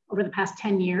 transition over the past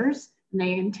 10 years. And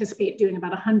they anticipate doing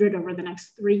about 100 over the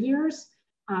next 3 years.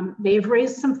 They've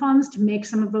raised some funds to make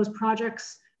some of those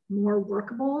projects more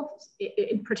workable,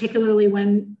 particularly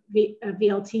when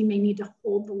VLT may need to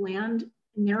hold the land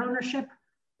in their ownership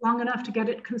long enough to get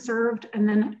it conserved, and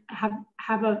then have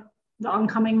the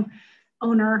oncoming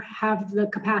owner have the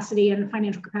capacity and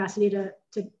financial capacity to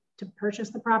purchase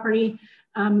the property.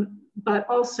 But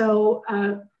also,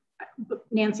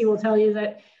 Nancy will tell you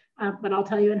that, but I'll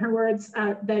tell you in her words,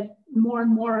 that more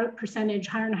and more percentage,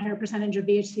 higher and higher percentage of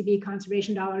VHCB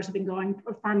conservation dollars have been going,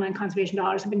 or farmland conservation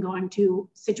dollars have been going to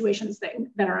situations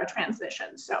that are a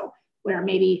transition. So where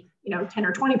maybe, you know, 10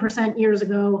 or 20% years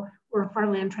ago were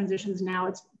farmland transitions, now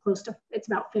it's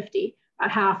about 50.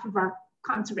 About half of our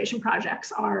conservation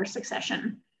projects are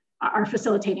succession, are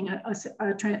facilitating a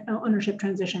ownership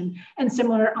transition. And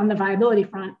similar on the viability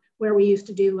front, where we used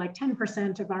to do like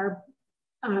 10% of our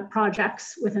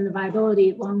projects within the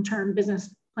viability long-term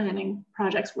business planning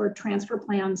projects were transfer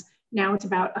plans. Now it's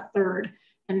about a third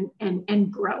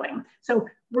and growing. So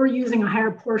we're using a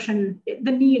higher portion.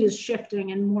 The need is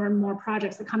shifting, and more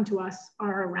projects that come to us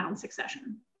are around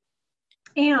succession.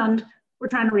 And we're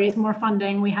trying to raise more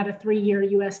funding. We had a 3-year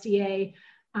USDA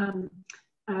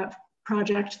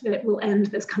project that will end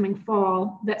this coming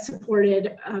fall that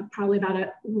supported probably about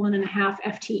 1.5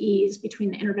 FTEs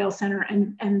between the Intervale Center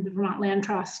and the Vermont Land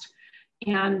Trust.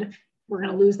 And we're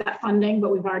going to lose that funding,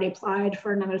 but we've already applied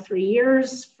for another 3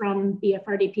 years from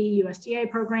BFRDP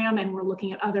USDA program, and we're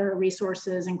looking at other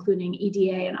resources, including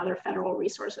EDA and other federal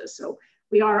resources. So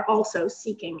we are also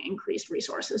seeking increased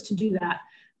resources to do that,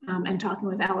 and talking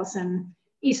with Allison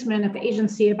Eastman at the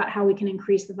agency about how we can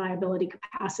increase the viability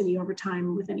capacity over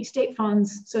time with any state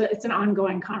funds. So it's an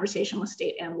ongoing conversation with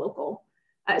state and local,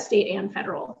 state and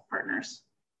federal partners.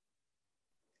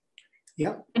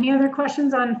 Yep. Any other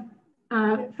questions on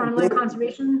farmland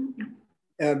conservation?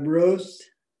 Bruce?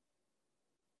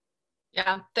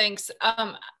 Yeah, thanks.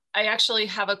 I actually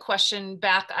have a question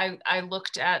back. I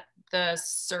looked at the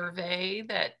survey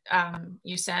that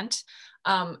you sent,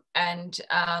 and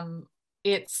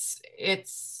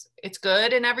it's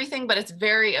good and everything, but it's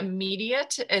very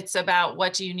immediate. It's about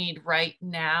what do you need right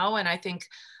now, and I think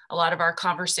a lot of our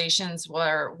conversations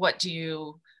were what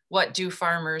do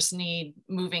farmers need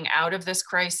moving out of this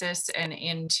crisis and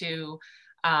into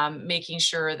making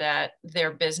sure that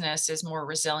their business is more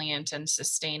resilient and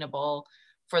sustainable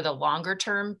for the longer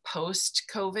term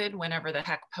post-COVID, whenever the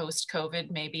heck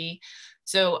post-COVID may be.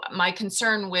 So my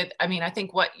concern with, I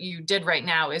think what you did right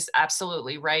now is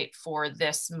absolutely right for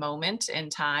this moment in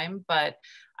time, but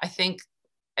I think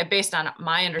based on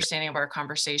my understanding of our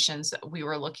conversations, we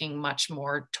were looking much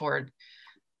more toward,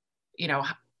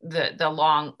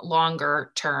 the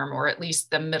longer term, or at least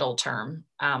the middle term.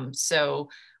 So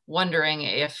wondering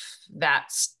if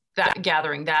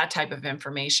gathering that type of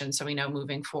information, so we know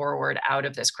moving forward out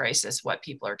of this crisis what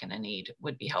people are going to need,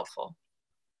 would be helpful.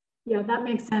 Yeah, that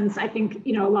makes sense. I think,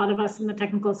 a lot of us in the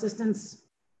technical assistance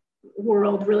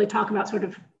world really talk about sort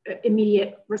of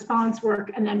immediate response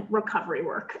work and then recovery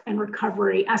work. And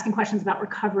recovery, asking questions about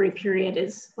recovery period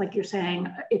is, like you're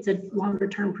saying, it's a longer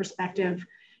term perspective.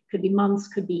 Could be months,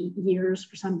 could be years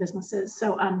for some businesses.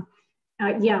 So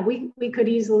yeah, we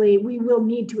will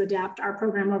need to adapt our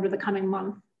program over the coming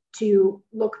month to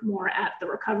look more at the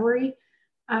recovery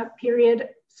period.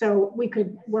 So we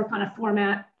could work on a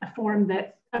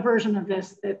version of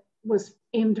this that was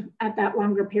aimed at that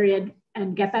longer period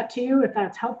and get that to you if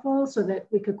that's helpful, so that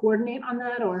we could coordinate on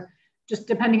that, or just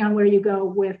depending on where you go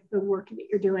with the work that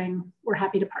you're doing, we're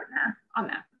happy to partner on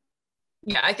that.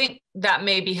 Yeah, I think that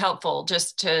may be helpful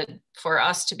just for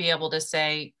us to be able to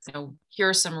say, you know, here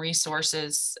are some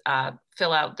resources,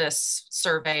 fill out this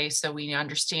survey so we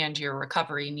understand your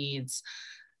recovery needs,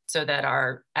 so that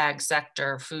our ag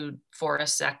sector, food,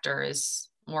 forest sector is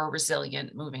more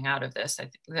resilient moving out of this.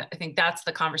 I think that's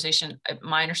the conversation,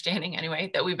 my understanding anyway,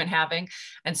 that we've been having.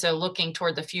 And so looking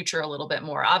toward the future a little bit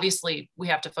more. Obviously, we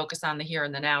have to focus on the here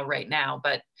and the now right now,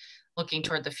 but looking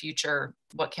toward the future,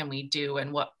 what can we do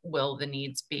and what will the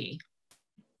needs be?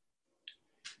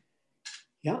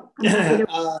 Yeah.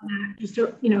 Just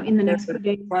you know, in the next few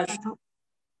days.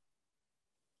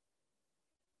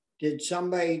 Did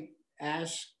somebody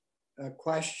ask a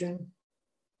question?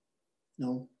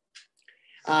 No.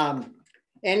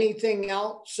 Anything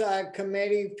else,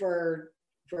 committee, for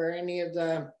any of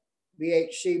the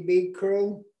VHCB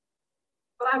crew?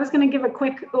 Well, I was going to give a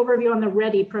quick overview on the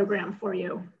READY program for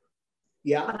you.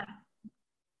 Yeah.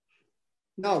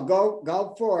 No,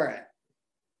 go for it.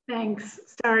 Thanks.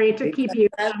 Sorry to keep you.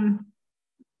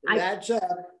 That's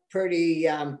a pretty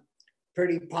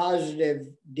positive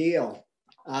deal.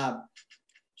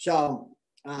 So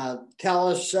tell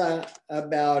us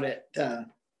about it,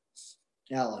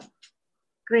 Ella.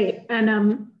 Great. And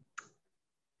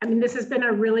I mean, this has been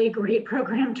a really great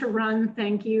program to run.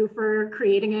 Thank you for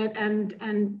creating it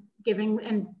and giving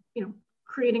and, you know,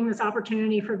 creating this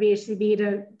opportunity for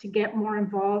VHCB to get more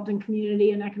involved in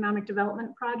community and economic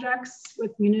development projects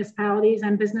with municipalities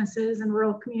and businesses and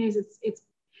rural communities.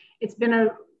 It's been a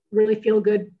really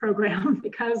feel-good program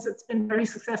because it's been very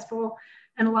successful,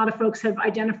 and a lot of folks have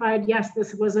identified, yes,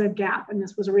 this was a gap and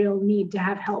this was a real need to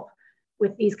have help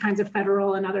with these kinds of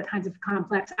federal and other kinds of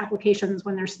complex applications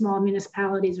when they're small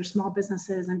municipalities or small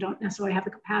businesses and don't necessarily have the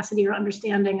capacity or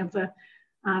understanding of the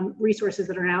resources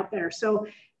that are out there. So,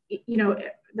 you know,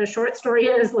 the short story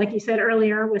is, like you said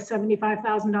earlier, with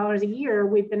 $75,000 a year,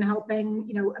 we've been helping,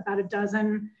 you know, about a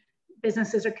dozen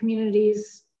businesses or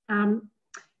communities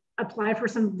apply for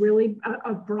some really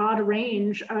a broad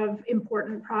range of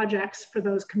important projects for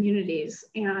those communities.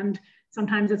 And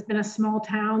sometimes it's been a small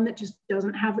town that just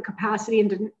doesn't have the capacity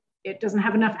and it doesn't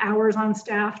have enough hours on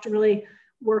staff to really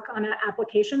work on an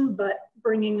application, but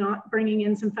bringing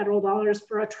in some federal dollars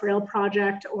for a trail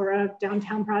project or a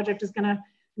downtown project is going to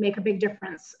make a big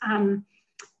difference.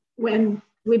 When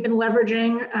we've been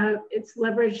leveraging, it's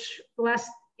leveraged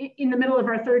in the middle of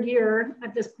our third year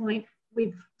at this point,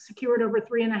 we've secured over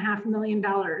 $3.5 million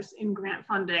in grant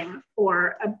funding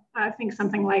for, I think,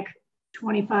 something like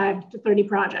 25 to 30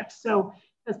 projects. So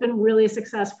that's been really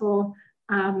successful.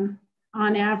 On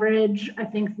average, I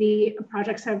think the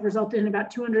projects have resulted in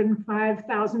about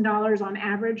 $205,000 on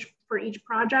average for each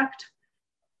project.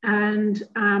 And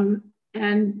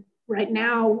right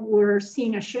now we're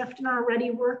seeing a shift in our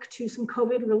READY work to some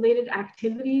COVID-related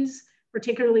activities,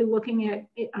 particularly looking at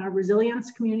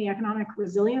resilience, community economic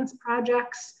resilience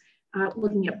projects,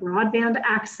 looking at broadband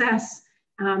access,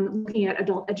 looking at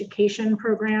adult education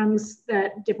programs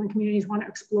that different communities want to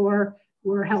explore.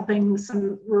 We're helping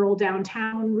some rural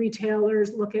downtown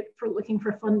retailers looking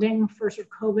for funding for sort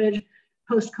of COVID,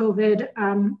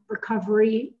 post-COVID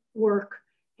recovery work,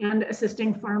 and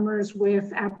assisting farmers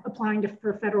with applying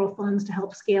for federal funds to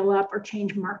help scale up or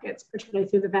change markets, particularly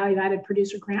through the Value-Added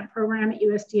Producer Grant Program at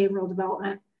USDA Rural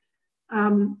Development.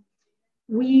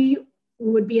 We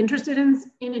would be interested in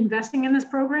investing in this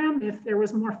program if there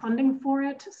was more funding for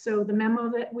it. So the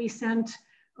memo that we sent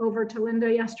over to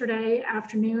Linda yesterday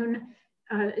afternoon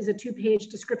is a 2-page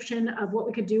description of what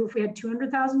we could do if we had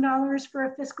 $200,000 for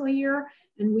a fiscal year,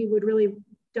 and we would really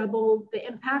double the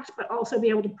impact, but also be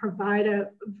able to provide a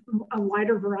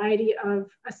wider variety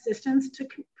of assistance to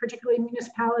particularly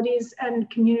municipalities and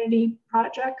community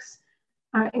projects,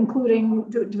 including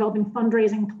developing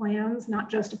fundraising plans, not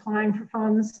just applying for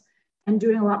funds, and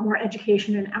doing a lot more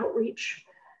education and outreach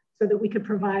so that we could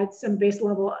provide some base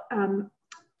level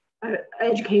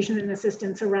education and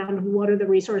assistance around what are the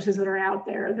resources that are out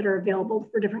there that are available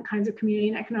for different kinds of community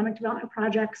and economic development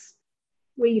projects.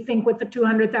 We think with the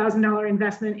 $200,000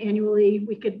 investment annually,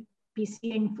 we could be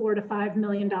seeing $4 to $5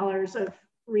 million of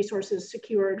resources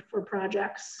secured for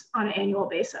projects on an annual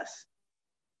basis.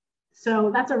 So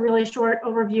that's a really short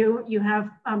overview. You have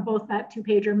both that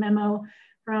 2-pager memo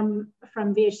from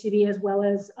VHCB as well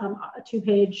as a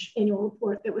 2-page annual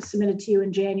report that was submitted to you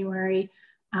in January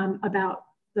about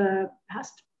the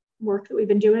past work that we've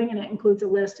been doing, and it includes a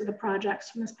list of the projects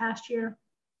from this past year.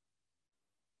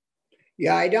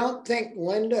 Yeah, I don't think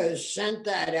Linda has sent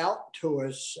that out to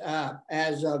us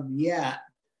as of yet.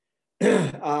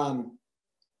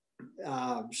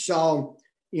 So,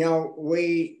 you know,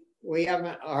 we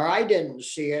haven't, or I didn't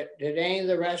see it. Did any of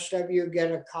the rest of you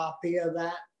get a copy of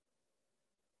that?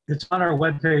 It's on our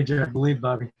webpage, I believe,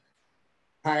 Bobby.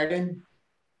 Pardon?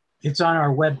 It's on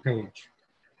our webpage.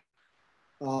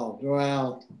 Oh,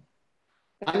 well,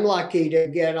 I'm lucky to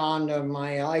get onto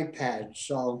my iPad,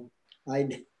 so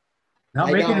I Not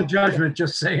I making a don't- judgment,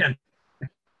 just saying.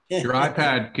 Your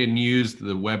iPad can use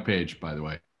the webpage, by the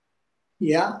way.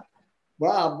 Yeah.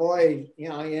 Well, boy, you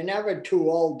know, you're never too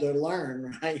old to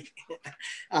learn, right?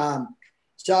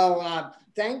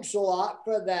 Thanks a lot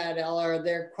for that, Ella. Are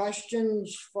there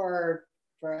questions for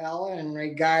Ella in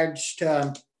regards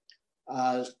to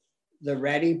the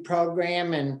READY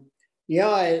program? And, you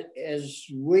know, as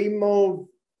we move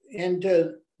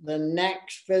into the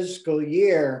next fiscal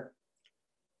year,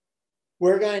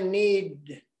 we're going to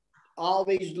need all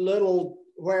these little,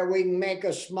 where we can make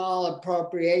a small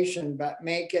appropriation, but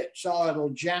make it so it'll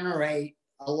generate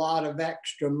a lot of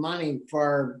extra money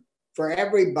for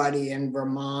everybody in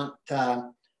Vermont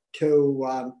to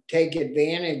take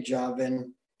advantage of.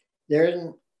 And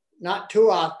there's not too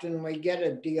often we get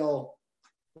a deal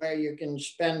where you can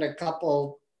spend a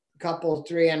couple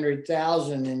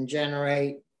 300,000 and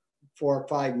generate 4 or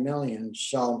 5 million.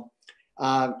 So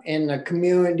in the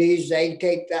communities, they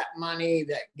take that money,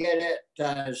 that get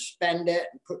it, spend it,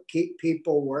 keep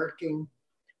people working.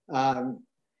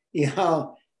 You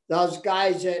know, those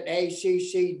guys at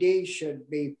ACCD should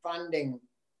be funding.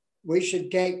 We should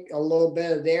take a little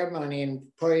bit of their money and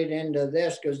put it into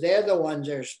this, because they're the ones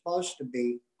that are supposed to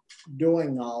be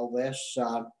doing all this.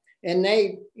 And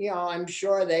they, you know, I'm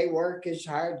sure they work as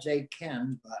hard as they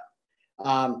can,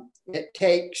 but it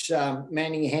takes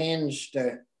many hands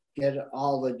to get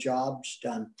all the jobs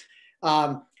done.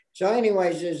 So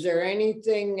anyways, is there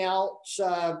anything else,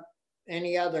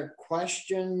 any other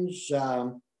questions?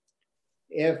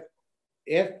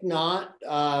 If not,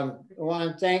 I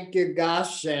want to thank you,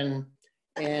 Gus, and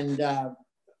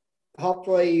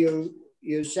hopefully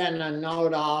you send a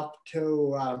note off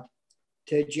to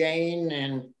Jane.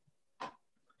 And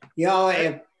you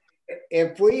know,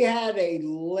 if we had a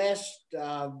list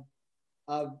of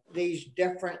these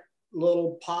different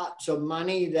little pots of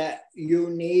money that you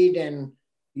need and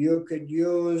you could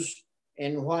use,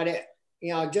 and what it,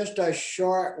 you know, just a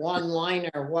short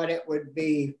one-liner, what it would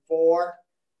be for,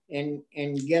 and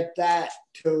get that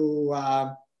to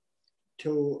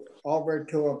over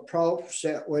to approach,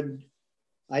 it would,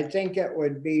 I think it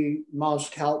would be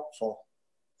most helpful.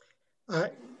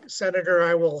 Senator,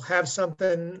 I will have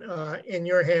something in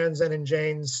your hands and in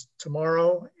Jane's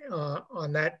tomorrow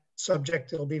on that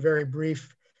subject. It'll be very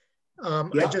brief.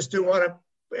 I just do want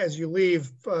to, as you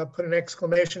leave, put an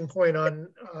exclamation point on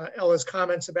Ella's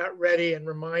comments about READY, and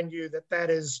remind you that that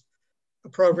is a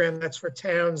program that's for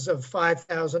towns of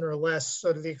 5,000 or less.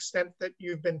 So to the extent that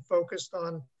you've been focused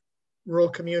on rural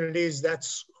communities,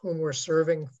 that's whom we're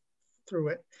serving through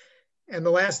it. And the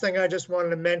last thing I just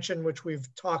wanted to mention, which we've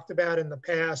talked about in the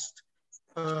past,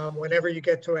 whenever you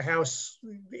get to a house,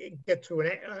 get to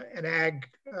an ag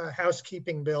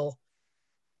housekeeping bill,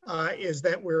 is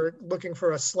that we're looking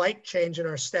for a slight change in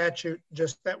our statute,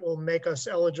 just that will make us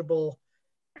eligible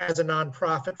as a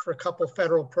nonprofit for a couple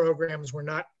federal programs we're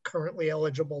not currently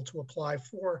eligible to apply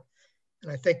for. And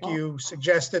I think you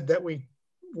suggested that we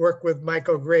work with Mike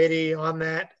O'Grady on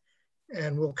that,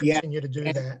 and we'll continue to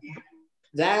do that.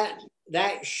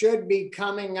 That should be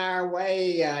coming our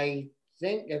way. I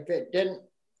think if it didn't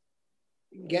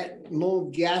get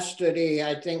moved yesterday,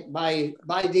 I think by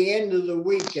the end of the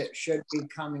week, it should be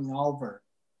coming over.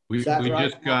 We right?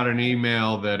 just got an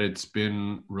email that it's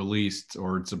been released,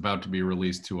 or it's about to be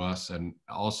released to us, and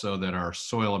also that our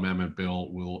soil amendment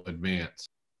bill will advance.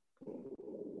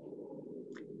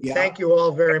 Yeah. Thank you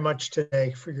all very much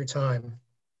today for your time.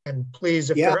 And please,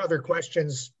 if there are other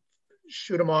questions,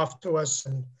 shoot them off to us.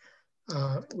 And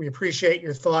we appreciate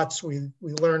your thoughts. We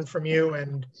learn from you,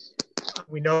 and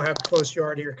we know how close you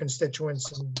are to your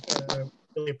constituents, and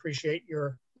really appreciate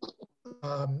your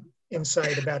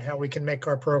insight about how we can make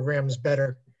our programs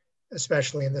better,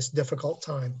 especially in this difficult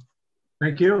time.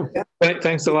 Thank you.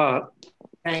 Thanks a lot.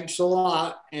 Thanks a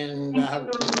lot. And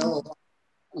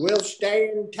we'll stay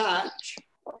in touch.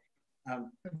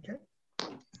 Okay.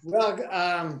 Well,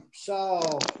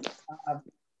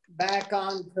 back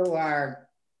on to our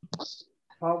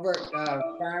covert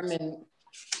farm and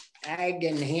ag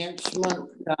enhancement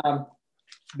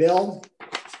bill.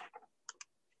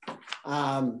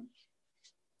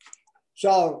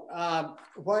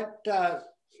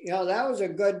 You know, that was a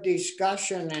good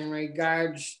discussion in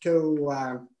regards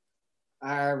to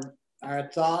our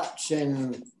thoughts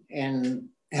in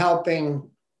helping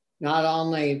not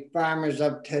only farmers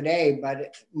of today,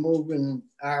 but moving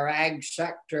our ag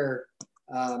sector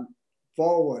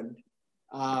forward.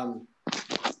 So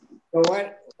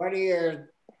what are your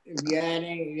you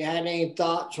had any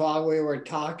thoughts while we were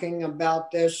talking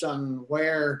about this on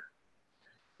where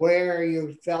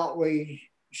you felt we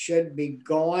should be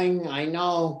going? I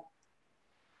know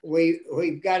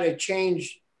we've got to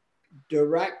change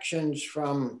directions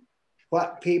from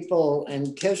what people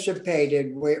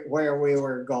anticipated where we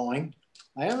were going.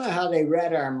 I don't know how they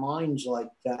read our minds like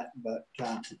that, but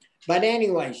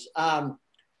anyways, you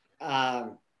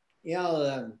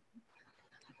know,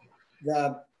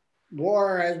 the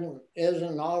war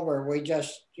isn't over. We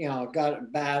just, you know, got a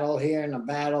battle here and a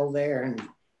battle there,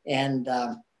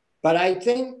 but I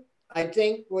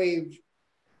think we've,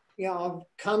 you know,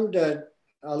 come to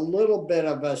a little bit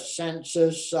of a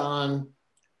census on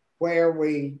where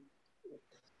we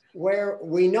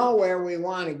know where we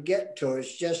want to get to.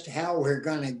 It's just how we're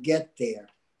going to get there.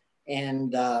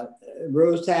 And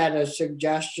Ruth had a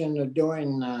suggestion of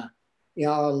doing, you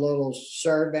know, a little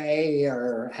survey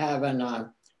or having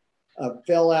a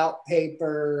fill out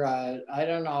paper. I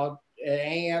don't know.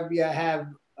 Any of you have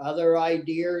other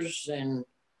ideas? And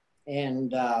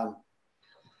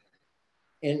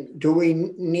do we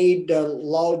need to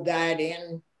load that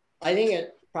in? I think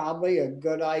it's probably a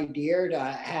good idea to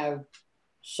have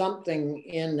something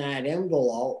in that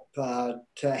envelope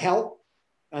to help.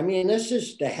 I mean, this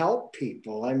is to help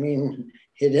people. I mean,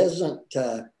 it isn't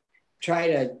to try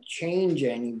to change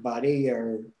anybody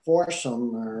or force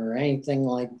them or anything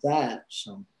like that.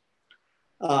 So,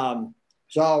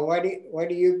 so what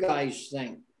do you guys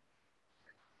think?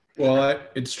 Well,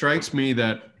 it strikes me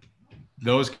that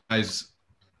those guys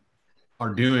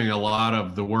are doing a lot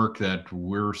of the work that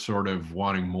we're sort of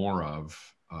wanting more of.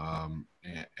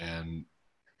 And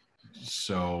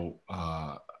so,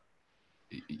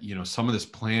 you know, some of this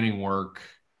planning work,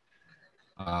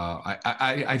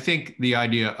 I think the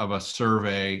idea of a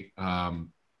survey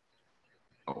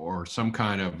or some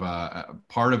kind of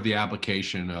part of the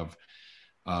application of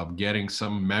getting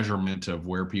some measurement of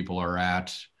where people are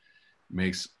at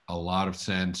makes a lot of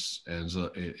sense, as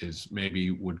is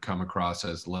maybe would come across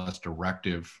as less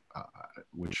directive,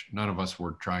 which none of us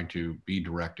were trying to be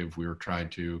directive. We were trying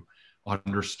to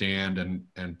understand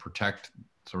and protect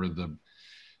sort of the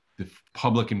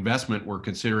public investment we're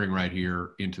considering right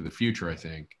here into the future, I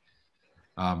think.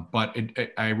 But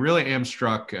I really am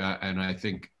struck, and I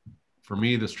think for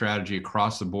me, the strategy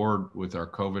across the board with our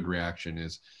COVID reaction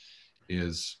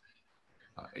is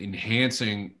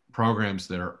enhancing programs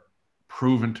that are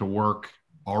proven to work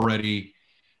already,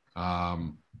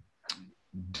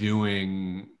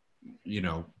 doing, you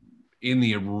know, in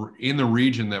the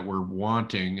region that we're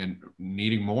wanting and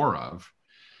needing more of.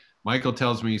 Michael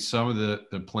tells me some of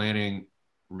the planning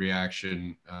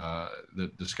reaction, the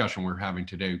discussion we're having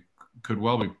today could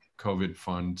well be COVID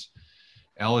funds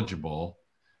eligible.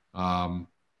 Not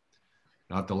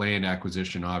the land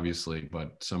acquisition, obviously,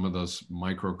 but some of those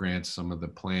micro grants, some of the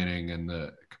planning and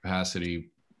the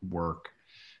capacity work.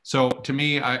 So to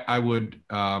me, I would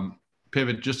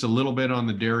pivot just a little bit on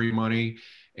the dairy money,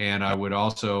 and I would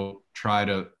also try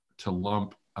to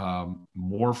lump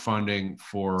more funding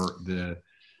for the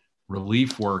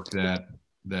relief work that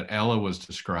Ella was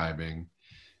describing,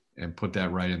 and put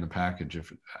that right in the package,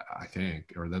 if I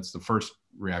think, or that's the first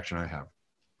reaction I have.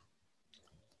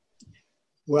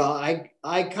 Well,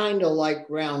 I kind of like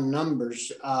round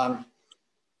numbers.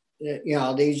 You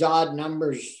know, these odd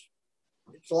numbers,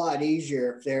 it's a lot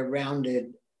easier if they're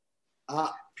rounded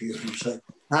up usually.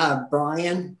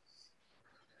 Brian?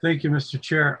 Thank you, Mr.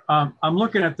 Chair. I'm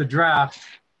looking at the draft,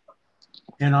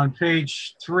 and on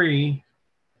page 3,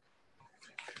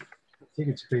 I think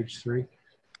it's page 3.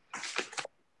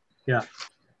 Yeah.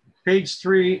 Page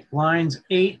 3, lines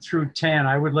 8 through 10,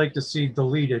 I would like to see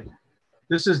deleted.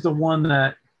 This is the one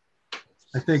that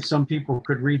I think some people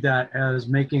could read that as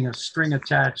making a string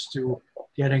attached to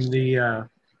getting the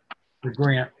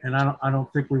grant, and I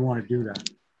don't think we want to do that.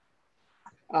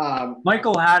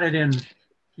 Michael had it in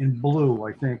blue,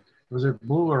 I think. Was it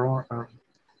blue or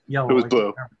yellow? It was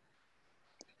blue.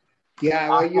 Yeah,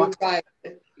 well,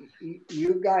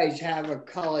 you guys have a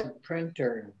colored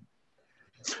printer.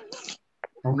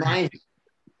 Okay.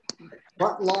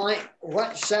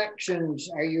 What sections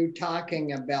are you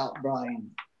talking about, Brian?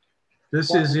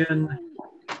 This is in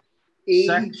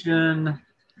section,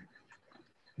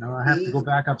 no, I have to go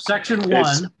back up. Section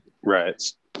 1. Right.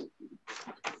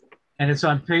 And it's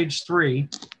on page 3.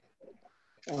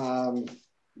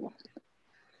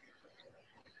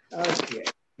 Okay.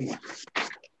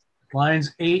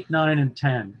 Lines 8, 9, and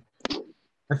 10.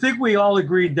 I think we all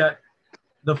agreed that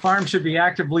the farm should be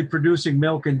actively producing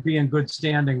milk and be in good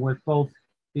standing with both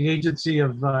the Agency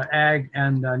of Ag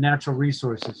and Natural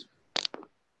Resources.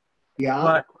 Yeah.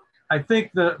 But I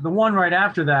think the one right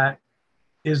after that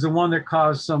is the one that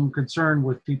caused some concern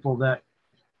with people, that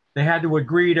they had to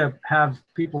agree to have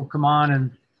people come on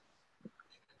and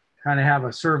kind of have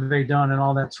a survey done and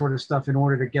all that sort of stuff in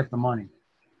order to get the money.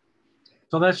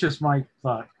 So that's just my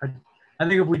thought. I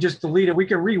think if we just delete it, we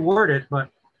can reword it, but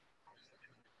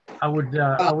I would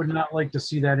not like to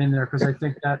see that in there, because I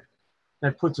think that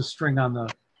puts a string on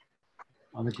the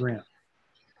grant.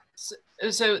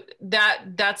 So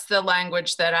that's the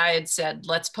language that I had said,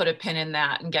 let's put a pin in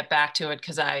that and get back to it,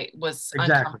 because I was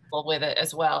uncomfortable with it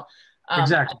as well.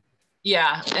 Exactly.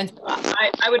 Yeah, and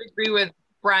I would agree with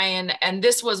Brian, and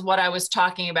this was what I was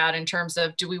talking about in terms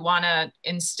of, do we want to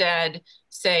instead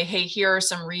say, hey, here are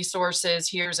some resources,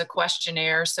 here's a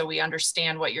questionnaire so we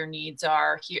understand what your needs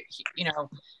are, here, you know,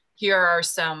 here are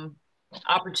some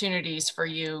opportunities for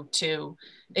you to,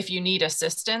 if you need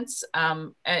assistance,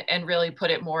 and really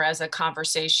put it more as a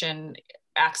conversation,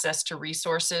 access to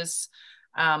resources.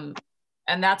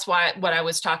 And that's why what I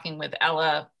was talking with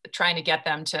Ella, trying to get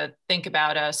them to think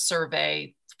about a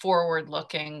survey, forward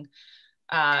looking,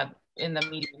 in the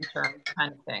medium term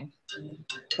kind of thing.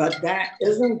 But that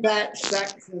isn't that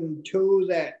section 2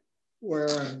 that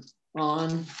we're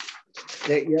on,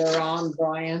 that you're on,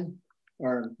 Brian?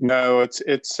 Or no,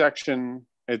 it's section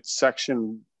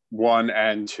 1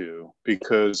 and 2,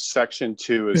 because section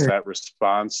 2 is that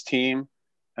response team,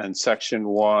 and section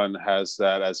 1 has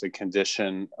that as a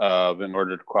condition of, in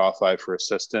order to qualify for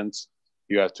assistance,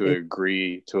 you have to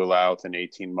agree to allow within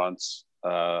 18 months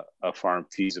a farm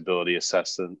feasibility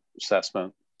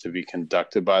assessment to be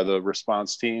conducted by the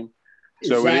response team.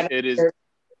 So it is.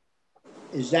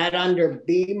 Is that under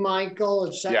B,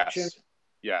 Michael? Section?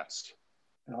 Yes.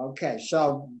 Okay,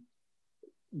 so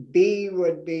B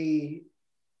would be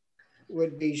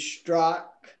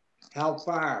struck. How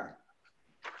far?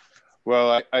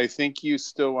 Well, I think you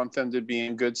still want them to be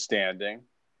in good standing.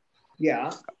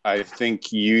 Yeah. I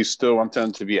think you still want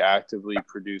them to be actively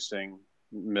producing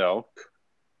milk.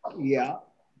 Yeah.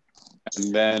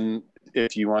 And then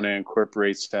if you want to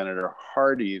incorporate Senator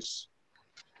Hardy's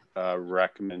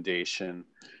recommendation,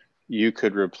 you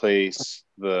could replace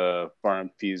the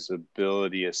farm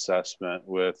feasibility assessment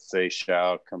with they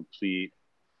shall complete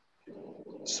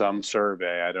some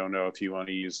survey. I don't know if you want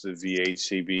to use the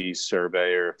VHCB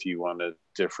survey or if you want a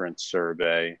different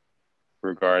survey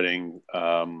regarding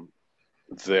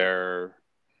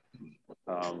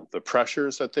the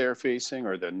pressures that they're facing,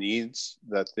 or the needs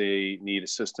that they need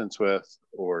assistance with,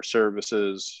 or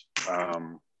services,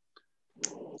 and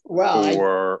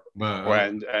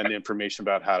information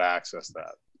about how to access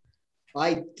that.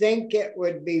 I think it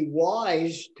would be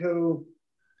wise to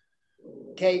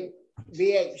take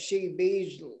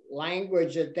VHCB's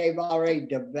language that they've already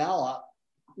developed,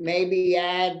 maybe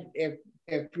add, if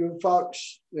you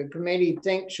folks, the committee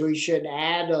thinks we should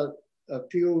add a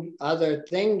few other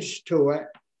things to it,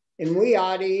 and we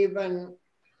ought to even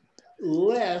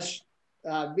list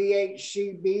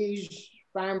VHCB's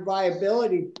farm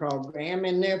viability program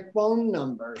and their phone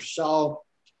number, so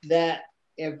that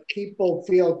if people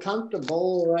feel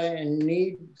comfortable and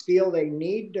feel they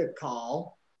need to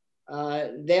call,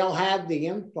 they'll have the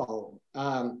info.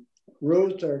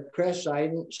 Ruth or Chris, I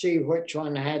didn't see which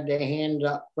one had their hand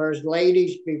up first.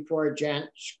 Ladies before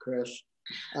gents, Chris.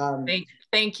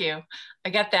 Thank you. I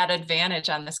get that advantage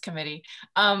on this committee.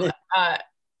 I'm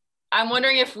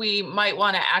wondering if we might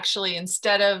want to actually,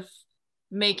 instead of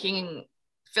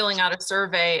filling out a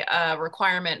survey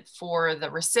requirement for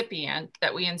the recipient,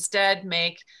 that we instead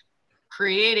make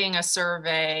creating a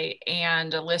survey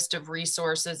and a list of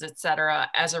resources, et cetera,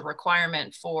 as a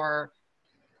requirement for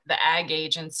the ag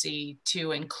agency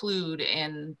to include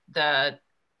in the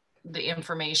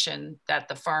information that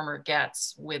the farmer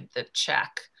gets with the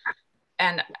check.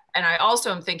 And I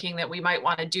also am thinking that we might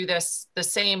want to do this the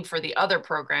same for the other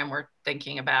program we're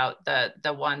thinking about, the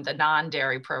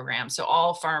non-dairy program. So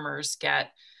all farmers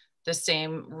get the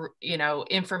same,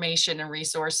 information and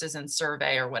resources and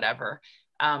survey or whatever,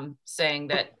 saying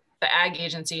that the ag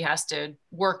agency has to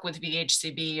work with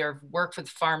VHCB or work with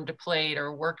Farm to Plate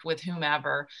or work with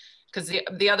whomever. Because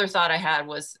the other thought I had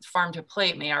was Farm to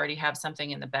Plate may already have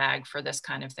something in the bag for this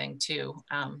kind of thing too.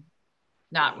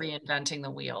 Not reinventing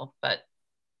the wheel, but.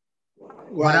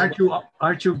 But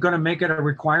aren't you going to make it a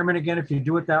requirement again if you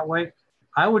do it that way?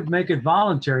 I would make it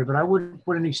voluntary, but I wouldn't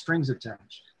put any strings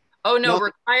attached. Oh no,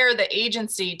 require the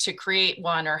agency to create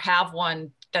one or have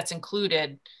one that's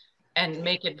included, and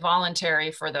make it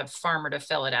voluntary for the farmer to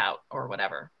fill it out or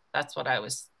whatever. That's what I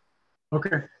was.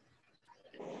 Okay.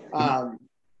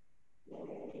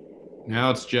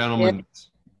 Now it's gentlemen's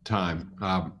time.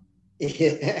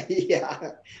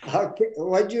 Yeah. Okay.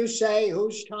 What'd you say?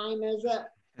 Whose time is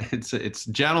it? It's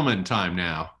gentleman time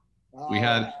now. We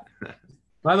had.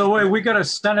 By the way, we got a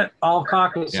Senate all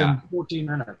caucus Yeah. in 14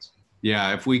 minutes.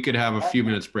 Yeah, if we could have a few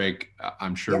minutes break,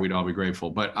 I'm sure we'd all be grateful.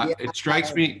 But it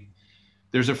strikes me,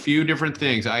 there's a few different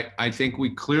things. I think we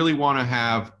clearly want to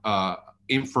have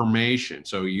information.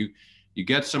 So you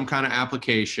get some kind of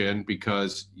application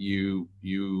because you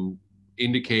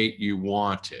indicate you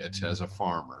want it as a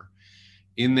farmer.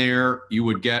 In there, you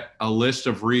would get a list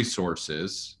of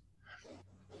resources.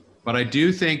 But I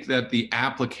do think that the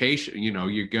application,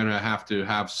 you're going to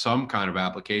have some kind of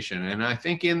application. And I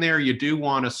think in there, you do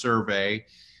want a survey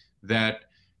that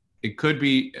it could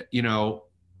be,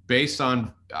 based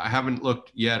on, I haven't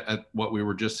looked yet at what we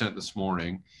were just sent this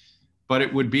morning, but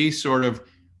it would be sort of,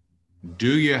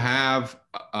 do you have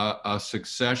a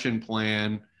succession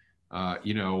plan,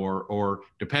 or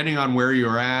depending on where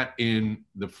you're at in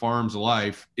the farm's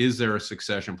life, is there a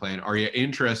succession plan? Are you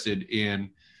interested in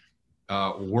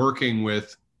working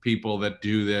with people that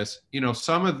do this?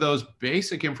 Some of those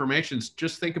basic informations,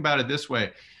 just think about it this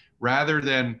way, rather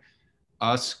than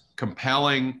us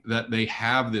compelling that they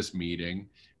have this meeting,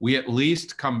 we at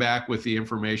least come back with the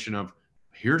information of,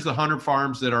 here's the 100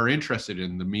 farms that are interested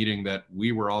in the meeting that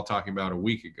we were all talking about a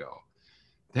week ago.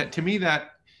 That, to me,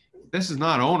 this is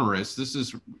not onerous. This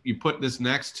is, you put this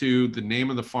next to the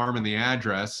name of the farm and the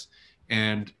address,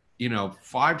 and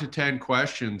 5 to 10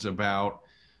 questions about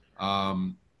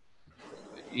the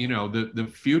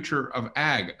future of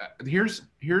ag.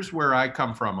 Here's where I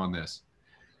come from on this.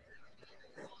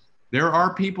 There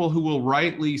are people who will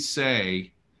rightly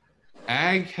say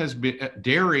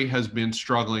dairy has been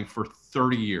struggling for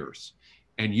 30 years,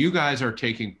 and you guys are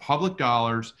taking public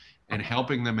dollars and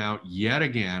helping them out yet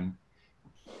again.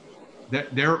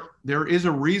 That there is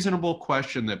a reasonable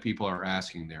question that people are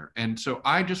asking there. And so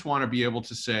I just want to be able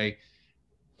to say,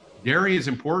 dairy is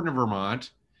important to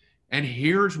Vermont. And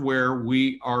here's where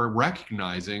we are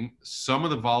recognizing some of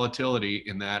the volatility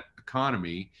in that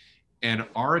economy and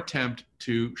our attempt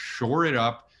to shore it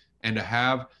up and to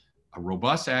have a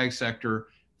robust ag sector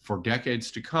for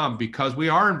decades to come, because we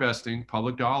are investing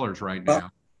public dollars right now.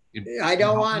 I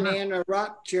don't want to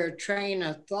interrupt your train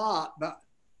of thought, but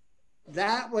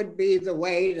that would be the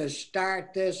way to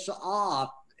start this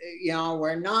off.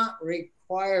 We're not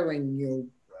requiring you.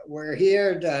 We're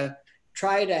here to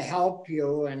try to help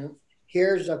you, and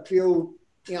here's a few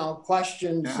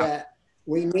questions that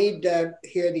we need to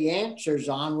hear the answers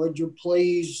on. Would you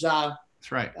please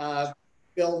that's right,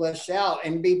 fill this out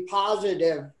and be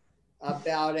positive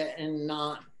about it and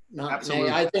not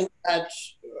Absolutely. I think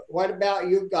that's, what about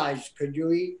you guys? Could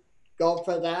you go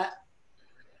for that?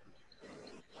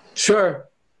 Sure.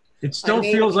 It still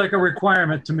feels like a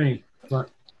requirement to me, but.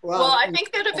 Well, I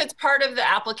think that if it's part of the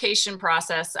application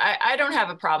process, I don't have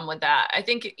a problem with that. I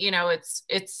think,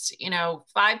 it's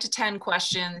 5 to 10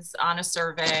 questions on a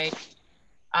survey,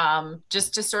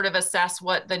 just to sort of assess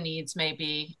what the needs may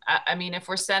be. I mean, if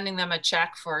we're sending them a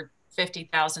check for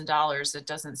 $50,000, it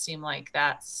doesn't seem like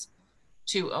that's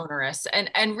too onerous.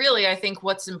 And really, I think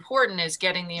what's important is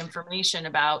getting the information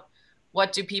about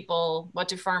what do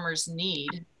farmers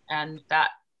need, and that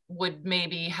would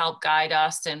maybe help guide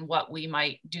us in what we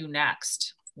might do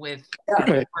next with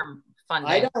farm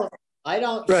funding. I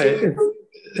don't right. see.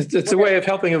 It's a way of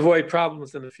helping avoid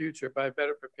problems in the future by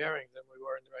better preparing than we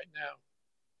were right now.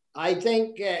 I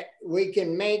think we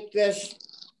can make this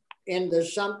into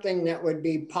something that would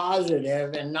be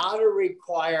positive and not a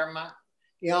requirement.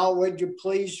 Would you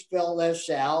please fill this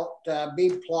out? Be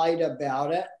polite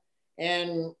about it,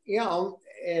 and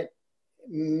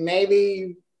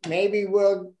maybe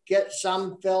we'll get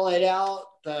some, fill it out.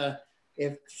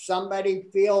 If somebody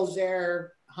feels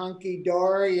they're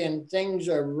hunky-dory and things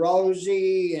are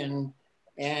rosy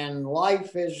and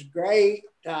life is great,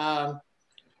 then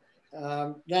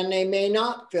they may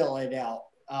not fill it out.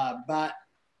 But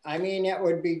I mean, it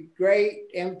would be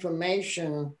great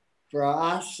information for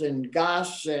us and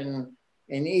Gus and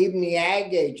even the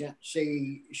ag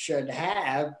agency should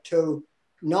have to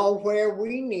know where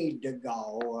we need to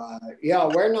go.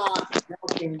 We're not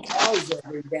milking cows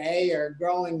every day or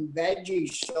growing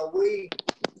veggies, so we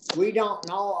don't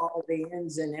know all the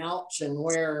ins and outs and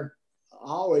where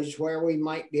we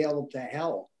might be able to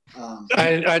help.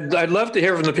 I'd love to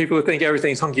hear from the people who think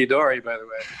everything's hunky-dory, by the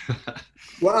way.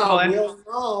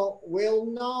 Well, we'll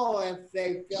know if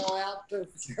they fill out the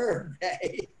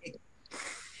survey.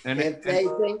 If they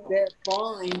think they're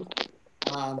fine.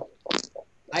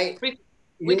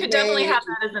 We could definitely have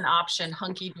that as an option,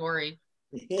 hunky-dory.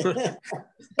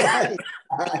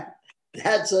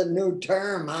 That's a new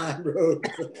term, huh, Ruth?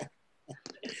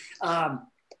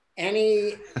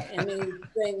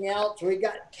 Anything else? We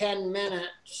got 10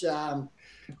 minutes.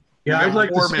 Yeah, I'd like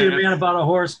to 4 see a minutes. man about a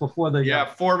horse before the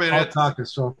 4 minutes.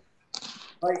 caucus. So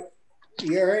Like,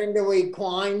 you're into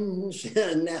equines,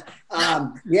 and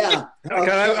yeah.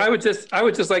 Okay. I would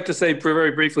just like to say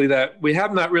very briefly that we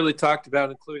have not really talked about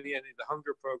including any of the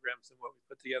hunger programs in what we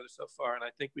put together so far, and I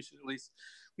think we should at least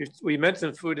we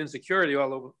mentioned food insecurity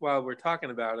while we're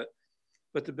talking about it,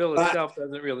 but the bill itself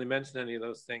doesn't really mention any of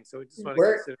those things. So we just want to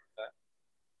consider that.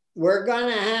 We're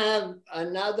going to have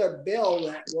another bill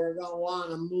that we're going to want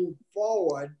to move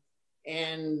forward,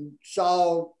 and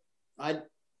so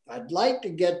I'd like to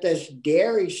get this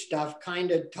dairy stuff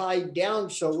kind of tied down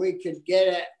so we could get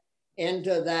it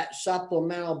into that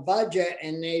supplemental budget,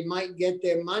 and they might get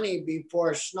their money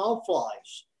before snow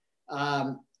flies.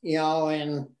 You know,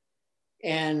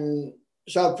 and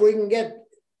so if we can get,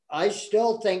 I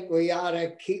still think we ought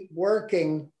to keep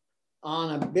working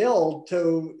on a bill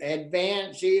to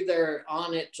advance either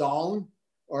on its own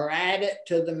or add it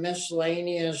to the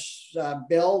miscellaneous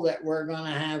bill that we're going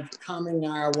to have coming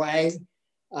our way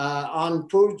on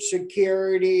food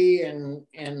security and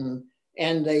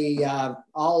the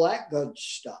all that good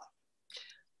stuff.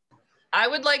 I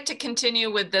would like to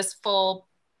continue with this full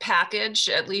package,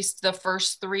 at least the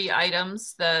first 3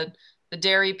 items, the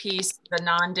dairy piece, the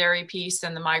non-dairy piece,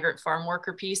 and the migrant farm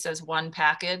worker piece as one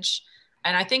package.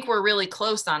 And I think we're really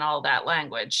close on all that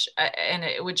language. And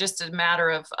it would just a matter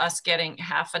of us getting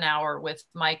half an hour with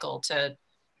Michael to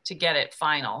get it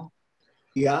final.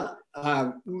 Yeah,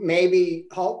 maybe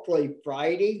hopefully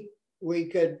Friday, we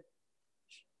could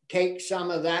take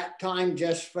some of that time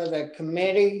just for the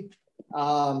committee.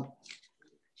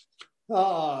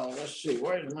 Let's see,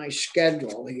 where's my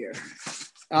schedule here?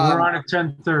 we're on at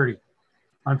 10:30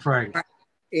 on Friday.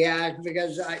 Yeah,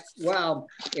 because well,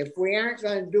 if we aren't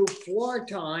going to do floor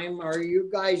time or you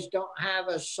guys don't have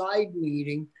a side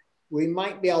meeting, we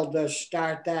might be able to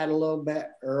start that a little bit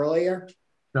earlier.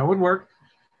 That would work.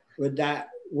 Would that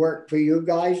work for you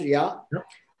guys? Yeah. Yep.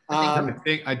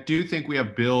 I do think we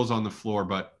have bills on the floor,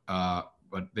 but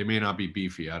they may not be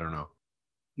beefy. I don't know.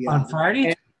 Yeah. On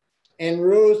Friday? And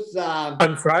Ruth.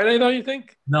 On Friday, don't you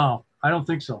think? No, I don't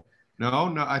think so.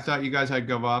 No, I thought you guys had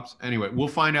GovOps. Anyway, we'll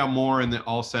find out more in the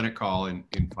all Senate call in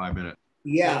 5 minutes.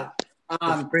 Yeah.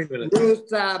 3 minutes.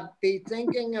 Ruth, be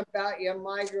thinking about your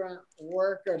migrant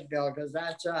worker bill, because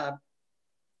that's a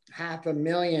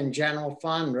 $500,000 general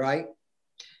fund, right?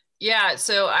 Yeah,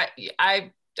 so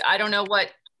I don't know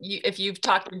what if you've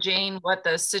talked to Jane, what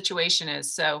the situation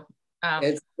is. So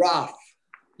it's rough.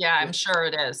 Yeah, I'm sure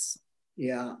it is.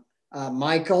 Yeah.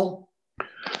 Michael?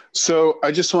 So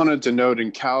I just wanted to note,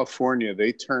 in California,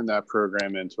 they turned that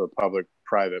program into a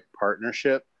public-private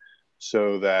partnership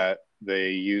so that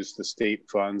they use the state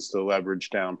funds to leverage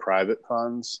down private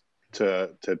funds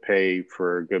to pay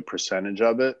for a good percentage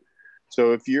of it.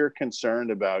 So if you're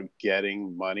concerned about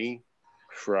getting money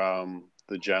from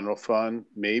the general fund,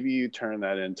 maybe you turn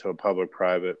that into a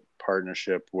public-private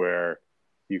partnership where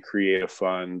you create a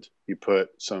fund, you put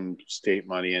some state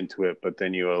money into it, but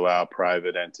then you allow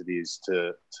private entities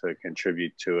to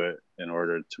contribute to it in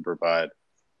order to provide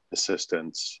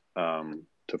assistance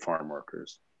to farm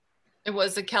workers. It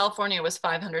was California was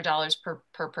 $500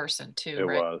 per person too, it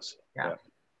right? Was. Yeah.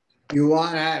 You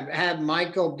want to have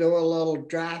Michael do a little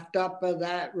draft up of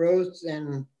that, Ruth,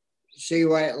 and see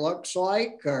what it looks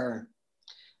like, or?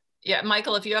 Yeah,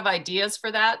 Michael, if you have ideas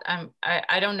for that,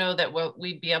 I don't know that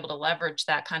we'd be able to leverage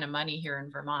that kind of money here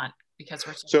in Vermont because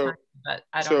we're so tiny, but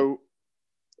I don't.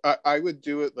 So I would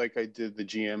do it like I did the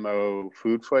GMO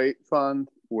Food Fight Fund,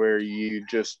 where you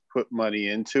just put money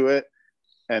into it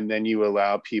and then you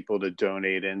allow people to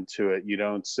donate into it. You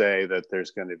don't say that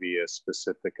there's going to be a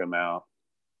specific amount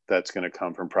that's going to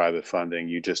come from private funding.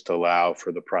 You just allow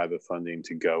for the private funding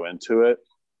to go into it.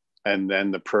 And then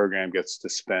the program gets to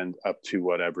spend up to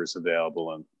whatever's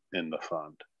available in the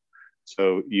fund.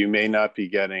 So you may not be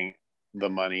getting the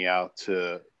money out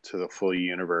to the full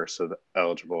universe of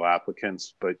eligible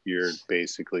applicants, but you're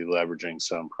basically leveraging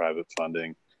some private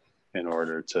funding in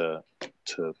order to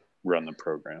run the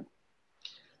program.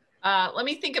 Let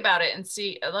me think about it and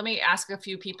see. Let me ask a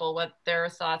few people what their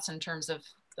thoughts in terms of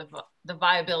the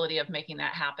viability of making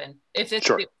that happen. If it's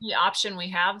Sure. the option we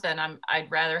have, then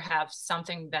I'd rather have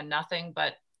something than nothing,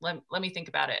 but let me think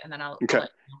about it and then I'll Okay.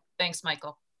 let you know. Thanks,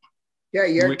 Michael. Yeah,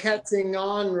 you're catching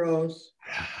on, Rose.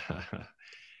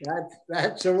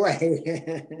 That's a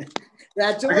way.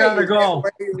 That's a way. I gotta go.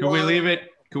 Can we leave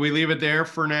it? Can we leave it there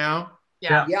for now?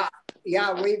 Yeah.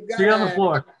 Yeah, we've got. See you on the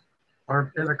floor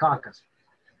or in the caucus.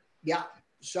 Yeah.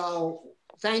 So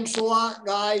thanks a lot,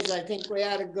 guys. I think we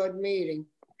had a good meeting.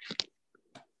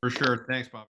 For sure. Thanks,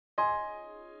 Bob.